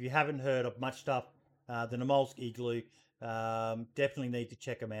 guys, but if you haven't heard of much stuff, the Namalsk Igloo, definitely need to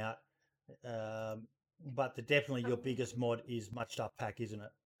check them out. But definitely your biggest mod is Much Stuff Pack, isn't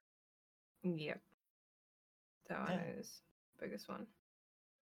it? Yep. That one is the biggest one.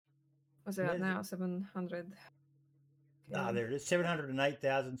 What's it at now? 700. There it is,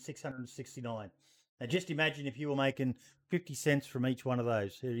 708,669. Now just imagine if you were making 50 cents from each one of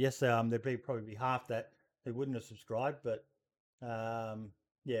those. Yes, there'd probably be half that who wouldn't have subscribed, but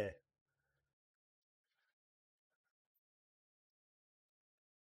yeah.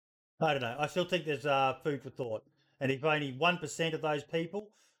 I don't know. I still think there's food for thought. And if only 1% of those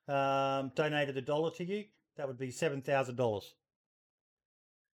people donated $1 to you, that would be $7,000.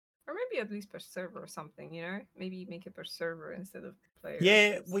 Or maybe at least per server or something, you know? Maybe make it per server instead of players.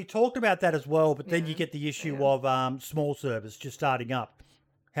 Yeah, we talked about that as well, but then you get the issue of small servers just starting up.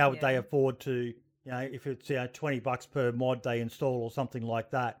 How would they afford to, if it's $20 per mod they install or something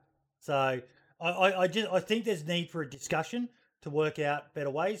like that? So I think there's need for a discussion to work out better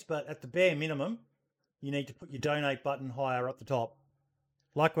ways, but at the bare minimum, you need to put your donate button higher up the top,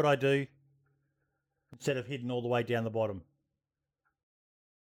 like what I do, instead of hidden all the way down the bottom.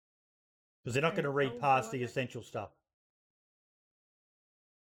 Because they're not going to read past the essential stuff.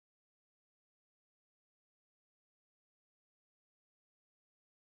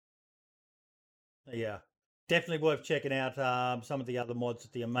 Yeah, definitely worth checking out some of the other mods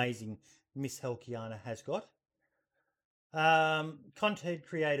that the amazing Miss Helkiana has got. Content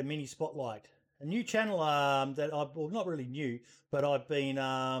Creator Mini Spotlight, a new channel that I've, well, not really new, but I've been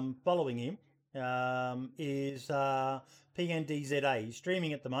following him, is PNDZA. He's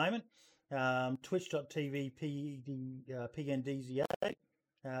streaming at the moment. Twitch.tv PNDZA.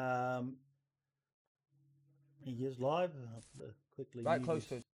 He is live. Quickly right close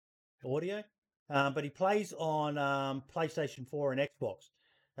to audio. But he plays on PlayStation 4 and Xbox.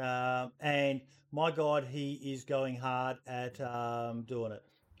 And my God, he is going hard at doing it.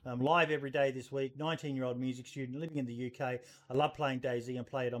 Live every day this week, 19-year-old music student living in the UK. I love playing DayZ and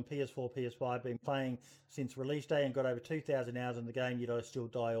play it on PS4, PS5. Been playing since release day and got over 2,000 hours in the game, yet I still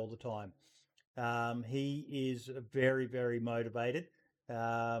die all the time. He is very, very motivated.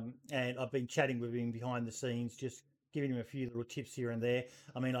 And I've been chatting with him behind the scenes, just giving him a few little tips here and there.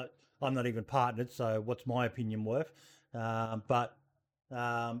 I mean, I'm not even partnered, so what's my opinion worth? But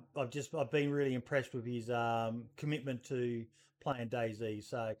I've been really impressed with his commitment to playing DayZ.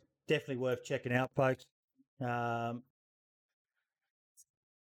 So definitely worth checking out, folks.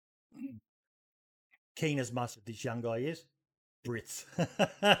 Keen as mustard, this young guy is. Brits.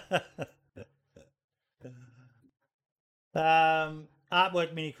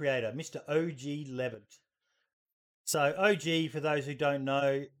 Artwork mini creator, Mr. OG Levant. So OG, for those who don't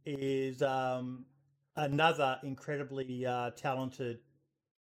know, is another incredibly talented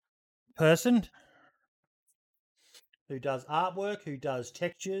person who does artwork, who does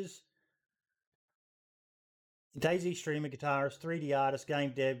textures. DayZ streamer, guitarist, 3D artist,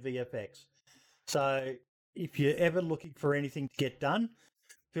 game dev, VFX. So if you're ever looking for anything to get done,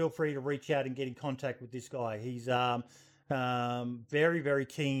 feel free to reach out and get in contact with this guy. He's very, very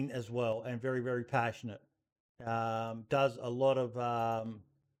keen as well and very, very passionate. Does a lot of,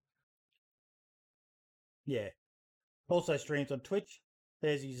 also streams on Twitch.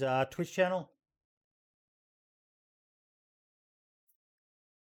 There's his Twitch channel.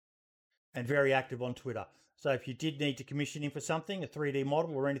 And very active on Twitter. So if you did need to commission him for something, a 3D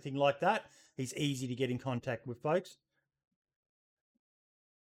model or anything like that, he's easy to get in contact with, folks.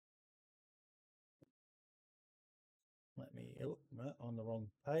 Let me, on the wrong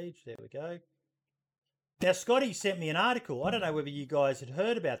page. There we go. Now, Scotty sent me an article. I don't know whether you guys had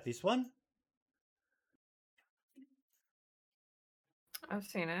heard about this one. I've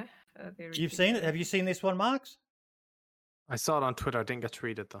seen it. You've seen it? Have you seen this one, Marks? I saw it on Twitter. I didn't get to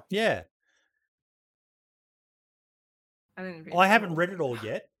read it, though. Yeah. I didn't read I haven't read it all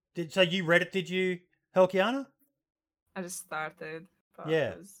yet. So you read it, did you, Helkiana? I just started, but yeah.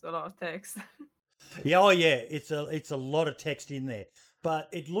 there's a lot of text. Yeah, oh yeah, it's a lot of text in there, but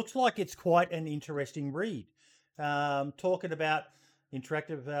it looks like it's quite an interesting read. Talking about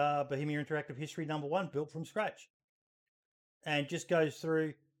interactive Bohemia Interactive History #1, built from scratch, and just goes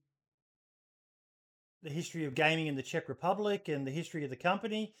through the history of gaming in the Czech Republic and the history of the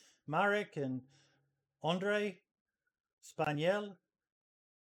company, Marek and Andre Spanel.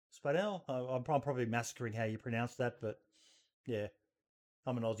 I'm probably massacring how you pronounce that, but yeah,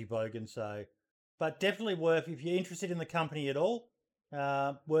 I'm an Aussie bogan, so. But definitely worth, if you're interested in the company at all,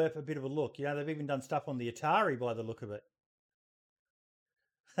 worth a bit of a look. You know, they've even done stuff on the Atari by the look of it.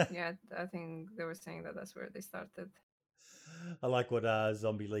 Yeah, I think they were saying that that's where they started. I like what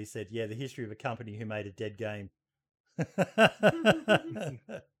Zombie Lee said. Yeah, the history of a company who made a dead game.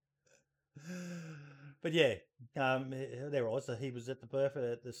 But yeah, there was. He was at the birth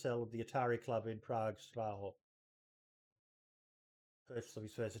at the cell of the Atari Club in Prague, Straho. First of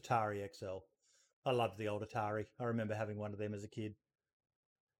his first Atari XL. I loved the old Atari. I remember having one of them as a kid.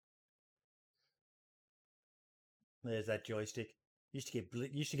 There's that joystick. You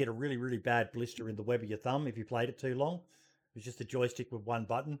used to get a really, really bad blister in the web of your thumb if you played it too long. It was just a joystick with one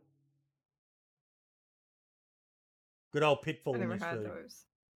button. Good old Pitfall. I never had those.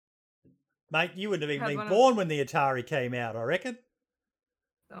 Mate, you wouldn't have even been born when the Atari came out, I reckon.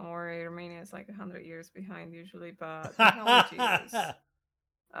 Don't worry, Romania is like 100 years behind usually, but technology is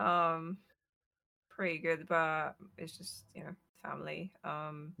pretty good, but it's just, family.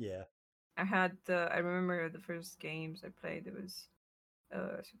 Yeah. I remember the first games I played, it was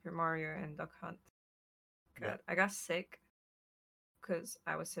Super Mario and Duck Hunt. Yeah. I got sick because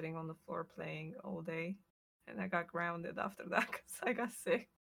I was sitting on the floor playing all day, and I got grounded after that because I got sick.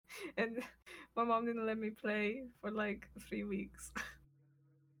 And my mom didn't let me play for like 3 weeks.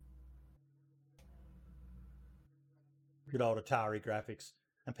 Good old Atari graphics.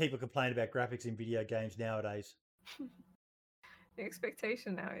 And people complain about graphics in video games nowadays. The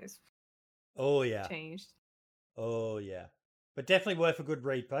expectation now is changed. Oh, yeah. But definitely worth a good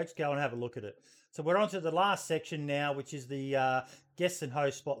read, folks. Go and have a look at it. So we're on to the last section now, which is the guests and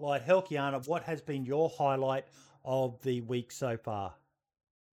host spotlight. Helkiana, what has been your highlight of the week so far?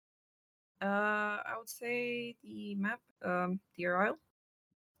 I would say the map, Deer Isle.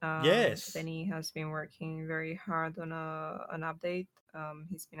 Yes. Benny has been working very hard on an update.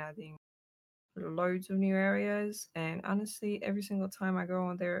 He's been adding loads of new areas, and honestly, every single time I go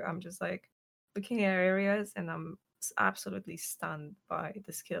on there, I'm just like looking at areas, and I'm absolutely stunned by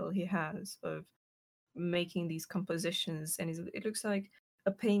the skill he has of making these compositions, and it looks like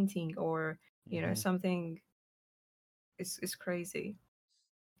a painting or something. It's crazy.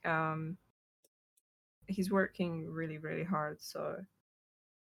 He's working really, really hard, so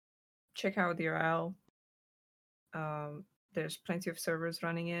check out the URL. There's plenty of servers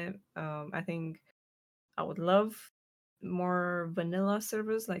running it. I think I would love more vanilla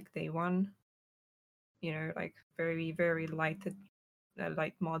servers like Day One. Like very, very light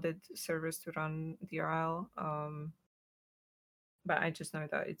modded servers to run DRL. But I just know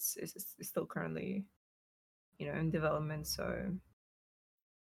that it's still currently, in development. So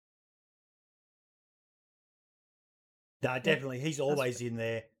no, definitely, he's always in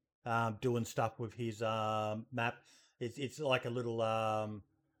there doing stuff with his map. It's like a little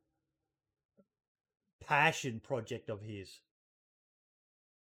passion project of his.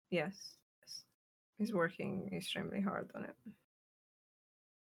 Yes, he's working extremely hard on it.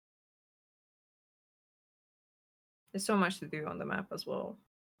 There's so much to do on the map as well.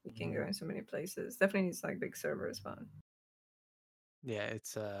 You can go in so many places. Definitely needs like big servers, fun. Yeah,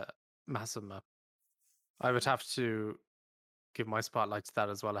 it's a massive map. I would have to give my spotlight to that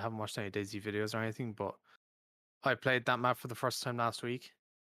as well. I haven't watched any DayZ videos or anything, but I played that map for the first time last week.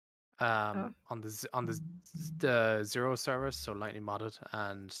 On the Zero server, so lightly modded,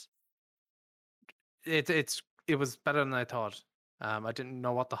 and it was better than I thought. I didn't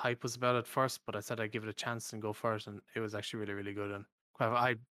know what the hype was about at first, but I said I'd give it a chance and go for it, and it was actually really, really good. And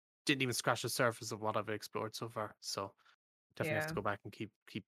I didn't even scratch the surface of what I've explored so far, so definitely have to go back and keep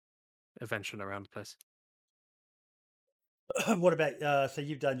adventuring around the place. What about, so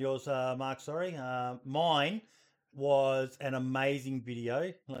you've done yours, Mark, sorry. Mine was an amazing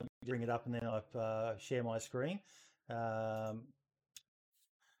video. Let me bring it up and then I'll share my screen.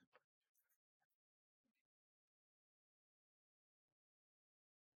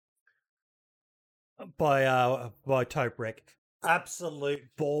 By Toprek. Absolute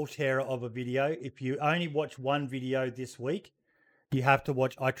ball terror of a video. If you only watch one video this week, you have to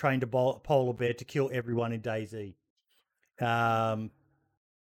watch I Trained a Polar Bear to Kill Everyone in DayZ.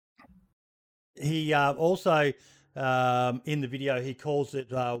 He also, in the video, he calls it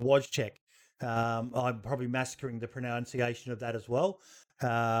Wojciech. I'm probably massacring the pronunciation of that as well.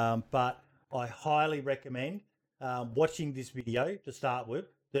 But I highly recommend watching this video to start with.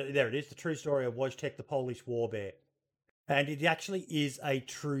 There it is, the true story of Wojciech the Polish war bear. And it actually is a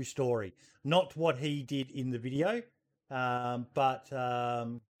true story. Not what he did in the video, but I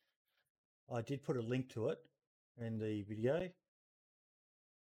did put a link to it in the video.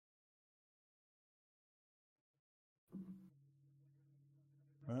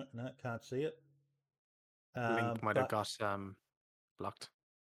 No, can't see it. Link might have got blocked.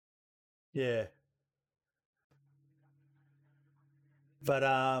 Yeah. But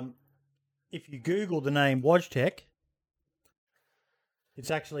if you Google the name Wojciech, it's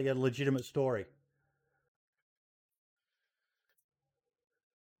actually a legitimate story.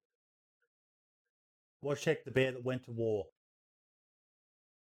 Wojciech the bear that went to war.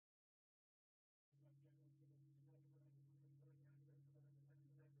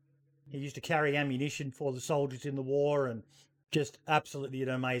 He used to carry ammunition for the soldiers in the war, and just absolutely an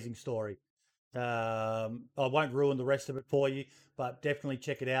amazing story. I won't ruin the rest of it for you, but definitely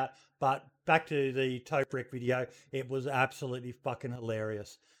check it out. But back to the Toprek video, it was absolutely fucking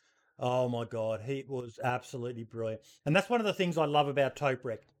hilarious. Oh my God, he was absolutely brilliant. And that's one of the things I love about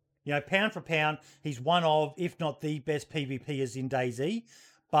Toprek. You know, pound for pound, he's one of, if not the best PvPers in DayZ,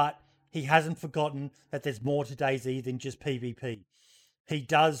 but he hasn't forgotten that there's more to DayZ than just PvP. He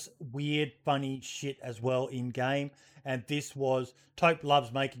does weird, funny shit as well in game. And this was, Tope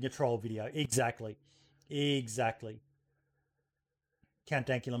loves making a troll video. Exactly. Count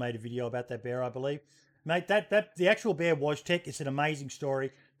Dankula made a video about that bear, I believe. Mate, that the actual bear Wojciech is an amazing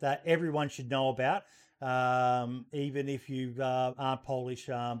story that everyone should know about, even if you aren't Polish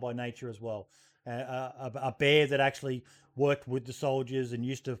by nature as well. A bear that actually worked with the soldiers and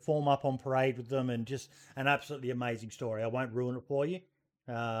used to form up on parade with them, and just an absolutely amazing story. I won't ruin it for you.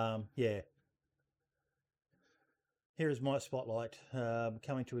 Yeah. Here is my spotlight.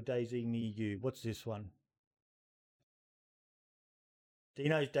 Coming to a DayZ near you. What's this one?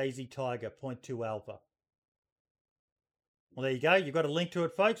 Dino's DayZ Tiger, 0.2 alpha. Well, there you go. You've got a link to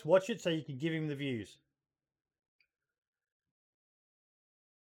it, folks. Watch it so you can give him the views.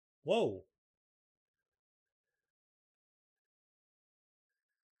 Whoa.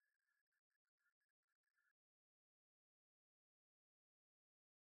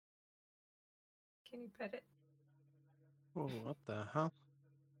 Can you pet it? Oh, what the hell?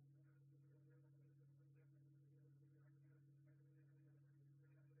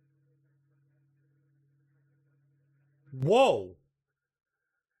 Whoa.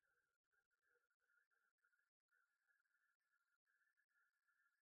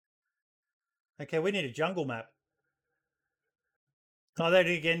 Okay, we need a jungle map. Oh, then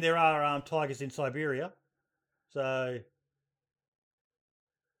again, there are tigers in Siberia. So...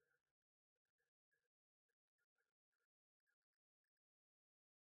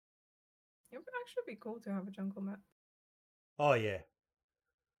 It would actually be cool to have a jungle map. Oh, yeah.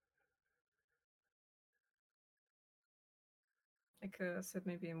 Like I said,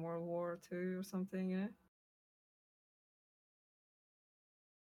 maybe in World War II or something, yeah?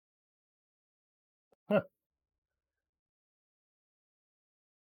 Huh.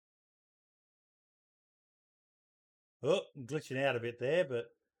 Oh, I'm glitching out a bit there, but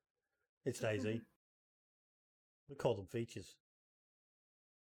it's DayZ. We call them features.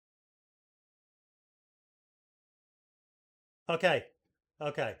 Okay.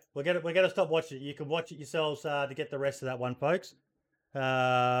 We're gonna stop watching it. You can watch it yourselves to get the rest of that one, folks.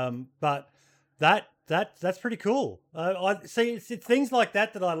 But that's pretty cool. I see. It's things like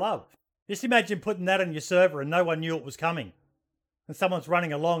that I love. Just imagine putting that on your server and no one knew it was coming, and someone's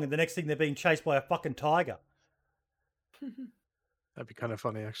running along, and the next thing they're being chased by a fucking tiger. That'd be kind of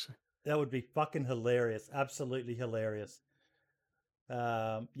funny, actually. That would be fucking hilarious. Absolutely hilarious.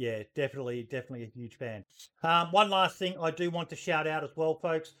 Yeah, definitely a huge fan. One last thing I do want to shout out as well,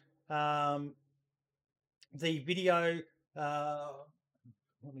 folks. The video,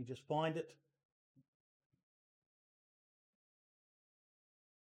 let me just find it.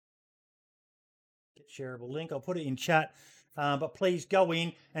 Get shareable link. I'll put it in chat. But please go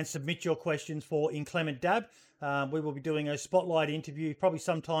in and submit your questions for Inclement Dab. We will be doing a spotlight interview probably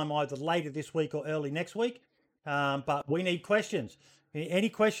sometime either later this week or early next week. But we need questions. Any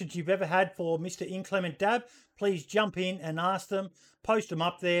questions you've ever had for Mr. Inclement Dab, please jump in and ask them. Post them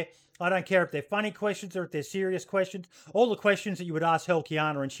up there. I don't care if they're funny questions or if they're serious questions. All the questions that you would ask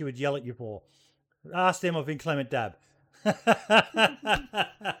Helkiana and she would yell at you for. Ask them of Inclement Dab.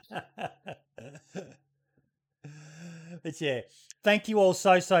 But yeah, thank you all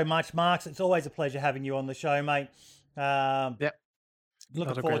so much, Marks. It's always a pleasure having you on the show, mate. Yep.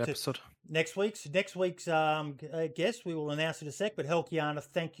 Looking forward to next week's guest. We will announce it in a sec. But Helkiana,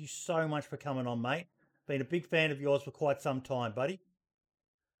 thank you so much for coming on, mate. Been a big fan of yours for quite some time, buddy.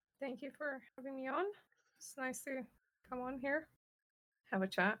 Thank you for having me on. It's nice to come on here, have a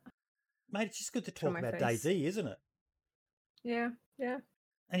chat. Mate, it's just good to talk about DayZ, isn't it? Yeah.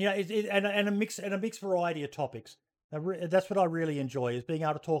 And and a mixed variety of topics. That's what I really enjoy, is being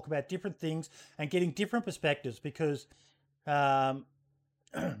able to talk about different things and getting different perspectives, because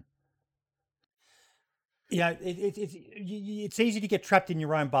it's easy to get trapped in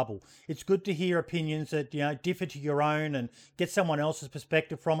your own bubble. It's good to hear opinions that differ to your own and get someone else's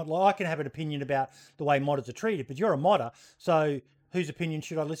perspective from it. Like, I can have an opinion about the way modders are treated, but you're a modder, so whose opinion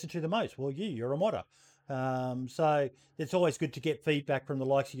should I listen to the most? Well, you're a modder. So it's always good to get feedback from the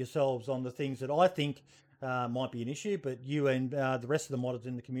likes of yourselves on the things that I think might be an issue, but you and the rest of the modders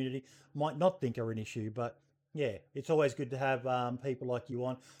in the community might not think are an issue. But yeah, it's always good to have people like you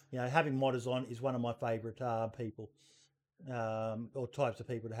on. Having modders on is one of my favourite people or types of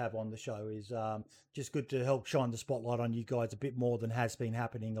people to have on the show. Is just good to help shine the spotlight on you guys a bit more than has been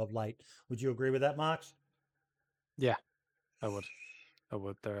happening of late. Would you agree with that, Marks? Yeah, I would.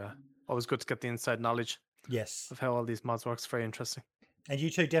 They're always good to get the inside knowledge. Yes. Of how all these mods works. Very interesting. And you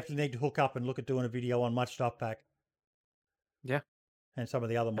two definitely need to hook up and look at doing a video on Much Stuff Pack. Yeah. And some of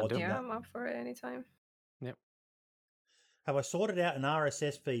the other mods. Yeah, I'm up for it anytime. Yep. Have I sorted out an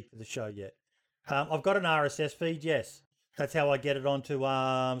RSS feed for the show yet? I've got an RSS feed, yes. That's how I get it onto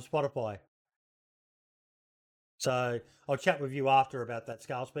Spotify. So I'll chat with you after about that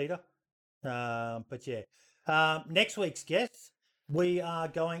Scale Speeder. But yeah. Next week's guests, we are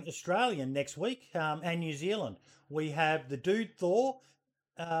going Australian next week and New Zealand. We have the dude Thor,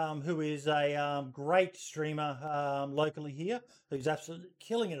 who is a great streamer locally here, who's absolutely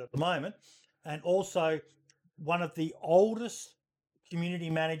killing it at the moment, and also one of the oldest community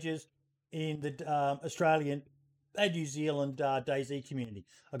managers in the Australian and New Zealand DayZ community,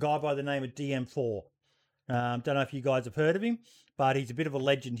 a guy by the name of DM4. Don't know if you guys have heard of him, but he's a bit of a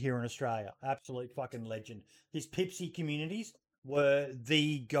legend here in Australia. Absolute fucking legend. His Pipsy communities were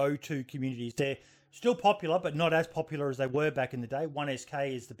the go-to communities. They're still popular, but not as popular as they were back in the day.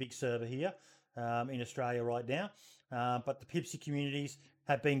 1SK is the big server here in Australia right now. But the Pipsy communities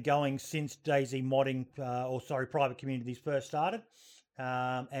have been going since DayZ modding, private communities first started.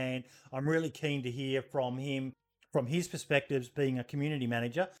 And I'm really keen to hear from him, from his perspectives being a community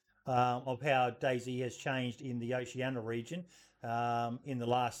manager, of how DayZ has changed in the Oceania region in the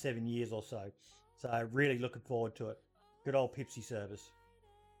last 7 years or so. So really looking forward to it. Good old Pipsy service.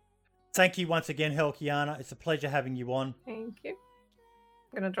 Thank you once again, Helkiana. It's a pleasure having you on. Thank you.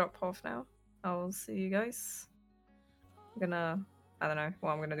 I'm going to drop off now. I'll see you guys. I don't know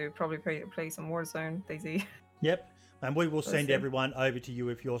what I'm going to do. Probably play some Warzone, DayZ. Yep. And we will send everyone over to you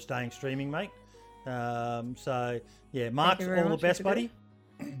if you're staying streaming, mate. So, yeah, Mark, all the best, buddy.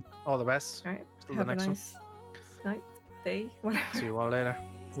 All the best. All right. Till Have the next a nice night, day, whatever. See you all later.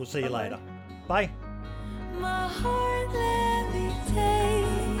 We'll see you later. Bye. My heart